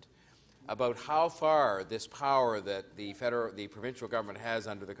judgment, about how far this power that the provincial government has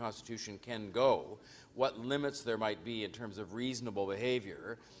under the Constitution can go, what limits there might be in terms of reasonable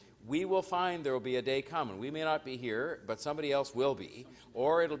behavior, we will find there will be a day coming. We may not be here, but somebody else will be,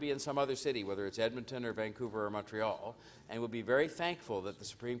 or it'll be in some other city, whether it's Edmonton or Vancouver or Montreal, and we'll be very thankful that the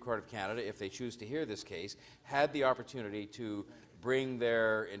Supreme Court of Canada, if they choose to hear this case, had the opportunity to bring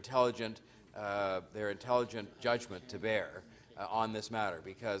their intelligent judgment to bear on this matter,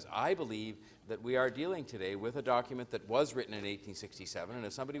 because I believe that we are dealing today with a document that was written in 1867, and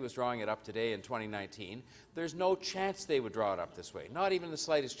if somebody was drawing it up today in 2019, there's no chance they would draw it up this way, not even the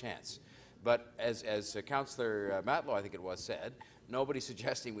slightest chance. But as Councillor Matlow, I think it was, said, nobody's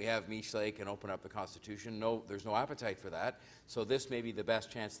suggesting we have Meech Lake and open up the Constitution. No, there's no appetite for that. So this may be the best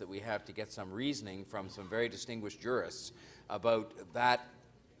chance that we have to get some reasoning from some very distinguished jurists about that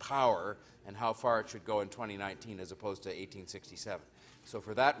power and how far it should go in 2019 as opposed to 1867. So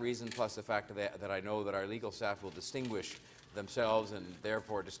for that reason, plus the fact that I know that our legal staff will distinguish themselves and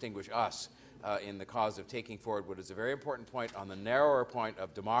therefore distinguish us in the cause of taking forward what is a very important point on the narrower point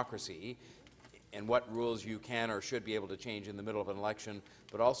of democracy and what rules you can or should be able to change in the middle of an election,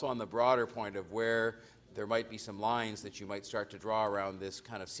 but also on the broader point of where there might be some lines that you might start to draw around this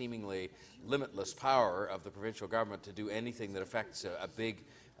kind of seemingly limitless power of the provincial government to do anything that affects a big,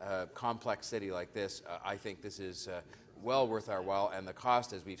 complex city like this. I think this is well worth our while, and the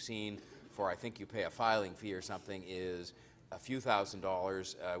cost, as we've seen, for I think you pay a filing fee or something, is a few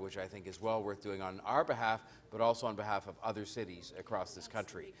 $1,000s, which I think is well worth doing on our behalf, but also on behalf of other cities across this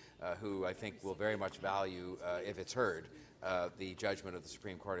country who I think will very much value, if it's heard, the judgment of the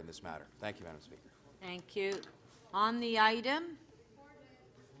Supreme Court in this matter. Thank you, Madam Speaker. Thank you. On the item,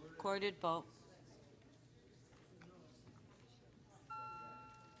 recorded vote.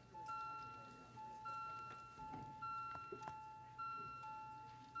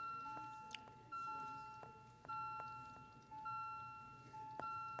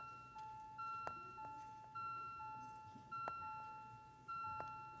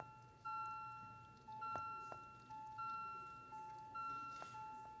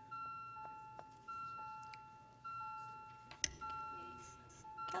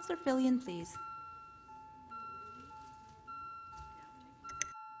 Councillor Fillion, please.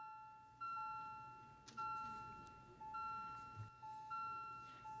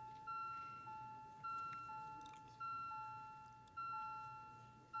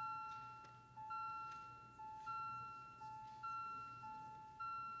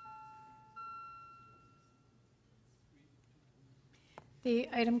 The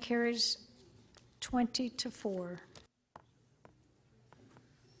item carries 20-4.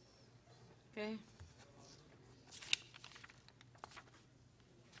 Okay.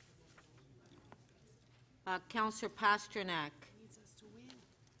 Councillor Pasternak.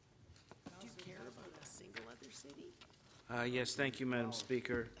 Yes, thank you, Madam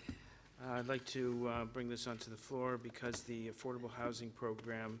Speaker. I'd like to bring this onto the floor because the Affordable Housing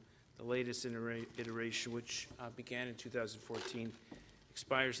Program, the latest iteration, which began in 2014,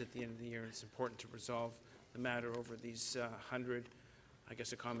 expires at the end of the year, and it's important to resolve the matter over these 100, I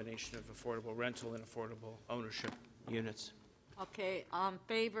guess a combination of affordable rental and affordable ownership units. Okay,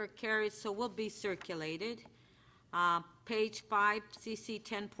 favor carries, so will be circulated. Page 5, CC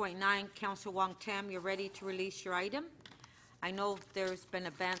 10.9, Councillor Wong Tam, you're ready to release your item. I know there's been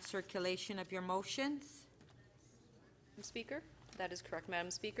advanced circulation of your motions. Madam Speaker, that is correct,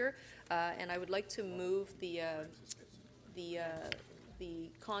 Madam Speaker, and I would like to move the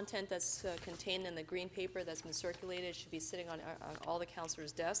content that's contained in the green paper that's been circulated should be sitting on all the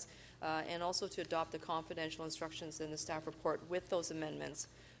councillors' desks, and also to adopt the confidential instructions in the staff report with those amendments,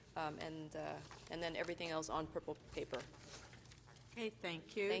 and then everything else on purple paper. Okay,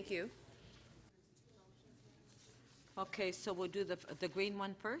 thank you. Thank you. Okay, so we'll do the green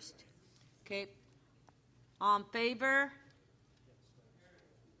one first. Okay. On favor?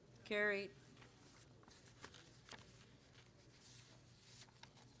 Carried.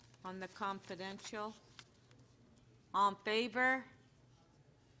 On the confidential? On favor?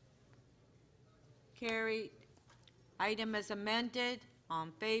 Carried. Item as amended.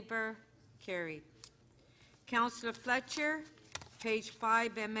 On favor? Carried. Councillor Fletcher, page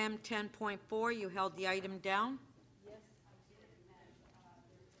 5, MM 10.4, you held the item down.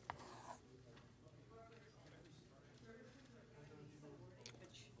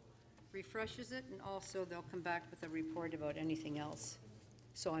 Refreshes it, and also they'll come back with a report about anything else.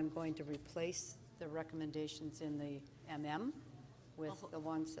 So I'm going to replace the recommendations in the MM with the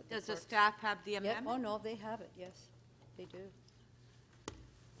ones that... Does the staff have the amendment? Oh, no, they have it, yes, they do.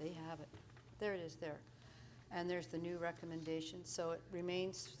 They have it. There it is there. And there's the new recommendation. So it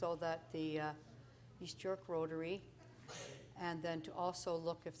remains so that the East York Rotary, and then to also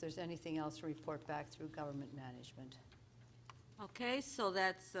look if there's anything else to report back through government management. Okay, so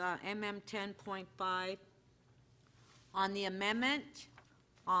that's MM 10.5. On the amendment,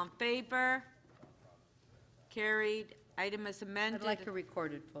 on favor, carried. Item is amended. I'd like a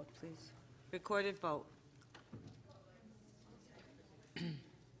recorded vote, please. Recorded vote.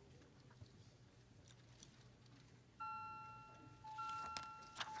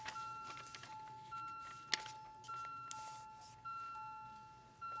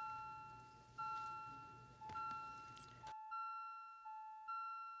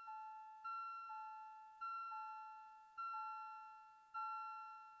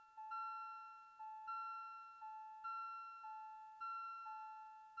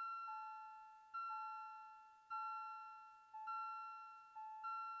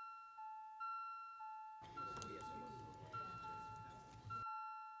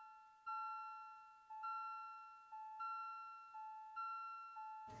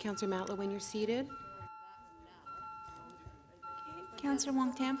 Councillor Matlow, when you're seated. Councillor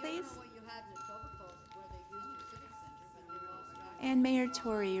Wong-Tam, please. And Mayor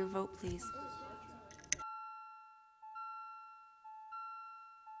Tory, your vote, please.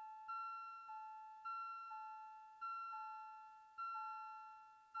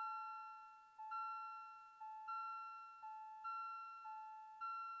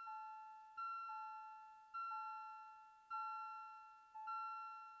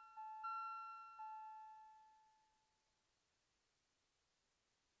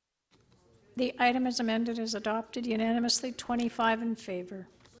 The item as amended is adopted unanimously, 25 in favor.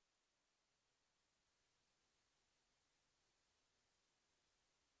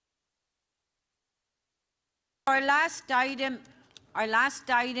 Our last item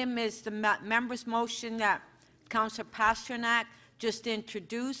is the member's motion that Councillor Pasternak just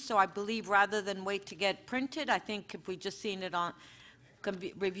introduced. So I believe rather than wait to get printed, I think if we just seen it on,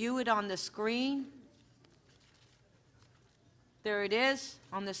 review it on the screen. There it is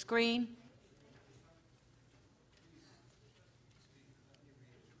on the screen.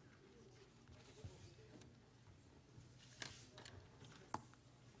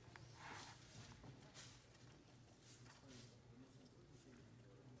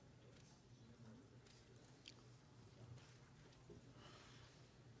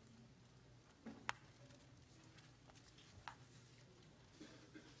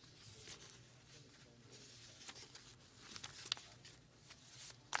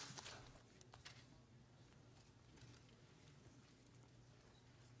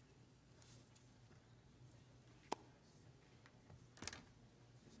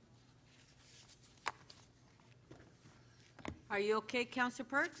 Are you okay, Councillor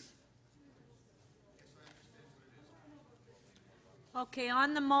Perks? Okay,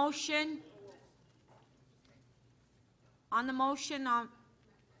 on the motion,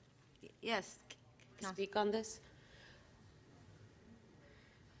 yes. Speak on this?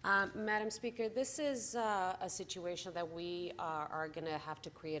 Madam Speaker, this is a situation that we are going to have to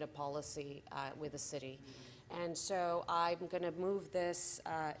create a policy with the city. And so I'm going to move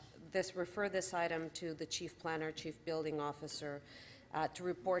refer this item to the Chief Planner, Chief Building Officer, to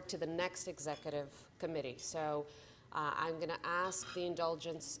report to the next Executive Committee. So I'm going to ask the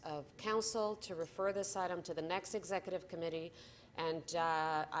indulgence of Council to refer this item to the next Executive Committee, and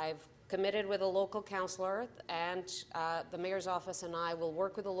I've committed with a local councillor, and the Mayor's office and I will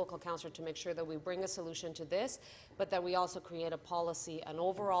work with the local councillor to make sure that we bring a solution to this, but that we also create a policy, an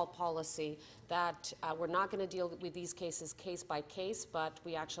overall policy, that we're not going to deal with these cases case by case, but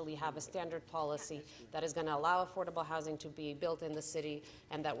we actually have a standard policy that is going to allow affordable housing to be built in the city,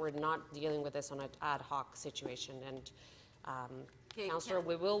 and that we're not dealing with this on an ad hoc situation. And Councillor,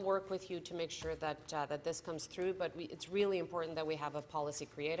 we will work with you to make sure that that this comes through, but it's really important that we have a policy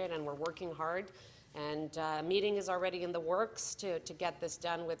created, and we're working hard. And a meeting is already in the works to get this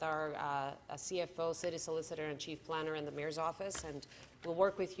done with our CFO, City Solicitor, and Chief Planner in the Mayor's office, and we'll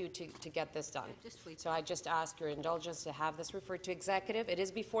work with you to get this done. So I just ask your indulgence to have this referred to Executive. It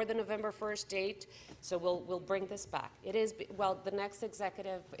is before the November 1st date, so we'll bring this back. It is, well, the next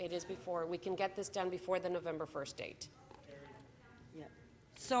Executive, it is before, we can get this done before the November 1st date.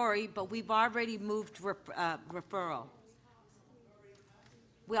 Sorry, but we've already moved referral.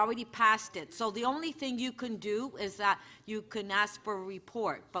 We already passed it. So the only thing you can do is that you can ask for a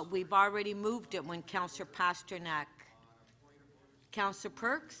report, but we've already moved it when Councillor Pasternak. Councillor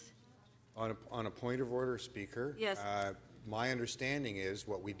Perks? On a point of order, Speaker. Yes. My understanding is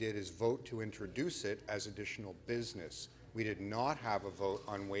what we did is vote to introduce it as additional business. We did not have a vote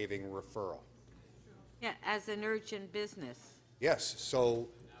on waiving referral. Yeah, as an urgent business. Yes, so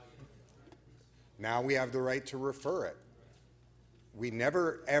now we have the right to refer it. We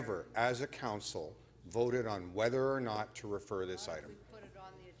never, ever, as a council, voted on whether or not to refer this item. Put it on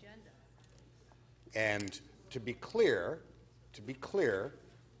the agenda. And to be clear,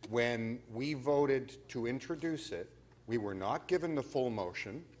 when we voted to introduce it, we were not given the full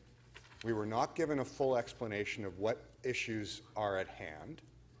motion. We were not given a full explanation of what issues are at hand.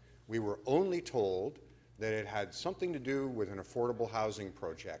 We were only told that it had something to do with an affordable housing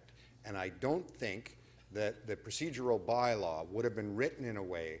project. And I don't think that the procedural bylaw would have been written in a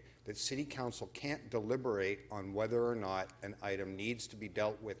way that City Council can't deliberate on whether or not an item needs to be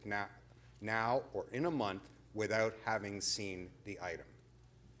dealt with now or in a month without having seen the item.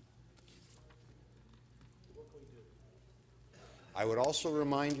 I would also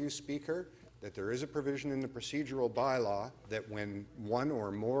remind you, Speaker, that there is a provision in the procedural bylaw that when one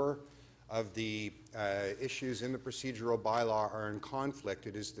or more of the issues in the procedural bylaw are in conflict,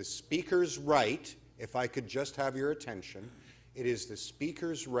 it is the Speaker's right, if I could just have your attention, It is the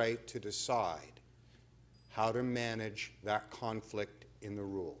Speaker's right to decide how to manage that conflict in the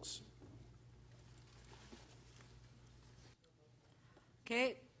rules.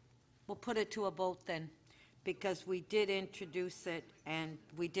 Okay, we'll put it to a vote then, because we did introduce it and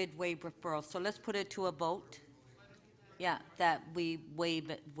we did waive referral. So let's put it to a vote. Yeah, that we waive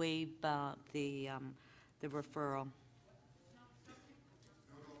the referral.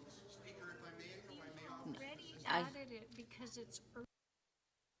 Already added it because it's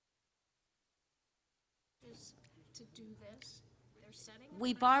to do this. They're setting.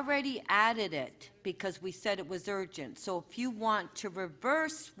 We've already added it because we said it was urgent. So if you want to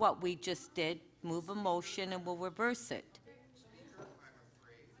reverse what we just did, move a motion and we'll reverse it.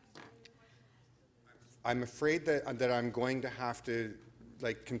 I'm afraid that I'm going to have to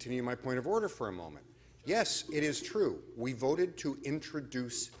continue my point of order for a moment. Yes, it is true. We voted to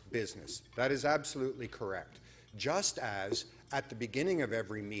introduce business. That is absolutely correct. Just as at the beginning of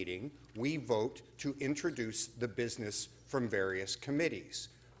every meeting, we vote to introduce the business from various committees.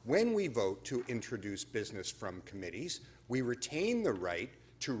 When we vote to introduce business from committees, we retain the right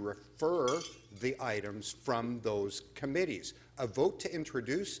to refer the items from those committees. A vote to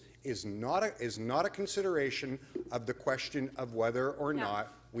introduce is not a consideration of the question of whether or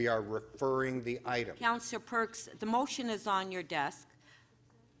not we are referring the item. Councillor Perks, the motion is on your desk.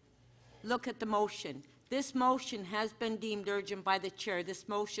 Look at the motion. This motion has been deemed urgent by the chair. This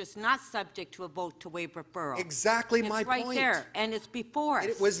motion is not subject to a vote to waive referral. Exactly my point. It's right there, and it's before us.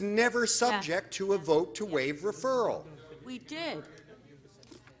 It was never subject to a vote to waive referral. We did.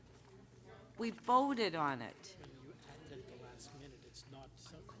 We voted on it.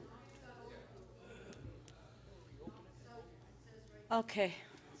 Okay.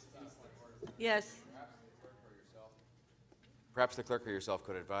 Yes. Perhaps the clerk or yourself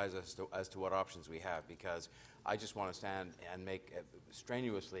could advise us as to what options we have, because I just want to stand and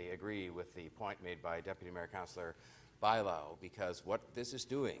strenuously agree with the point made by Deputy Mayor Councillor Bailão, because what this is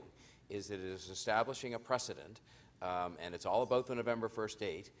doing is it is establishing a precedent, and it's all about the November 1st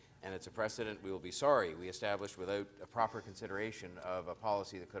date, and it's a precedent we will be sorry we established without a proper consideration of a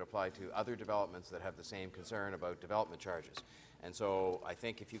policy that could apply to other developments that have the same concern about development charges. And so I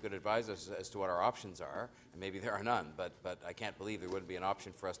think if you could advise us as to what our options are, and maybe there are none, but I can't believe there wouldn't be an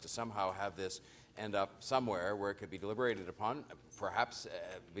option for us to somehow have this end up somewhere where it could be deliberated upon, perhaps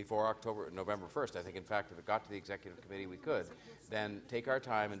before November 1st. I think, in fact, if it got to the Executive Committee, we could then take our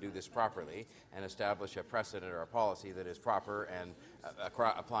time and do this properly and establish a precedent or a policy that is proper and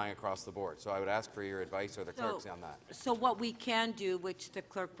applying across the board. So I would ask for your advice or the clerk's on that. So what we can do, which the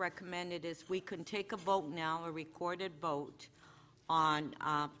clerk recommended, is we can take a vote now, a recorded vote, on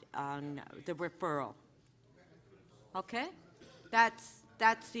the referral. Okay, that's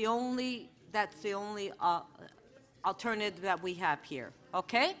the only alternative that we have here.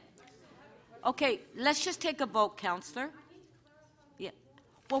 Okay. Okay, let's just take a vote, Councillor. Yeah.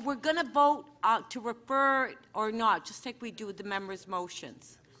 Well, we're going to vote to refer it or not, just like we do with the members'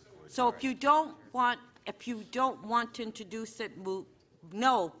 motions. So if you don't want to introduce it,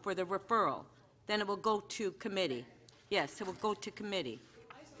 no for the referral, then it will go to committee. Yes, it will go to committee.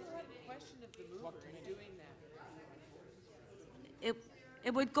 I still have a question of the mover doing that.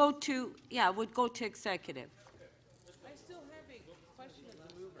 It would go to, yeah, it would go to executive. I still have a question of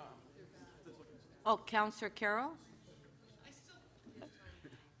the mover. Oh, Councillor Carroll?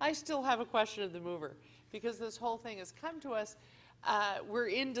 I still have a question of the mover, because this whole thing has come to us. We're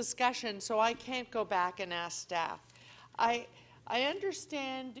in discussion, so I can't go back and ask staff. I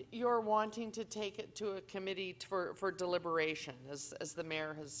understand you're wanting to take it to a committee for deliberation, as the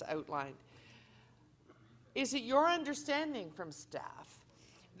mayor has outlined. Is it your understanding from staff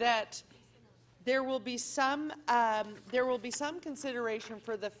that there will be some consideration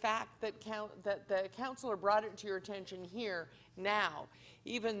for the fact that the councillor brought it to your attention here now,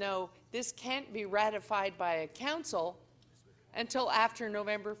 even though this can't be ratified by a council until after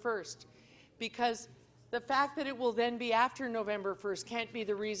November 1st, because the fact that it will then be after November 1st can't be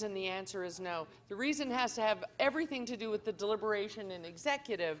the reason the answer is no. The reason has to have everything to do with the deliberation in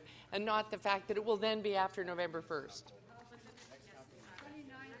executive and not the fact that it will then be after November 1st.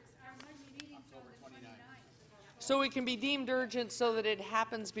 So it can be deemed urgent so that it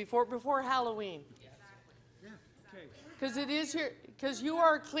happens before Halloween. Because it is here, because you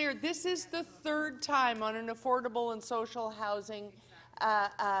are clear, this is the third time on an affordable and social housing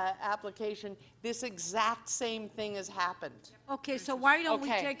application, this exact same thing has happened. Okay, so why don't we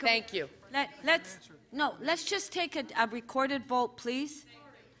take a... thank you. Let's just take a recorded vote, please.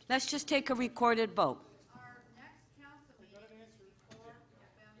 Let's just take a recorded vote.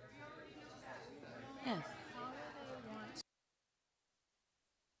 Yes.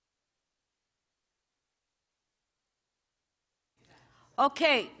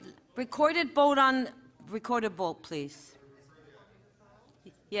 Okay, recorded vote, please.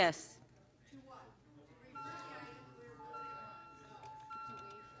 Yes.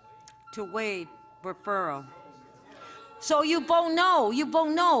 To waive referral. So you vote no,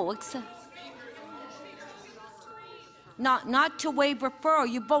 Not to waive referral,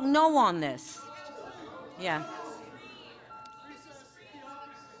 you vote no on this. Yeah.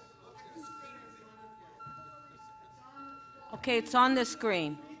 Okay, it's on the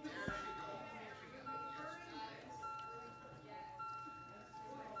screen.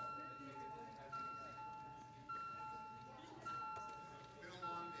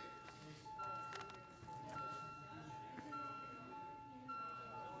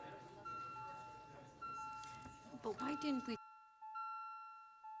 But why didn't we?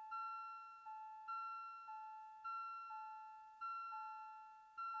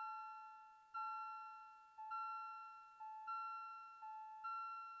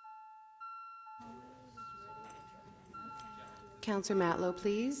 Councillor Matlow,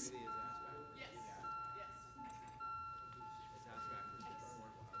 please.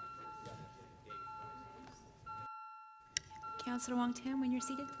 Councillor Wong-Tam, when you're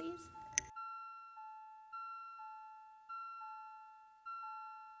seated, please.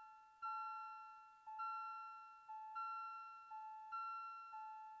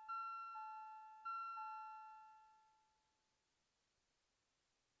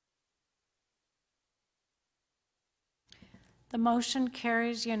 The motion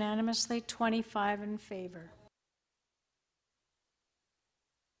carries unanimously, 25 in favor.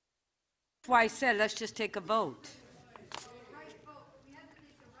 That's why I said, let's just take a vote.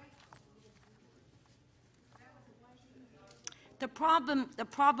 The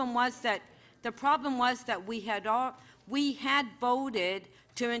problem was that we had voted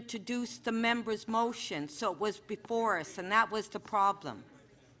to introduce the member's motion, so it was before us, and that was the problem.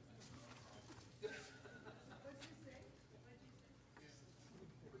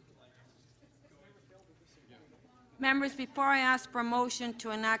 Members, before I ask for a motion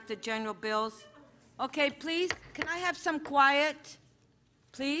to enact the general bills, okay, please, can I have some quiet,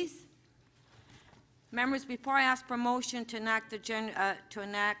 please? Members, before I ask for a motion to enact the general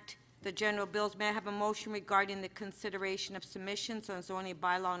bills, may I have a motion regarding the consideration of submissions on zoning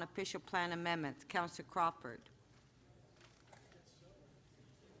bylaw and official plan amendments? Councillor Crawford.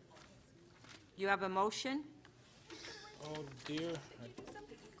 You have a motion? Oh dear,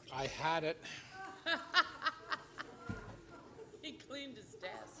 I had it. He cleaned his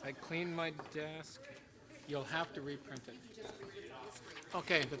desk. I cleaned my desk. You'll have to reprint it.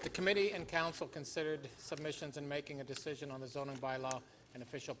 Okay, that the committee and council considered submissions and making a decision on the zoning bylaw and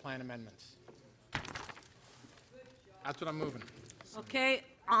official plan amendments. That's what I'm moving. Okay,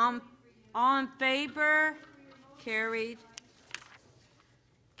 all in favor? Carried.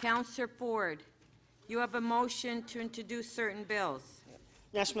 Councillor Ford, you have a motion to introduce certain bills.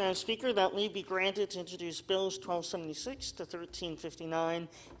 Yes, Madam Speaker, that leave be granted to introduce bills 1276 to 1359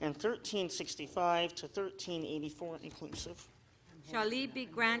 and 1365 to 1384 inclusive. Shall leave be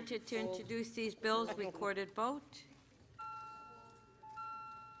granted to introduce these bills? Recorded vote.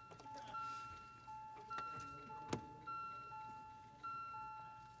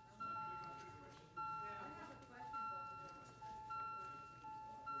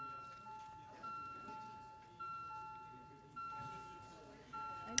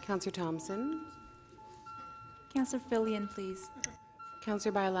 Councillor Thompson. Councillor Fillion, please.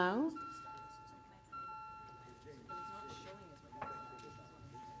 Councillor Bailao.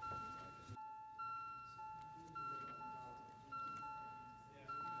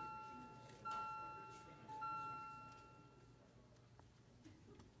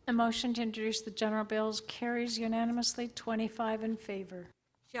 The motion to introduce the general bills carries unanimously, 25 in favor.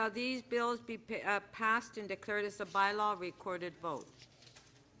 Shall these bills be passed and declared as a bylaw? Recorded vote.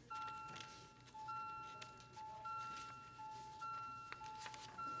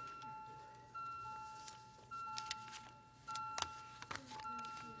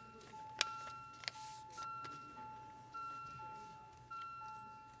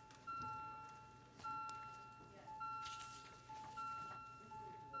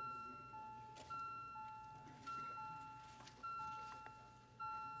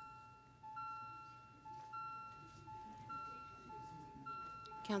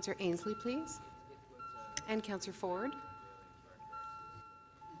 Councillor Ainsley, please. And Councillor Ford.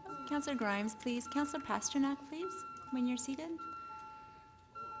 Councillor Grimes, please. Councillor Pasternak, please, when you're seated.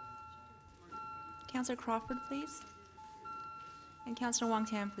 Councillor Crawford, please. And Councillor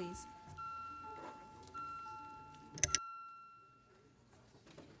Wong-Tam, please.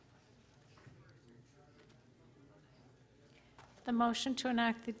 The motion to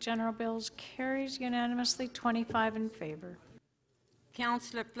enact the general bills carries unanimously, 25 in favor.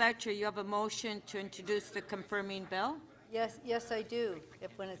 Councillor Fletcher, you have a motion to introduce the confirming bill? Yes, I do,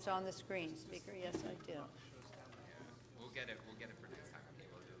 when it's on the screen, Speaker, yes, I do. We'll get it for next time. Okay,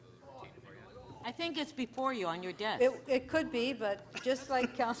 we'll do a little routine for you. I think it's before you on your desk. It could be, but just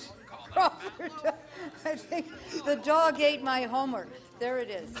like Councillor Crawford, I think the dog ate my homework. There it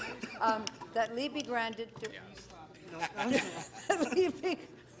is. That leave be granted to... that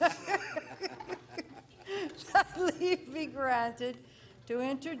leave be granted to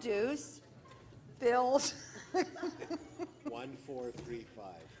introduce bills... 1435.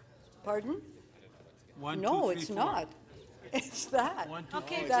 Pardon? One, No, two, three, it's four. not. It's that.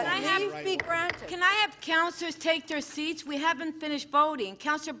 Okay, That can I have leave be granted. Can I have councillors take their seats? We haven't finished voting.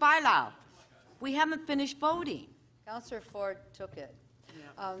 Councillor Bailao, we haven't finished voting. Councillor Ford took it.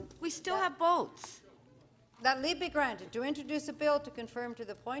 We still have votes. That leave be granted to introduce a bill to confirm to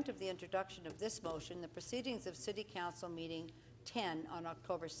the point of the introduction of this motion the proceedings of City Council meeting 10 on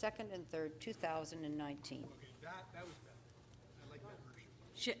October 2nd and 3rd, 2019.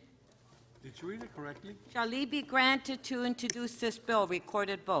 Did you read it correctly? Shall leave be granted to introduce this bill?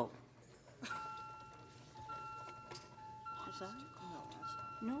 Recorded vote. Is that?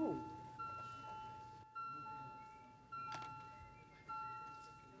 No.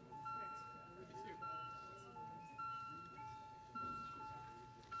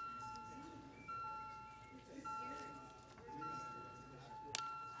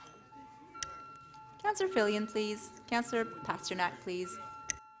 Councillor Fillion, please. Councillor Pasternak, please.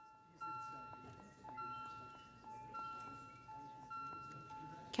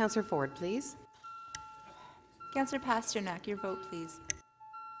 Councillor Ford, please. Councillor Pasternak, your vote, please.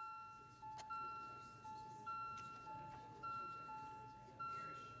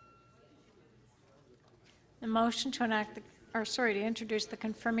 The motion to enact to introduce the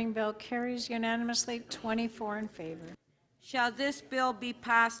confirming bill carries unanimously, 24 in favor. Shall this bill be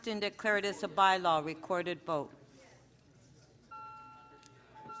passed and declared as a bylaw? Recorded vote.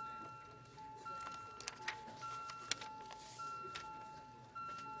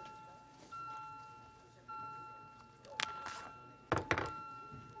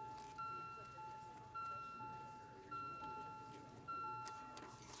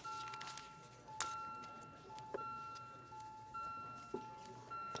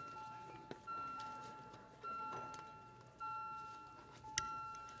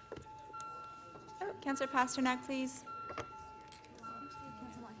 Councillor Pasternak, please.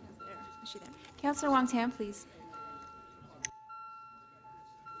 Is she there? Councillor Wong Tam, please.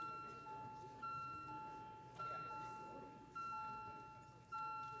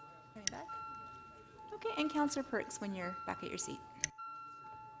 Coming back. Okay, and Councillor Perks when you're back at your seat.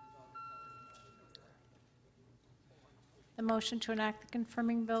 The motion to enact the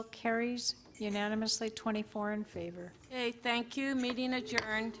confirming bill carries unanimously, 24 in favor. Okay, thank you. Meeting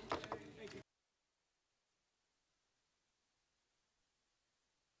adjourned.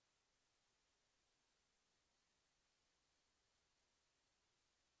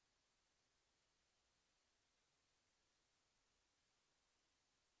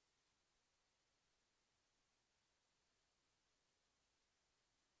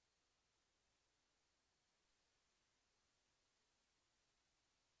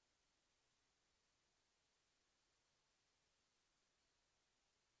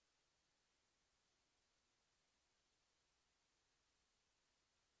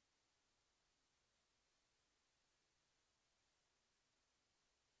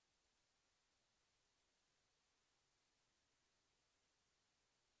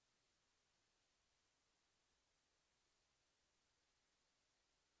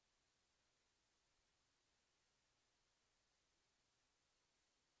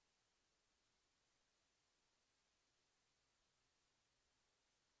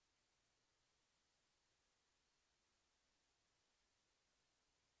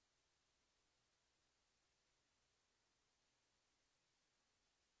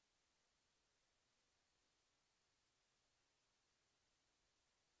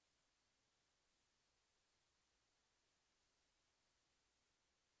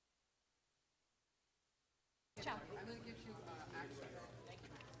 Ciao. I'm going to get you access.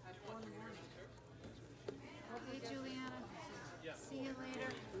 Okay, Juliana. See you later.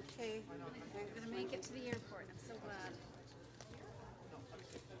 Okay. I'm going to make it to the airport. I'm so glad.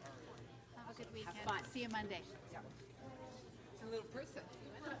 Have a good weekend. Have fun. See you Monday. It's a little person.